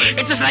sudden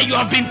it is like you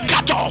have been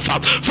cut off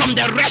from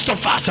the rest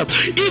of us.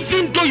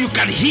 Even though you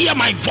can hear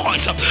my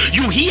voice,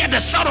 you hear the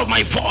sound of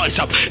my voice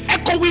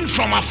echoing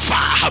from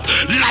afar,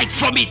 like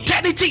from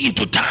eternity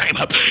into time.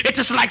 It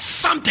is like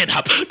something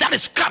that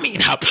is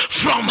coming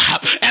from a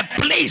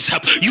place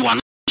you are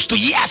to.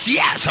 Yes,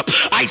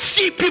 I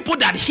see people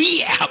that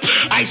hear,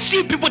 I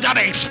see people that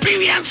are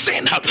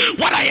experiencing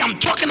what I am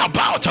talking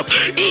about. The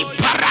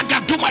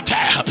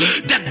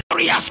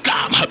glory has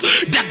come,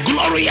 the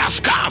glory has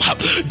come,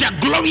 the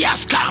glory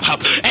has come.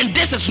 And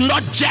this is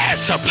not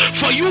just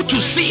for you to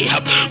see,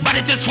 but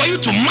it is for you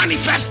to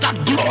manifest that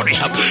glory.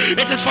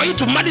 It is for you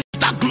to manifest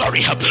that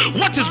glory.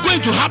 What is going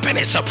to happen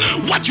is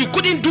what you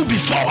couldn't do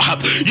before,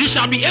 you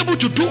shall be able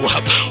to do.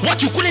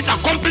 What you couldn't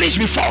accomplish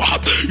before,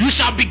 you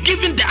shall be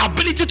given the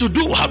ability to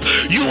do.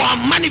 You are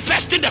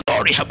manifesting the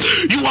glory.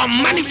 You are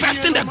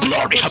manifesting the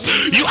glory.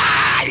 You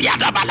are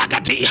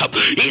Yadabalagati.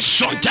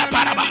 Ishonta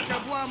Paraba.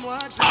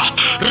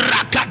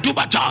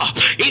 Rakadubata.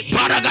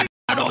 Iparaga.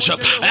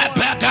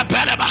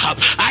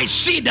 I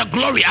see the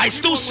glory. I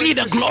still see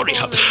the glory.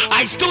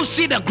 I still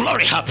see the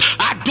glory.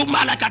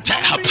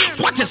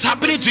 What is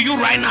happening to you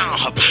right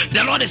now?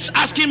 The Lord is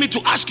asking me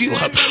to ask you,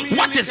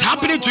 what is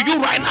happening to you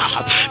right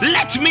now?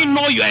 Let me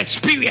know your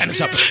experience.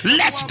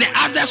 Let the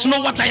others know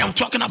what I am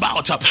talking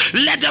about.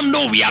 Let them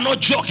know we are not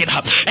joking.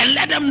 And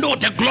let them know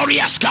the glory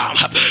has come.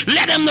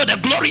 Let them know the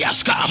glory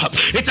has come.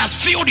 It has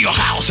filled your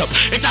house.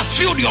 It has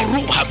filled your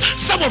room.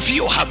 Some of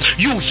you,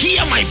 you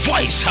hear my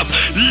voice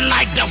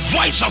like the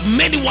voice of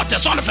many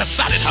waters. All of a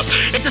sudden,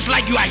 it is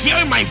like you are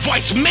hearing my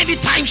voice many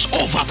times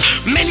over,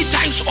 many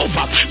times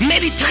over,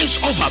 many times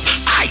over.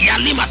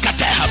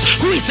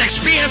 Who is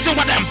experiencing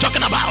what I'm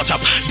talking about?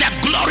 The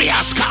glory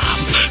has come.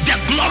 The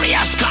glory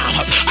has come.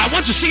 I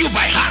want to see you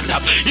by hand.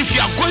 If you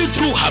are going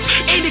through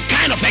any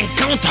kind of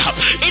encounter,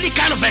 any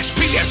kind of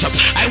experience,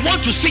 I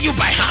want to see you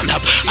by hand.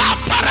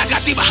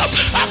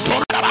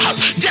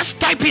 Just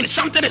type in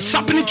something is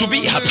happening to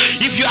me.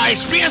 If you are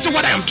experiencing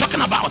what I am talking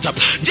about,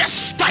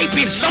 just type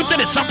in something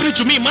is happening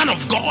to me, man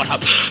of God.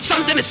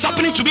 Something is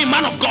happening to me,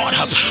 man of God.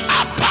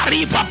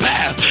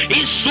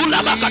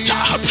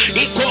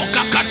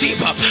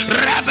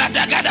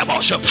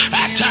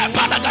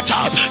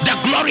 The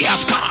glory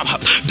has come.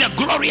 The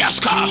glory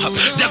has come.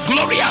 The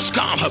glory has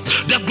come.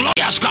 The glory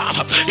has come.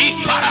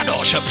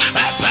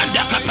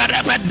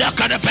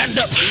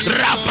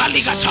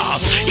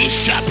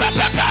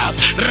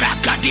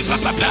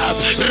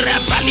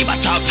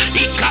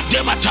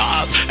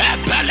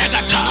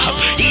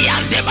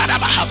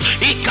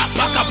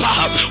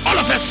 All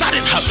of a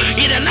sudden,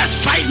 in the next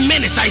 5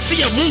 minutes, I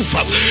see a move.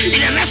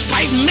 In the next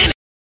 5 minutes,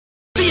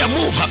 a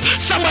move.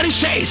 Somebody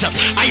says,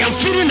 I am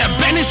feeling a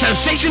burning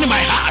sensation in my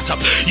heart.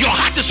 Your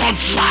heart is on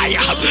fire.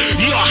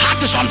 Your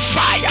heart is on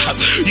fire.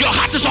 Your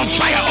heart is on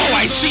fire. Oh,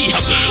 I see.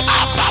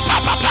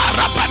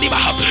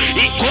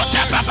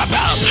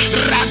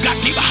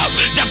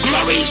 The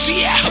glory is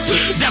here.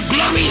 The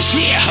glory is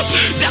here.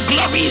 The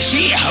glory is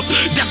here.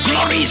 The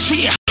glory is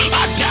here.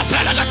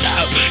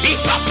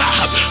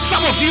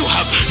 Some of you,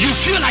 you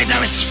feel like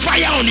there is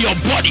fire on your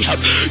body.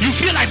 You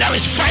feel like there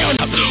is fire on.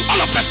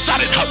 All of a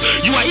sudden,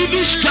 you are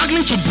even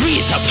struggling to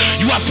breathe.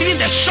 You are feeling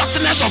the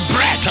shortness of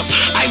breath.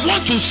 I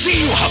want to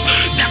see you.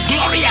 The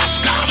glory has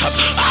come.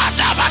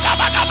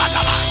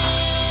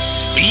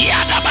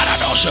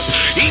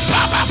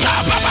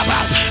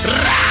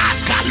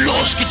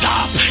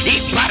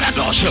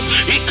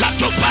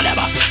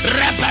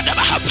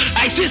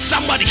 I see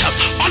somebody,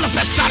 all of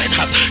a sudden,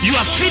 you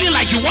are feeling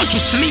like you want to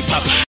sleep.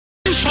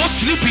 So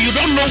sleepy, you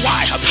don't know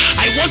why.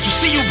 I want to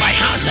see you by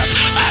hand.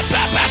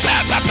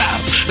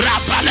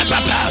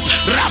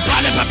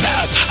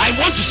 I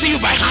want to see you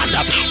by hand.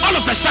 All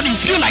of a sudden you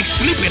feel like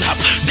sleeping.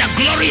 The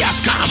glory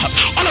has come.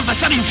 All of a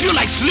sudden you feel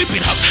like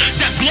sleeping.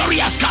 The glory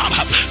has come.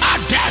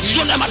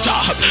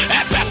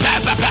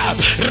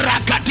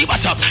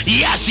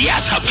 Yes.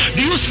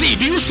 Do you see?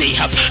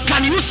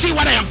 Can you see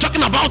what I am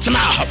talking about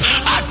now?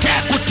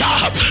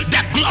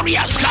 The glory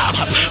has come.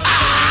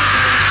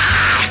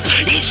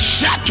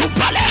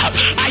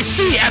 I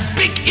see a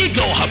big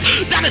eagle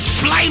that is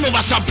flying over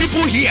some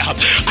people here.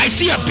 I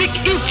see a big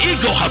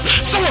eagle.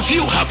 Some of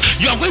you,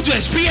 you are going to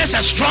experience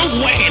a strong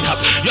wind.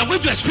 You are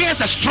going to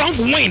experience a strong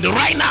wind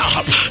right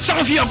now. Some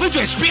of you are going to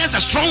experience a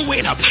strong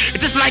wind.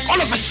 It is like all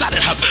of a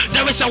sudden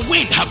there is a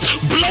wind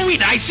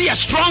blowing. I see a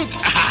strong.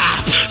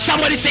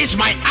 Somebody says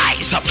my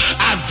eyes are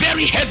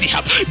very heavy.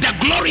 The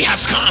glory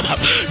has come.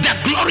 The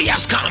glory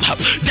has come.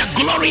 The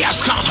glory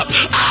has come.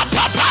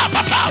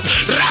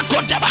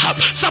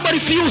 Somebody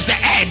feels the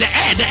air. The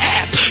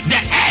air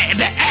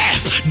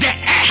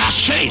has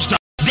changed.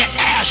 The air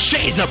has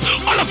changed.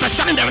 All of a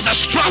sudden there is a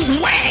strong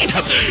wind.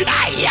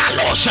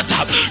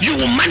 You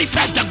will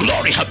manifest the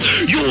glory.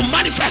 You will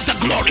manifest the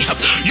glory.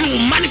 You will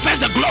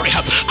manifest the glory.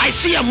 I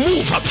see a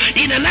move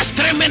in the next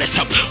 3 minutes.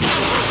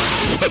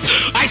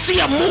 I see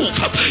a move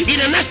in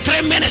the next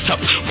 3 minutes.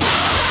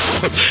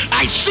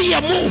 I see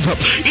a move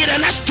in the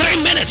next 3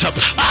 minutes.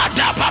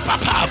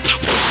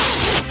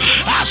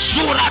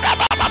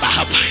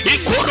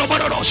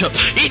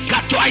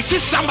 I see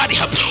somebody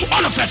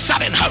all of a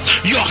sudden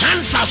your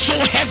hands are so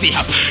heavy.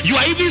 You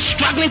are even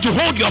struggling to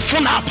hold your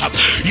phone up.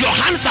 Your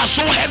hands are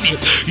so heavy.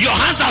 Your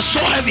hands are so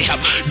heavy.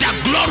 The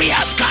glory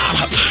has come.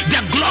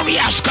 The glory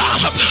has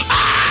come.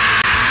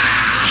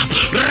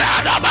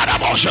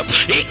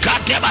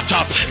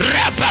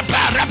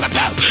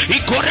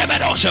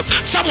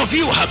 Some of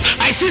you,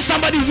 I see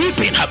somebody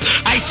weeping.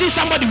 I see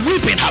somebody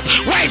weeping.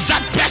 Where is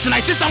that person? I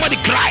see somebody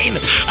crying.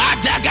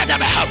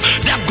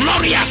 The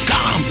glory has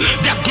come.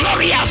 The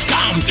glory has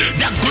come.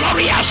 The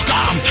glory has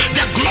come.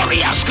 The glory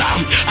has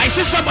come. I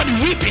see somebody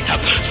weeping.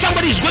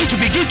 Somebody is going to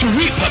begin to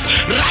weep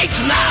right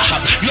now.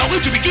 You are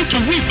going to begin to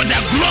weep. The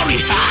glory.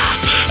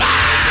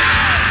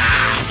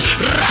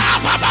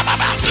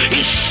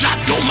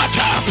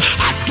 Ishatumata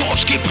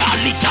Atoski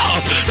Palita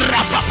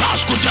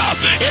Rapapaskuta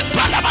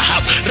Epalamaha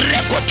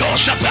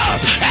Rekotosapa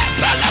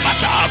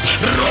Epalamata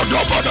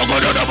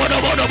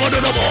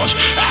Rodobodobodobodobodobodos.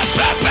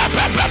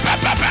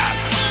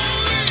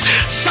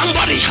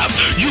 Somebody,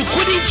 you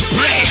couldn't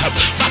pray,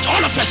 but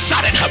all of a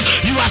sudden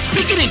you are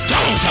speaking in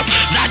tongues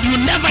that you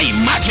never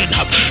imagined.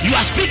 You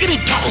are speaking in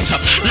tongues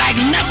like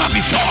never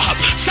before.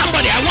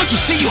 Somebody, I want to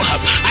see you.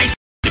 I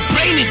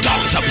praying in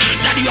tongues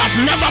that you have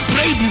never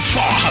prayed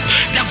before.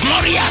 The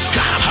glory has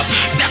come.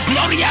 The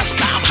glory has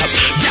come.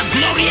 The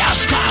glory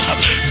has come.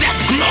 The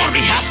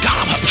glory has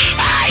come.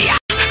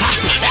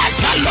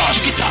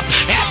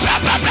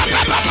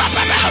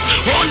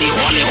 Holy,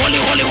 holy, holy,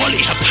 holy,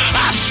 holy.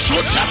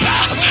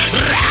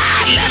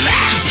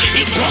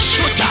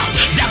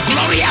 The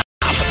glory has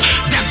come.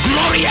 The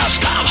glory has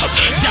come.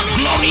 The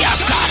glory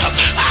has come.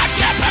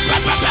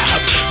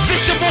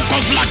 Visible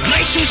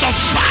conflagrations of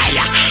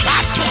fire.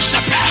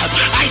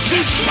 I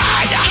see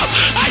fire.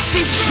 I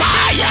see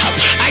fire.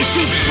 I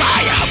see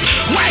fire.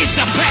 Where is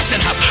the person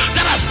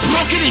that has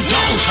broken in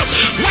tongues?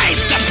 Where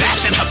is the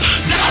person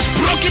that has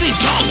broken in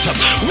tongues?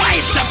 Where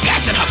is the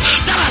person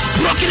that has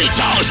broken in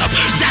tongues?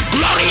 The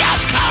glory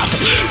has come.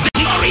 The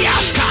glory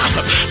has come.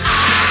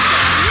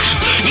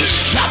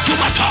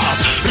 Ishatumata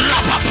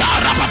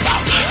Rapapa Rapapa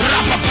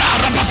Rapapa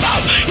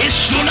Rapapa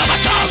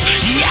Isunamata.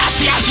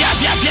 Yes, yes,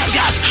 yes, yes, yes,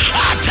 yes.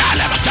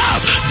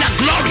 Atalamata. The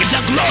glory, the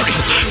glory,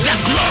 the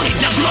glory,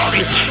 the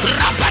glory.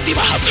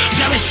 Rapadiba.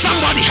 There is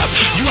somebody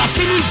you are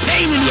feeling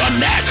pain in your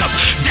neck.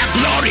 The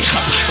glory.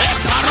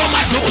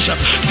 Paromatos.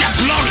 The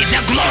glory,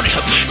 the glory.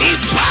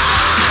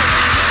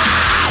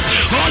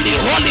 Holy,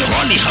 holy,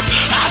 holy.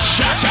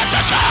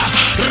 Ashatatata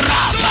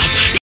Rapa.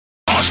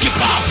 The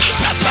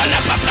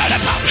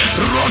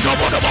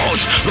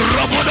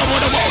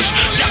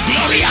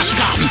glory has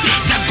come.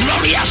 The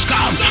glory has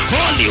come.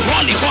 Holy,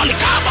 holy, holy,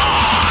 come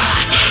on.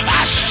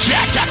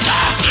 Ashatata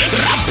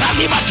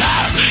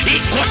Rapalimata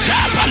Ikota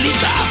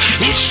Palita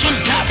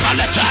Isunta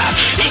Palata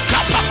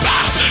Ikapapa.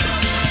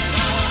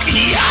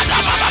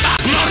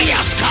 Glory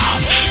has come.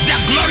 The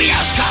glory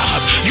has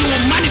come. You will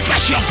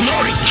manifest your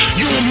glory.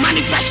 You will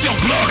manifest your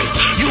glory.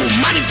 You will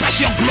manifest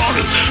your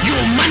glory. You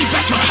will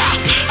manifest your heart.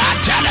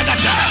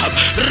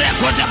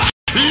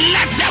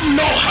 Let them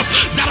know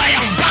that I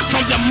am back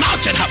from the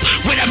mountain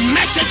with a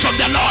message from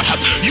the Lord.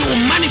 You will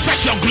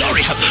manifest your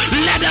glory.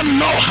 Let them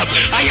know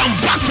I am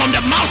back from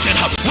the mountain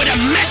with a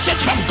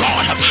message from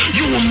God.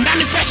 You will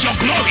manifest your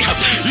glory.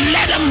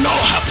 Let them know.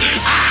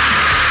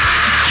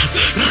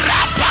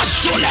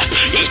 Rapasula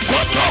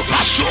ikoto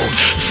pasu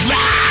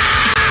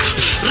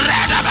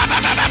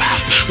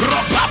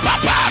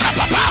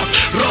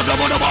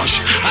Rodobodobosh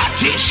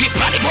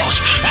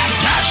Atishipalibos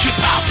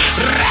Atashipa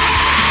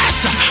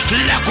Ras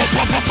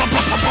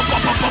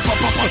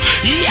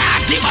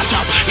Yadimata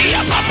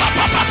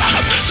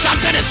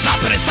Something is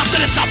happening.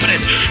 Something is happening.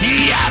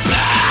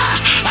 Yaba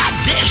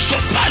Adeso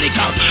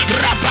Palita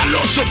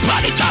Rapaloso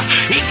Palita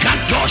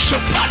Ikantoso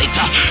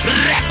Palita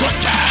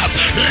Rekota.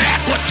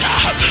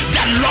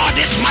 The Lord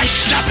is my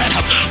shepherd,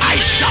 I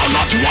shall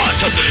not want.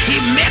 He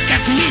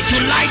maketh me to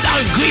lie down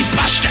in green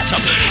pastures.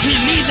 He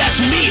leadeth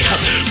me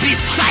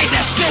beside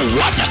the still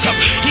waters.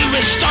 He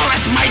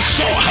restoreth my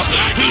soul.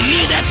 He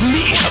leadeth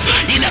me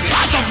in the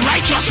path of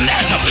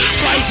righteousness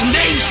for his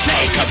name's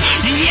sake.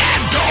 Yea,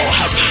 though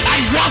I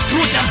walk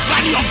through the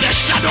valley of the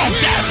shadow of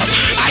death,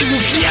 I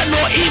will fear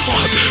no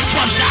evil,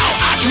 for thou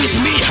art with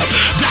me.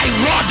 Thy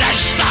rod, thy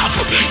staff,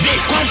 they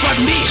comfort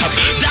me.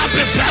 Thou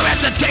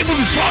preparest a table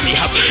before me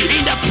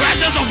in the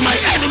presence of my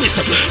enemies.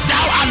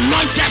 Thou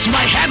anointest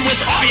my head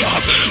with oil.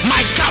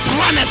 My cup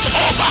runneth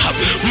over.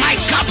 My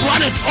cup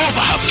runneth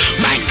over.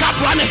 My cup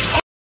runneth over.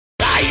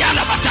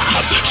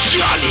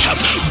 Surely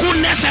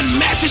goodness and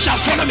mercy shall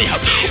follow me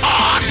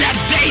all the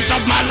days of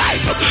my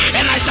life,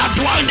 and I shall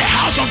dwell in the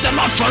house of the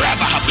Lord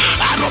forever.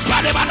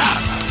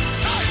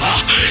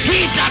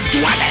 He that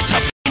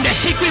dwelleth in the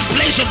secret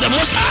place of the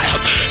Most High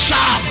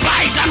shall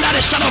abide under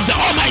the shadow of the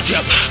Almighty.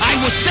 I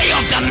will say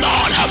of the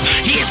Lord,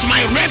 he is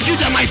my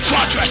refuge and my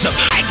fortress.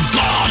 My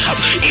God,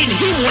 in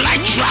him will I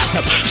trust.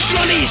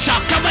 Surely he shall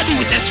cover thee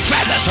with his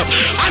feathers.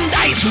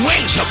 Under his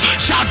wings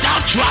shalt thou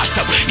trust.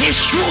 His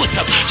truth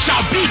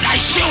shall be thy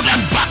shield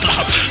and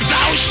buckler.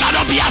 Thou shalt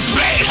not be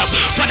afraid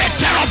for the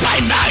terror by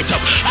night, for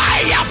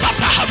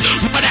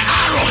the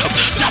arrow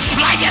that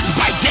flieth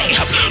by day,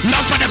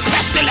 nor for the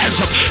pestilence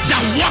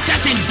that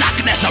walketh in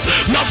darkness,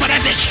 nor for the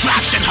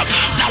distraction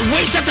that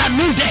wasteth at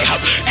noonday.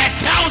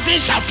 1,000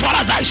 shall fall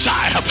at thy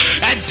side,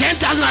 and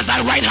 10,000 at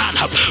thy right hand,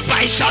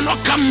 but it shall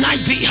not come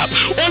nigh thee.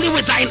 Only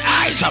with thine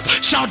eyes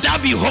shalt thou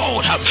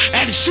behold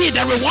and see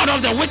the reward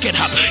of the wicked.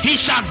 He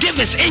shall give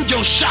his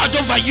angels charge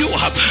over you,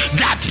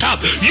 that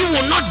you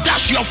will not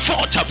dash your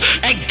foot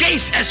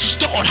against a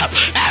stone.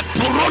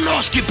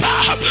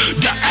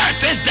 The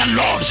earth is the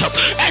Lord's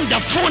and the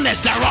fullness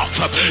thereof,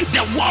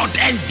 the world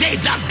and they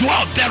that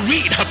dwell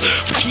therein.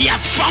 For he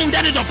hath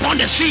founded it upon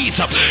the seas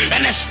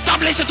and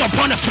established it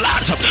upon the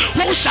floods.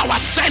 Who shall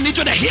ascend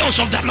into the hills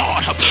of the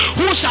Lord?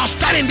 Who shall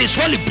stand in this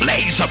holy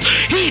place?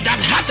 He that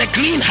hath a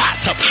clean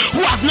heart,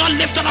 who hath not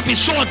lifted up his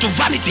soul to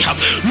vanity,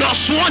 nor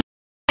sworn,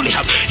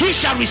 he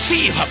shall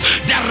receive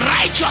the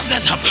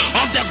righteousness of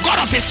the God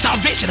of his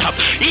salvation.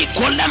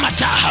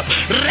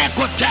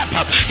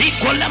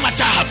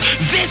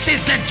 This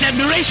is the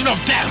generation of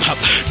them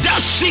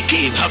that seek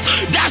him,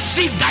 that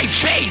seek thy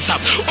face,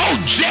 O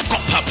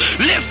Jacob.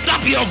 Lift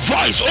up your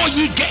voice, O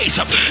ye gates,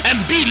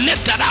 and be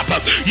lifted up,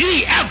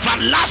 ye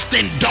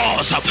everlasting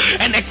doors,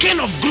 and the King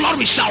of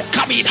glory shall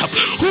come in.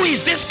 Who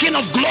is this King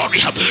of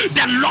glory?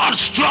 The Lord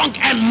strong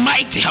and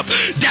mighty,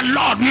 the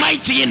Lord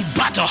mighty in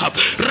battle.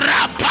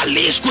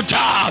 Lift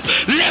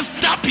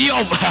up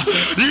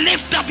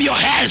your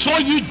heads, O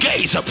ye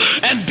gates,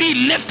 and be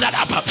lifted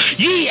up,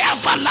 ye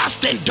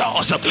everlasting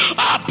doors.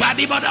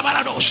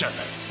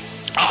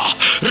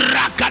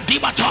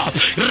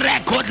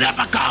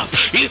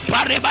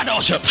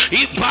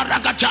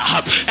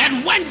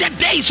 And when the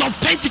days of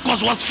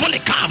Pentecost was fully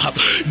come,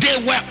 they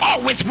were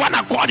all with one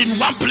accord in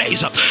one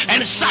place,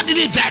 and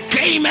suddenly there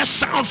came a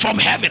sound from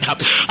heaven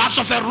as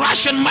of a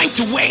rushing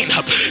mighty wind,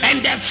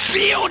 and they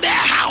filled their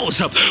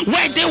house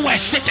where they were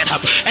sitting,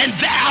 and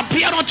there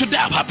appeared unto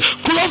them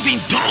cloven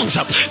tongues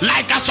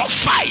like as of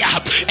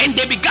fire, and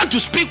they began to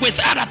speak with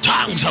other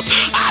tongues as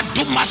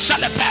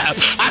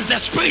the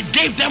Spirit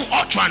gave them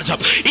utterance.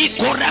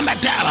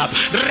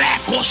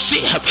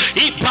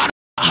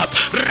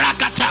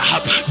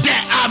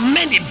 There are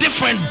many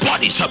different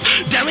bodies.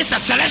 There is a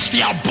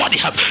celestial body,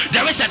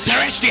 there is a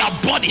terrestrial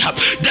body,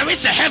 there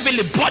is a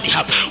heavenly body.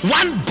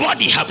 One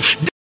body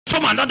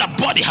from another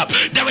body.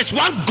 There is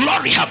one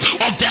glory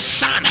of the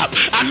sun,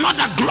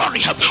 another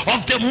glory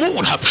of the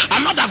moon,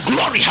 another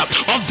glory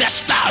of the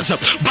stars,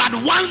 but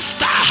one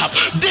star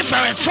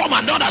different from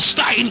another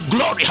star in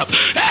glory.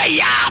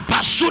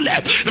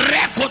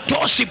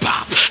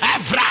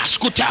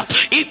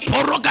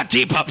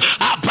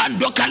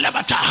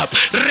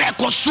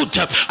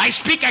 I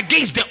speak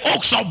against the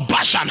oaks of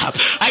Bashan.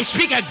 I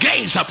speak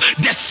against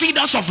the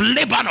cedars of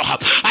Lebanon.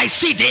 I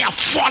see they are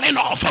falling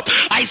off.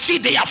 I see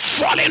they are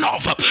falling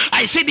off.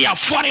 I see they are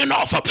falling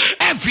off.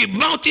 Every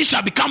mountain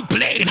shall become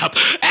plain.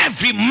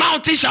 Every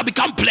mountain shall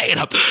become plain.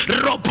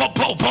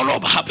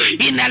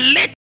 In a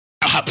late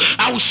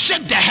I will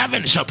shake the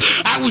heavens,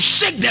 I will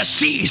shake the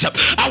seas,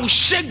 I will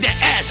shake the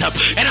earth,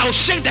 and I will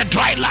shake the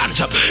dry lands,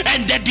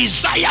 and the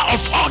desire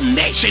of all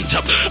nations.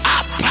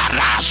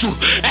 Aparasu,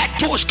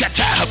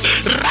 Etuskata,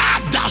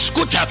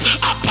 Radaskuta,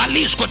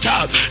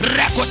 Apaliskuta,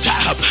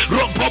 Rekota,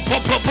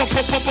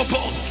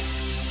 Ropopopopopopopo.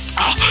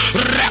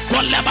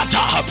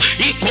 Rekolebata,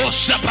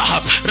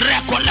 Ikosapa,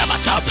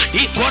 Rekolebata,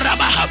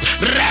 Ikorabaha,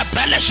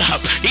 Repelesha,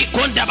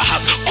 Ikondabaha.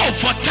 Oh,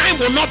 for time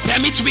will not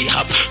permit me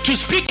to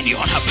speak in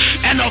your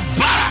and of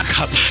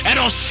Barak, and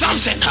of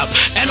Samson,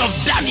 and of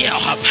Daniel,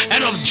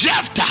 and of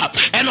Jephthah,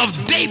 and of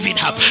David,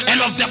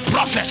 and of the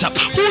prophets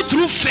who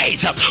through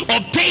faith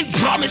obtained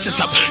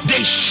promises.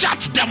 They shut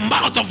the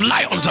mouth of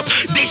lions,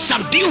 they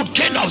subdued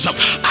kingdoms.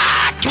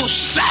 To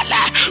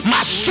Sala,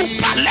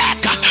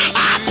 Masupaleka,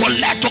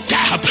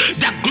 Akoletoka.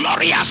 The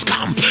glory has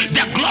come.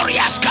 The glory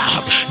has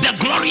come. The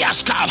glory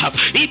has come.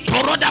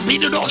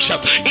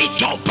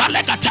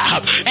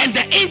 And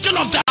the angel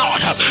of the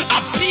Lord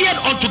appeared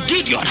unto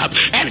Gideon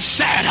and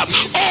said,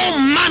 O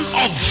man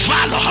of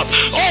valor,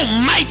 O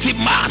mighty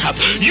man,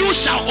 you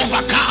shall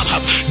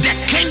overcome the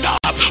kingdom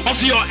of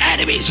your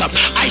enemies.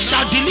 I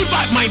shall deliver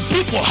my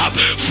people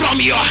from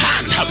your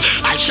hand.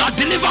 I shall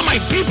deliver my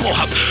people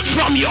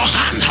from your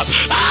hand. Have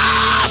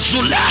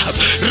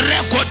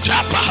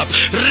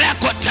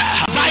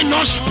I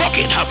not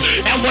spoken,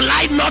 and will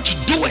I not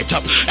do it?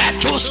 I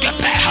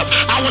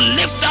will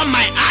lift up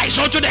my eyes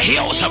unto the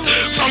hills,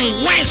 from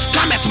whence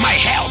cometh my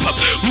help.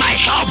 My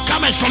help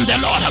cometh from the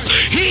Lord,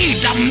 he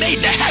that made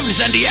the heavens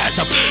and the earth,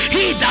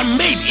 he that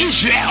made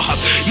Israel,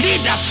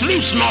 neither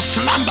sleeps nor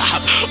slumber.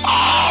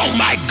 Oh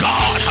my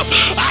God,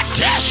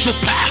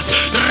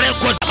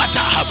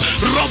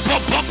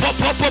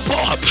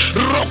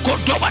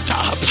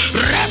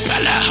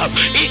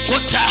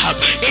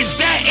 is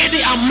there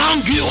any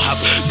among you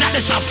that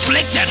is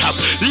afflicted?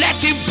 Let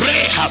him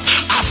pray.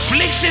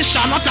 Affliction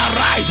shall not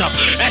arise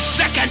a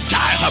second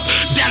time.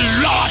 The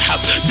Lord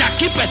that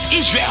keepeth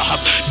Israel,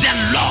 the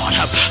Lord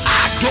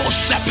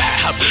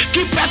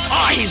keepeth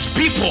all his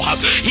people.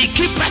 He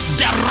keepeth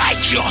the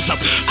righteous,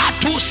 and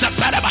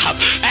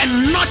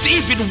not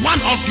even one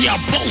of their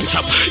bones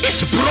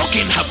is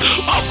broken.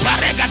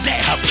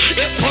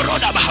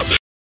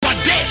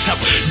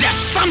 The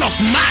Son of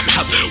Man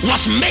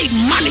was made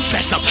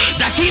manifest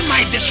that he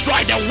might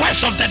destroy the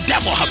works of the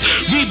devil.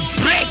 We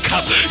break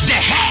the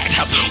head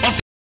of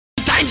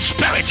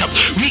spirit,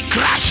 we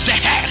crush the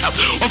head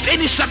of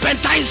any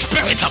serpentine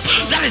spirit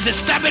that is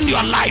disturbing your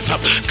life.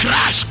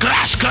 Crash,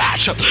 crash,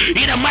 crash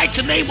in the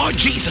mighty name of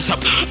Jesus. I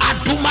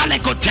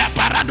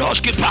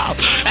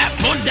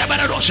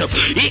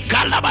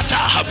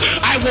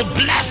will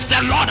bless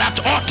the Lord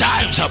at all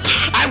times.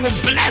 I will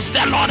bless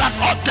the Lord at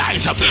all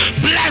times.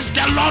 Bless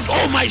the Lord,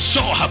 oh my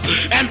soul,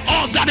 and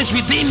all that is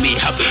within me.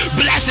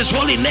 Bless his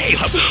holy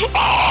name.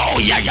 Oh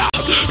yeah.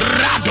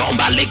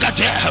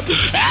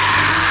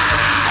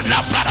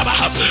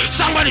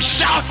 Somebody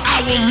shout,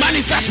 I will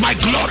manifest my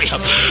glory.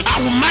 I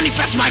will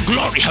manifest my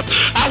glory.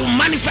 I will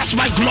manifest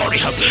my glory.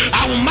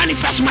 I will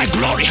manifest my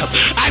glory.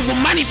 I will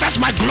manifest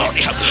my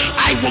glory.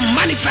 I will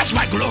manifest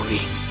my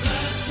glory.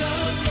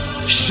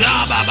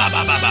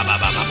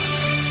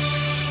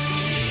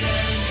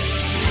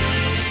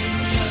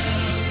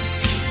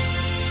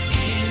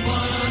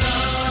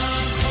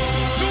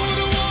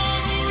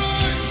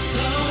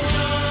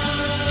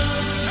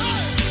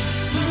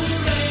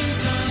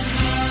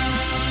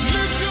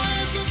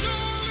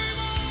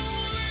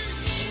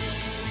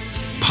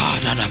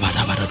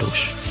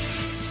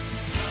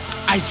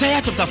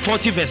 Isaiah chapter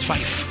 40 verse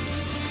 5.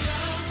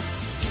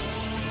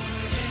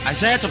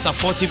 Isaiah chapter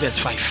 40 verse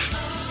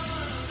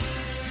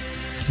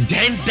 5.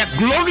 Then the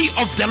glory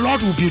of the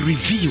Lord will be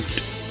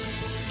revealed,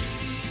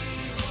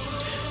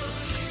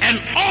 and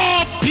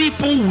all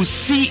people will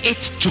see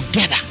it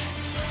together.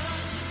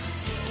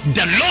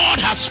 The Lord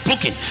has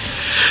spoken.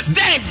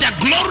 Then the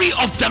glory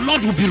of the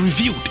Lord will be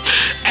revealed,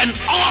 and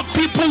all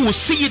people will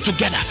see it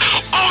together.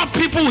 All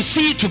people will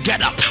see it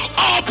together.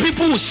 All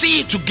people will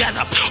see it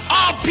together.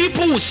 All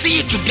people will see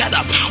it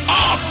together.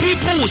 All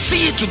people will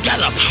see it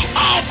together.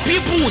 All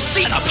people will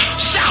see it.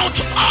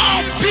 Shout,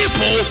 all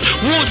people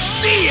will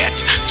see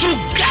it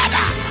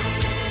together.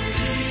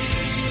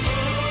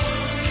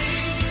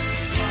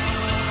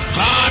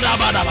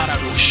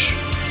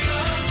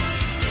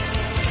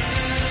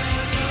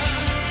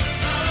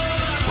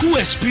 Who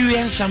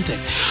experienced something?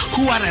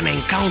 Who had an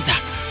encounter?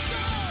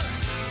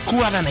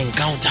 Who had an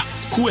encounter?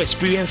 Who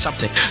experienced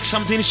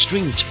something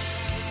strange?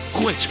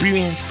 Who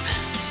experienced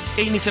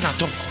anything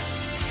at all?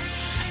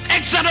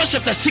 Exodus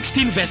chapter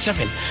 16 verse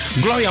 7.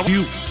 Gloria,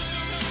 you.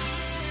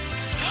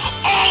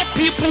 All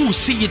people will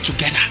see it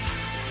together.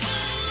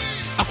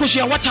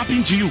 Akosia, what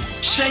happened to you?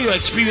 Share your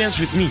experience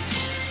with me.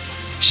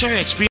 Share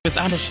your experience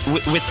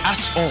with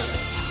us all.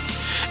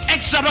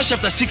 Exodus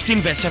chapter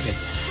 16 verse 7.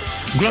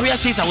 Gloria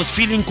says, I was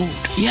feeling good.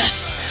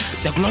 Yes,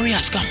 the glory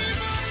has come.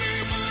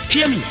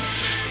 Hear me.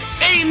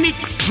 Any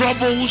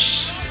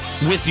troubles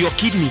with your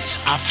kidneys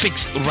are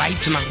fixed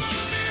right now.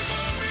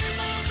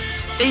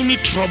 Any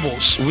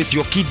troubles with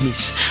your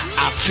kidneys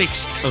are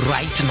fixed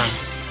right now.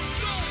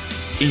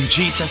 In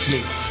Jesus'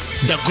 name.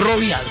 The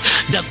glory has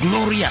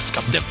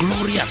come. The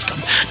glory has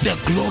come. The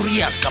glory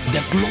has come.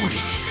 The glory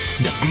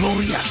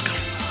has come.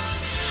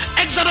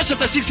 Exodus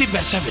chapter 16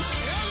 verse 7.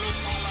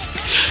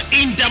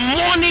 In the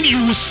morning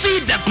you will see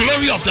the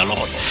glory of the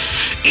Lord.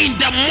 In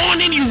the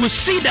morning you will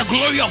see the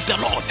glory of the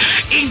Lord.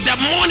 In the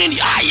morning,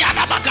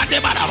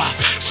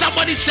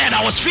 somebody said,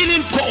 I was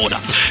feeling cold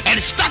and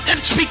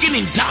started speaking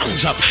in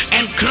tongues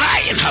and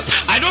crying.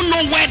 I don't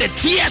know where the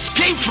tears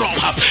came from.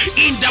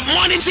 In the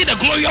morning, see the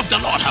glory of the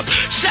Lord.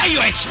 Share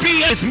your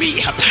experience with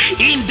me.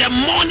 In the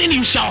morning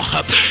you shall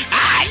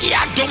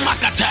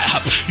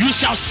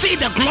see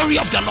the glory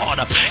of the Lord.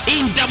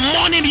 In the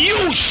morning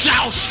you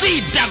shall see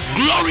the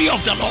glory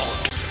of the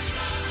Lord.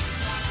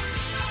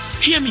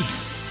 Hear me.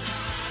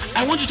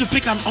 I want you to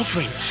pick an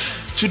offering.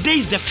 Today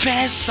is the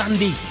first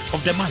Sunday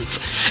of the month,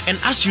 and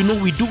as you know,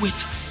 we do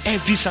it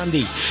every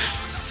Sunday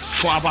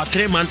for about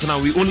 3 months now.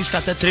 We only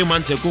started 3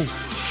 months ago.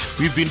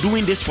 We've been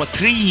doing this for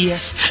 3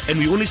 years, and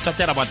we only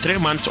started about 3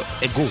 months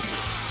ago.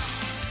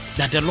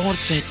 That the Lord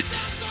said,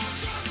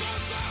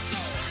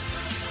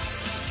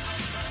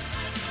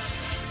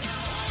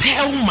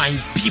 tell my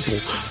people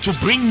to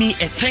bring me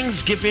a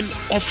Thanksgiving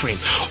offering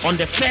on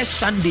the first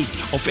Sunday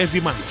of every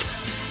month.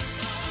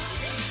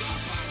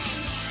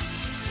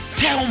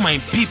 Tell my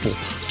people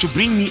to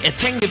bring me a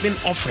Thanksgiving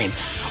offering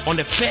on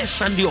the first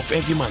Sunday of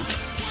every month.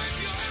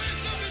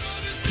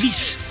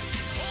 Please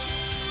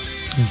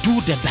do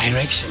the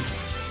direction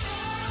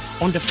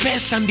on the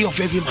first Sunday of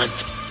every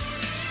month.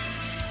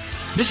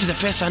 This is the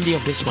first Sunday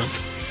of this month.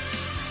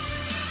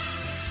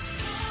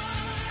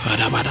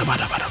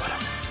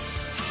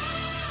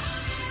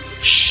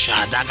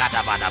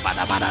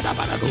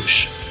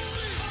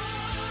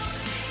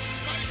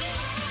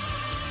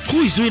 Who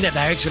is doing the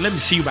direction? Let me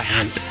see you by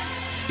hand.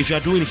 If you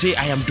are doing it, say,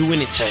 I am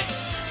doing it, sir.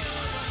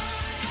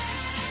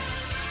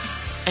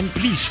 And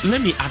please,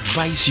 let me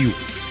advise you.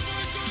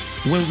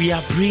 When we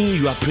are praying,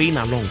 you are praying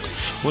along.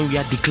 When we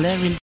are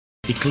declaring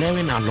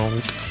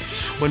along.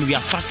 When we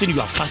are fasting, you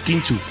are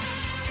fasting too.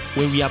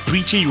 When we are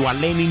preaching, you are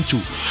learning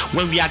too.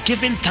 When we are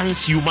giving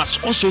thanks, you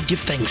must also give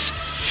thanks.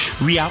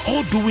 We are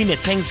all doing a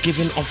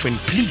Thanksgiving offering.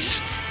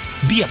 Please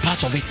be a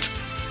part of it.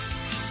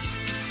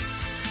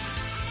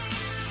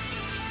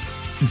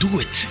 Do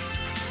it.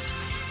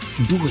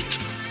 Do it.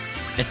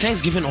 A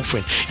Thanksgiving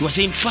offering. You are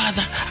saying,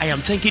 Father, I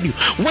am thanking you.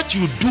 What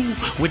you do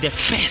with the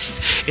first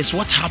is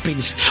what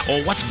happens,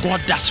 or what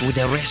God does with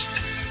the rest.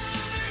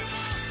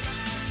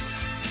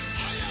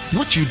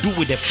 What you do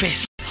with the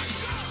first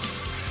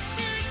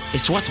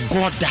is what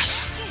God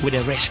does with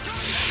the rest.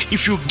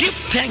 If you give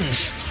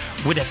thanks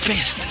with the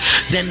first,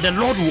 then the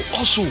Lord will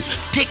also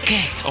take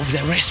care of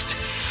the rest.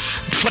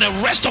 For the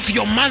rest of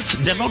your month,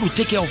 the Lord will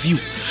take care of you.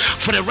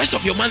 For the rest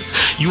of your month,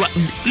 you are,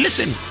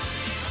 listen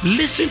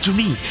to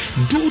me,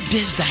 do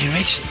this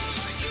direction.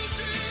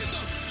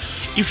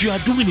 If you are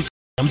doing it,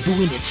 I'm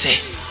doing it, say,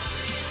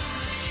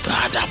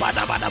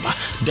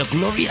 the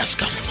glory has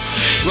come.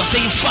 You are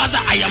saying, Father,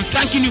 I am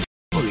thanking you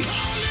for your glory.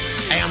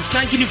 I am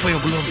thanking you for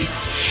your glory.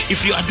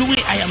 If you are doing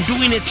it, I am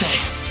doing it, say.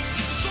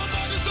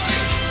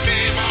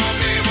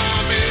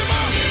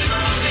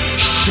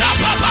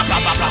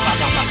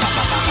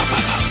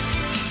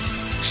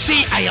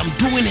 Say, I am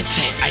doing it,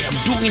 say. I am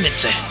doing it,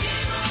 say.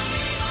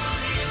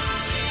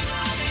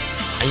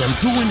 I am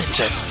doing it,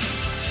 sir.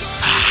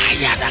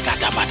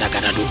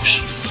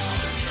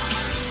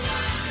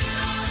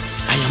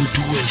 I am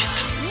doing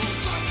it.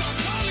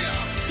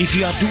 If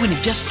you are doing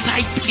it, just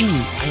type in,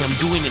 I am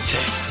doing it,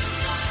 sir.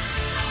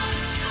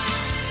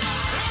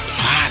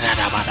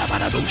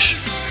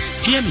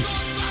 Hear me.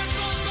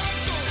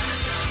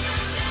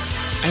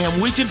 I am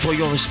waiting for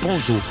your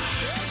response.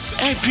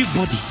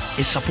 Everybody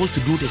is supposed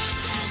to do this.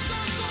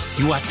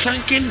 You are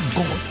thanking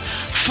God.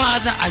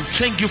 Father, I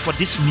thank you for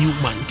this new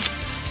month.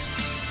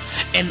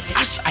 And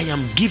as I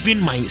am giving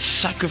my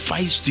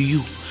sacrifice to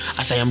you,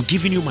 as I am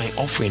giving you my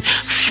offering,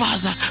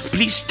 Father,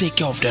 please take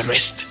care of the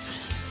rest.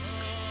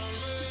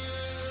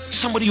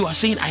 Somebody, you are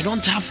saying, I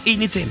don't have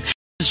anything.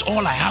 This is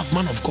all I have,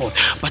 man of God,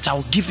 but I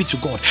will give it to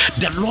God.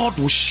 The Lord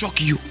will shock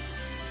you.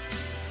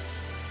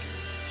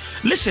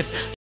 Listen,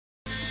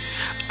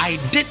 I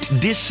did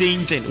this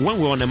same thing when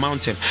we were on the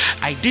mountain.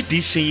 I did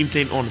this same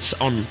thing on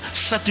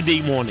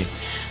Saturday morning.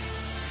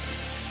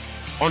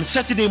 On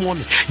Saturday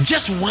morning,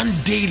 just one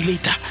day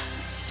later,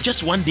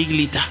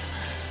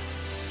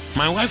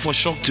 my wife was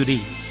shocked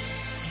today.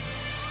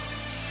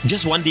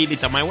 Just one day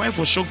later, my wife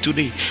was shocked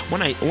today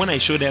when I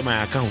showed her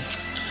my account.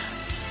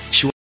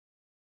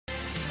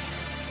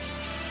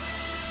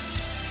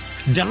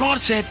 The Lord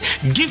said,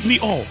 give me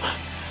all.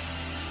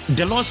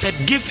 The Lord said,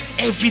 give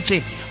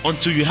everything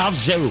until you have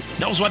zero.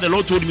 That was what the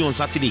Lord told me on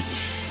Saturday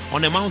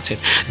on the mountain.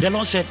 The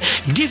Lord said,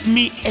 give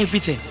me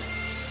everything.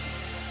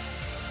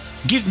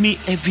 Give me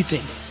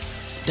everything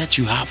that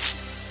you have.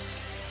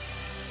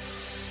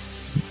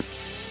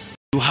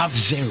 You have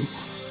zero.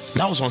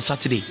 That was on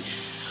Saturday.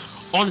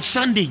 On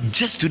Sunday,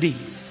 just today.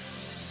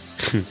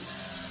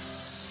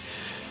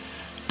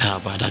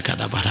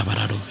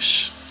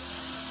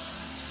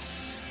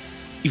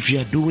 If you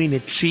are doing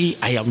it, say,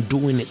 I am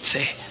doing it,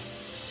 say.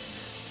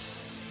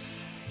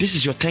 This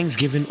is your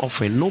Thanksgiving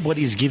offering.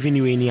 Nobody is giving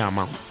you any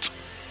amount.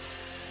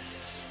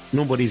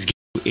 Nobody is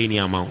giving you any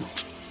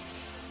amount.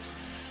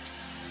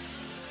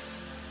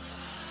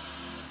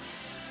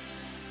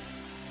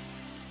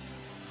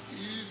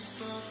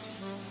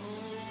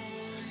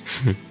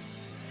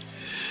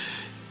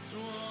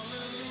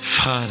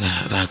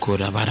 Father,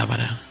 Rakoda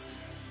Barabara.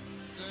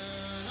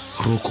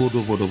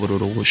 Rokodo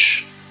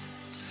Bodobodowosh.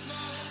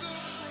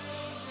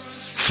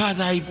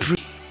 Father, I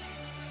pray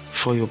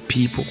for your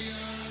people,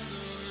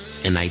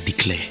 and I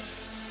declare,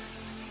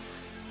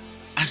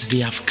 as they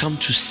have come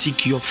to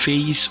seek your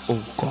face,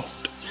 oh God,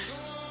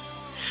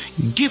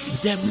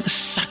 give them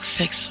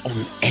success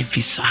on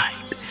every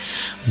side.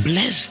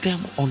 Bless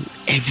them on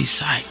every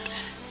side.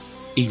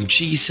 In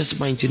Jesus'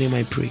 mighty name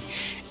I pray.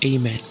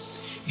 Amen.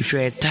 If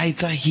you're a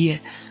tither here,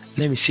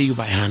 let me see you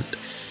by hand.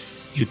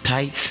 You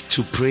tithe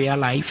to prayer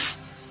life.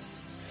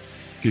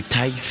 You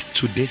tithe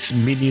to this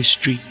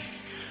ministry.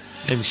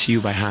 Let me see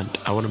you by hand.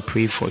 I want to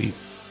pray for you.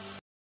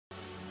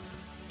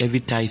 Every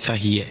tither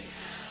here,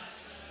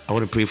 I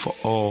want to pray for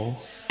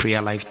all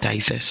prayer life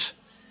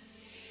tithers.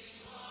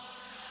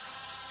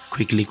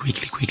 Quickly.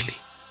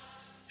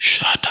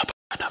 Shut up.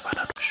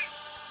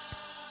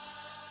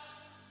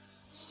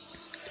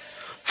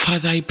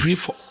 Father, I pray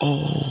for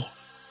all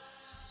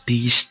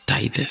these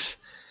tithers.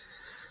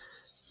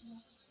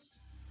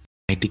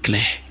 I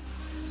declare,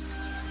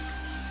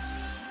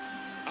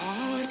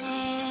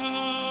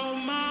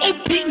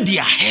 open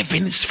their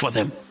heavens for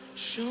them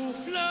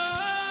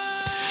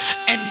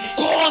and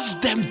cause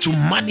them to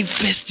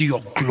manifest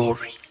your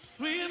glory.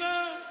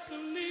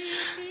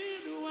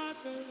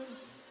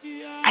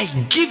 I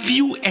give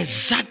you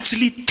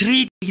exactly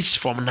 3 days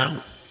from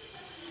now.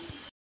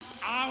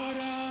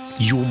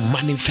 You will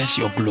manifest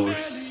your glory.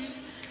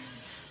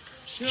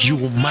 You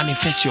will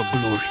manifest your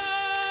glory.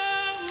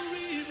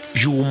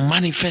 You will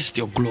manifest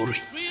your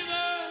glory.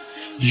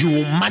 You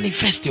will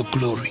manifest your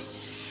glory.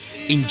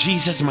 In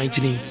Jesus' mighty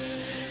name.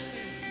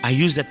 I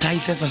use the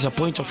tithers as a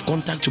point of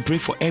contact to pray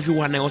for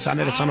everyone else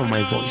under the sound of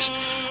my voice.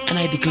 And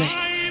I declare,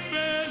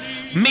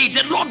 may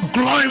the Lord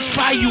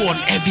glorify you on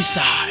every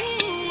side.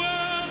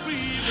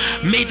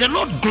 May the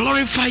Lord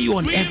glorify you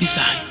on every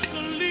side.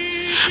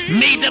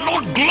 May the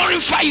Lord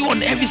glorify you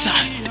on every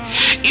side.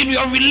 In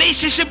your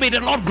relationship, may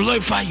the Lord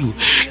glorify you.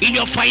 In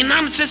your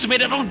finances, may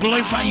the Lord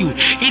glorify you.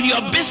 In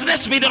your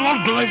business, may the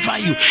Lord glorify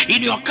you.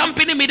 In your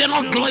company, may the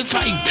Lord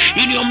glorify you.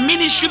 In your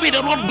ministry, may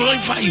the Lord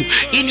glorify you.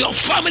 In your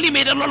family,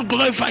 may the Lord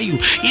glorify you.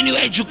 In your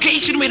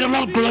education, may the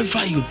Lord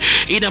glorify you.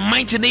 In the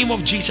mighty name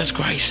of Jesus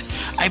Christ,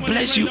 I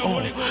bless you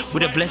all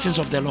with the blessings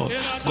of the Lord.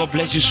 God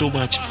bless you so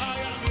much.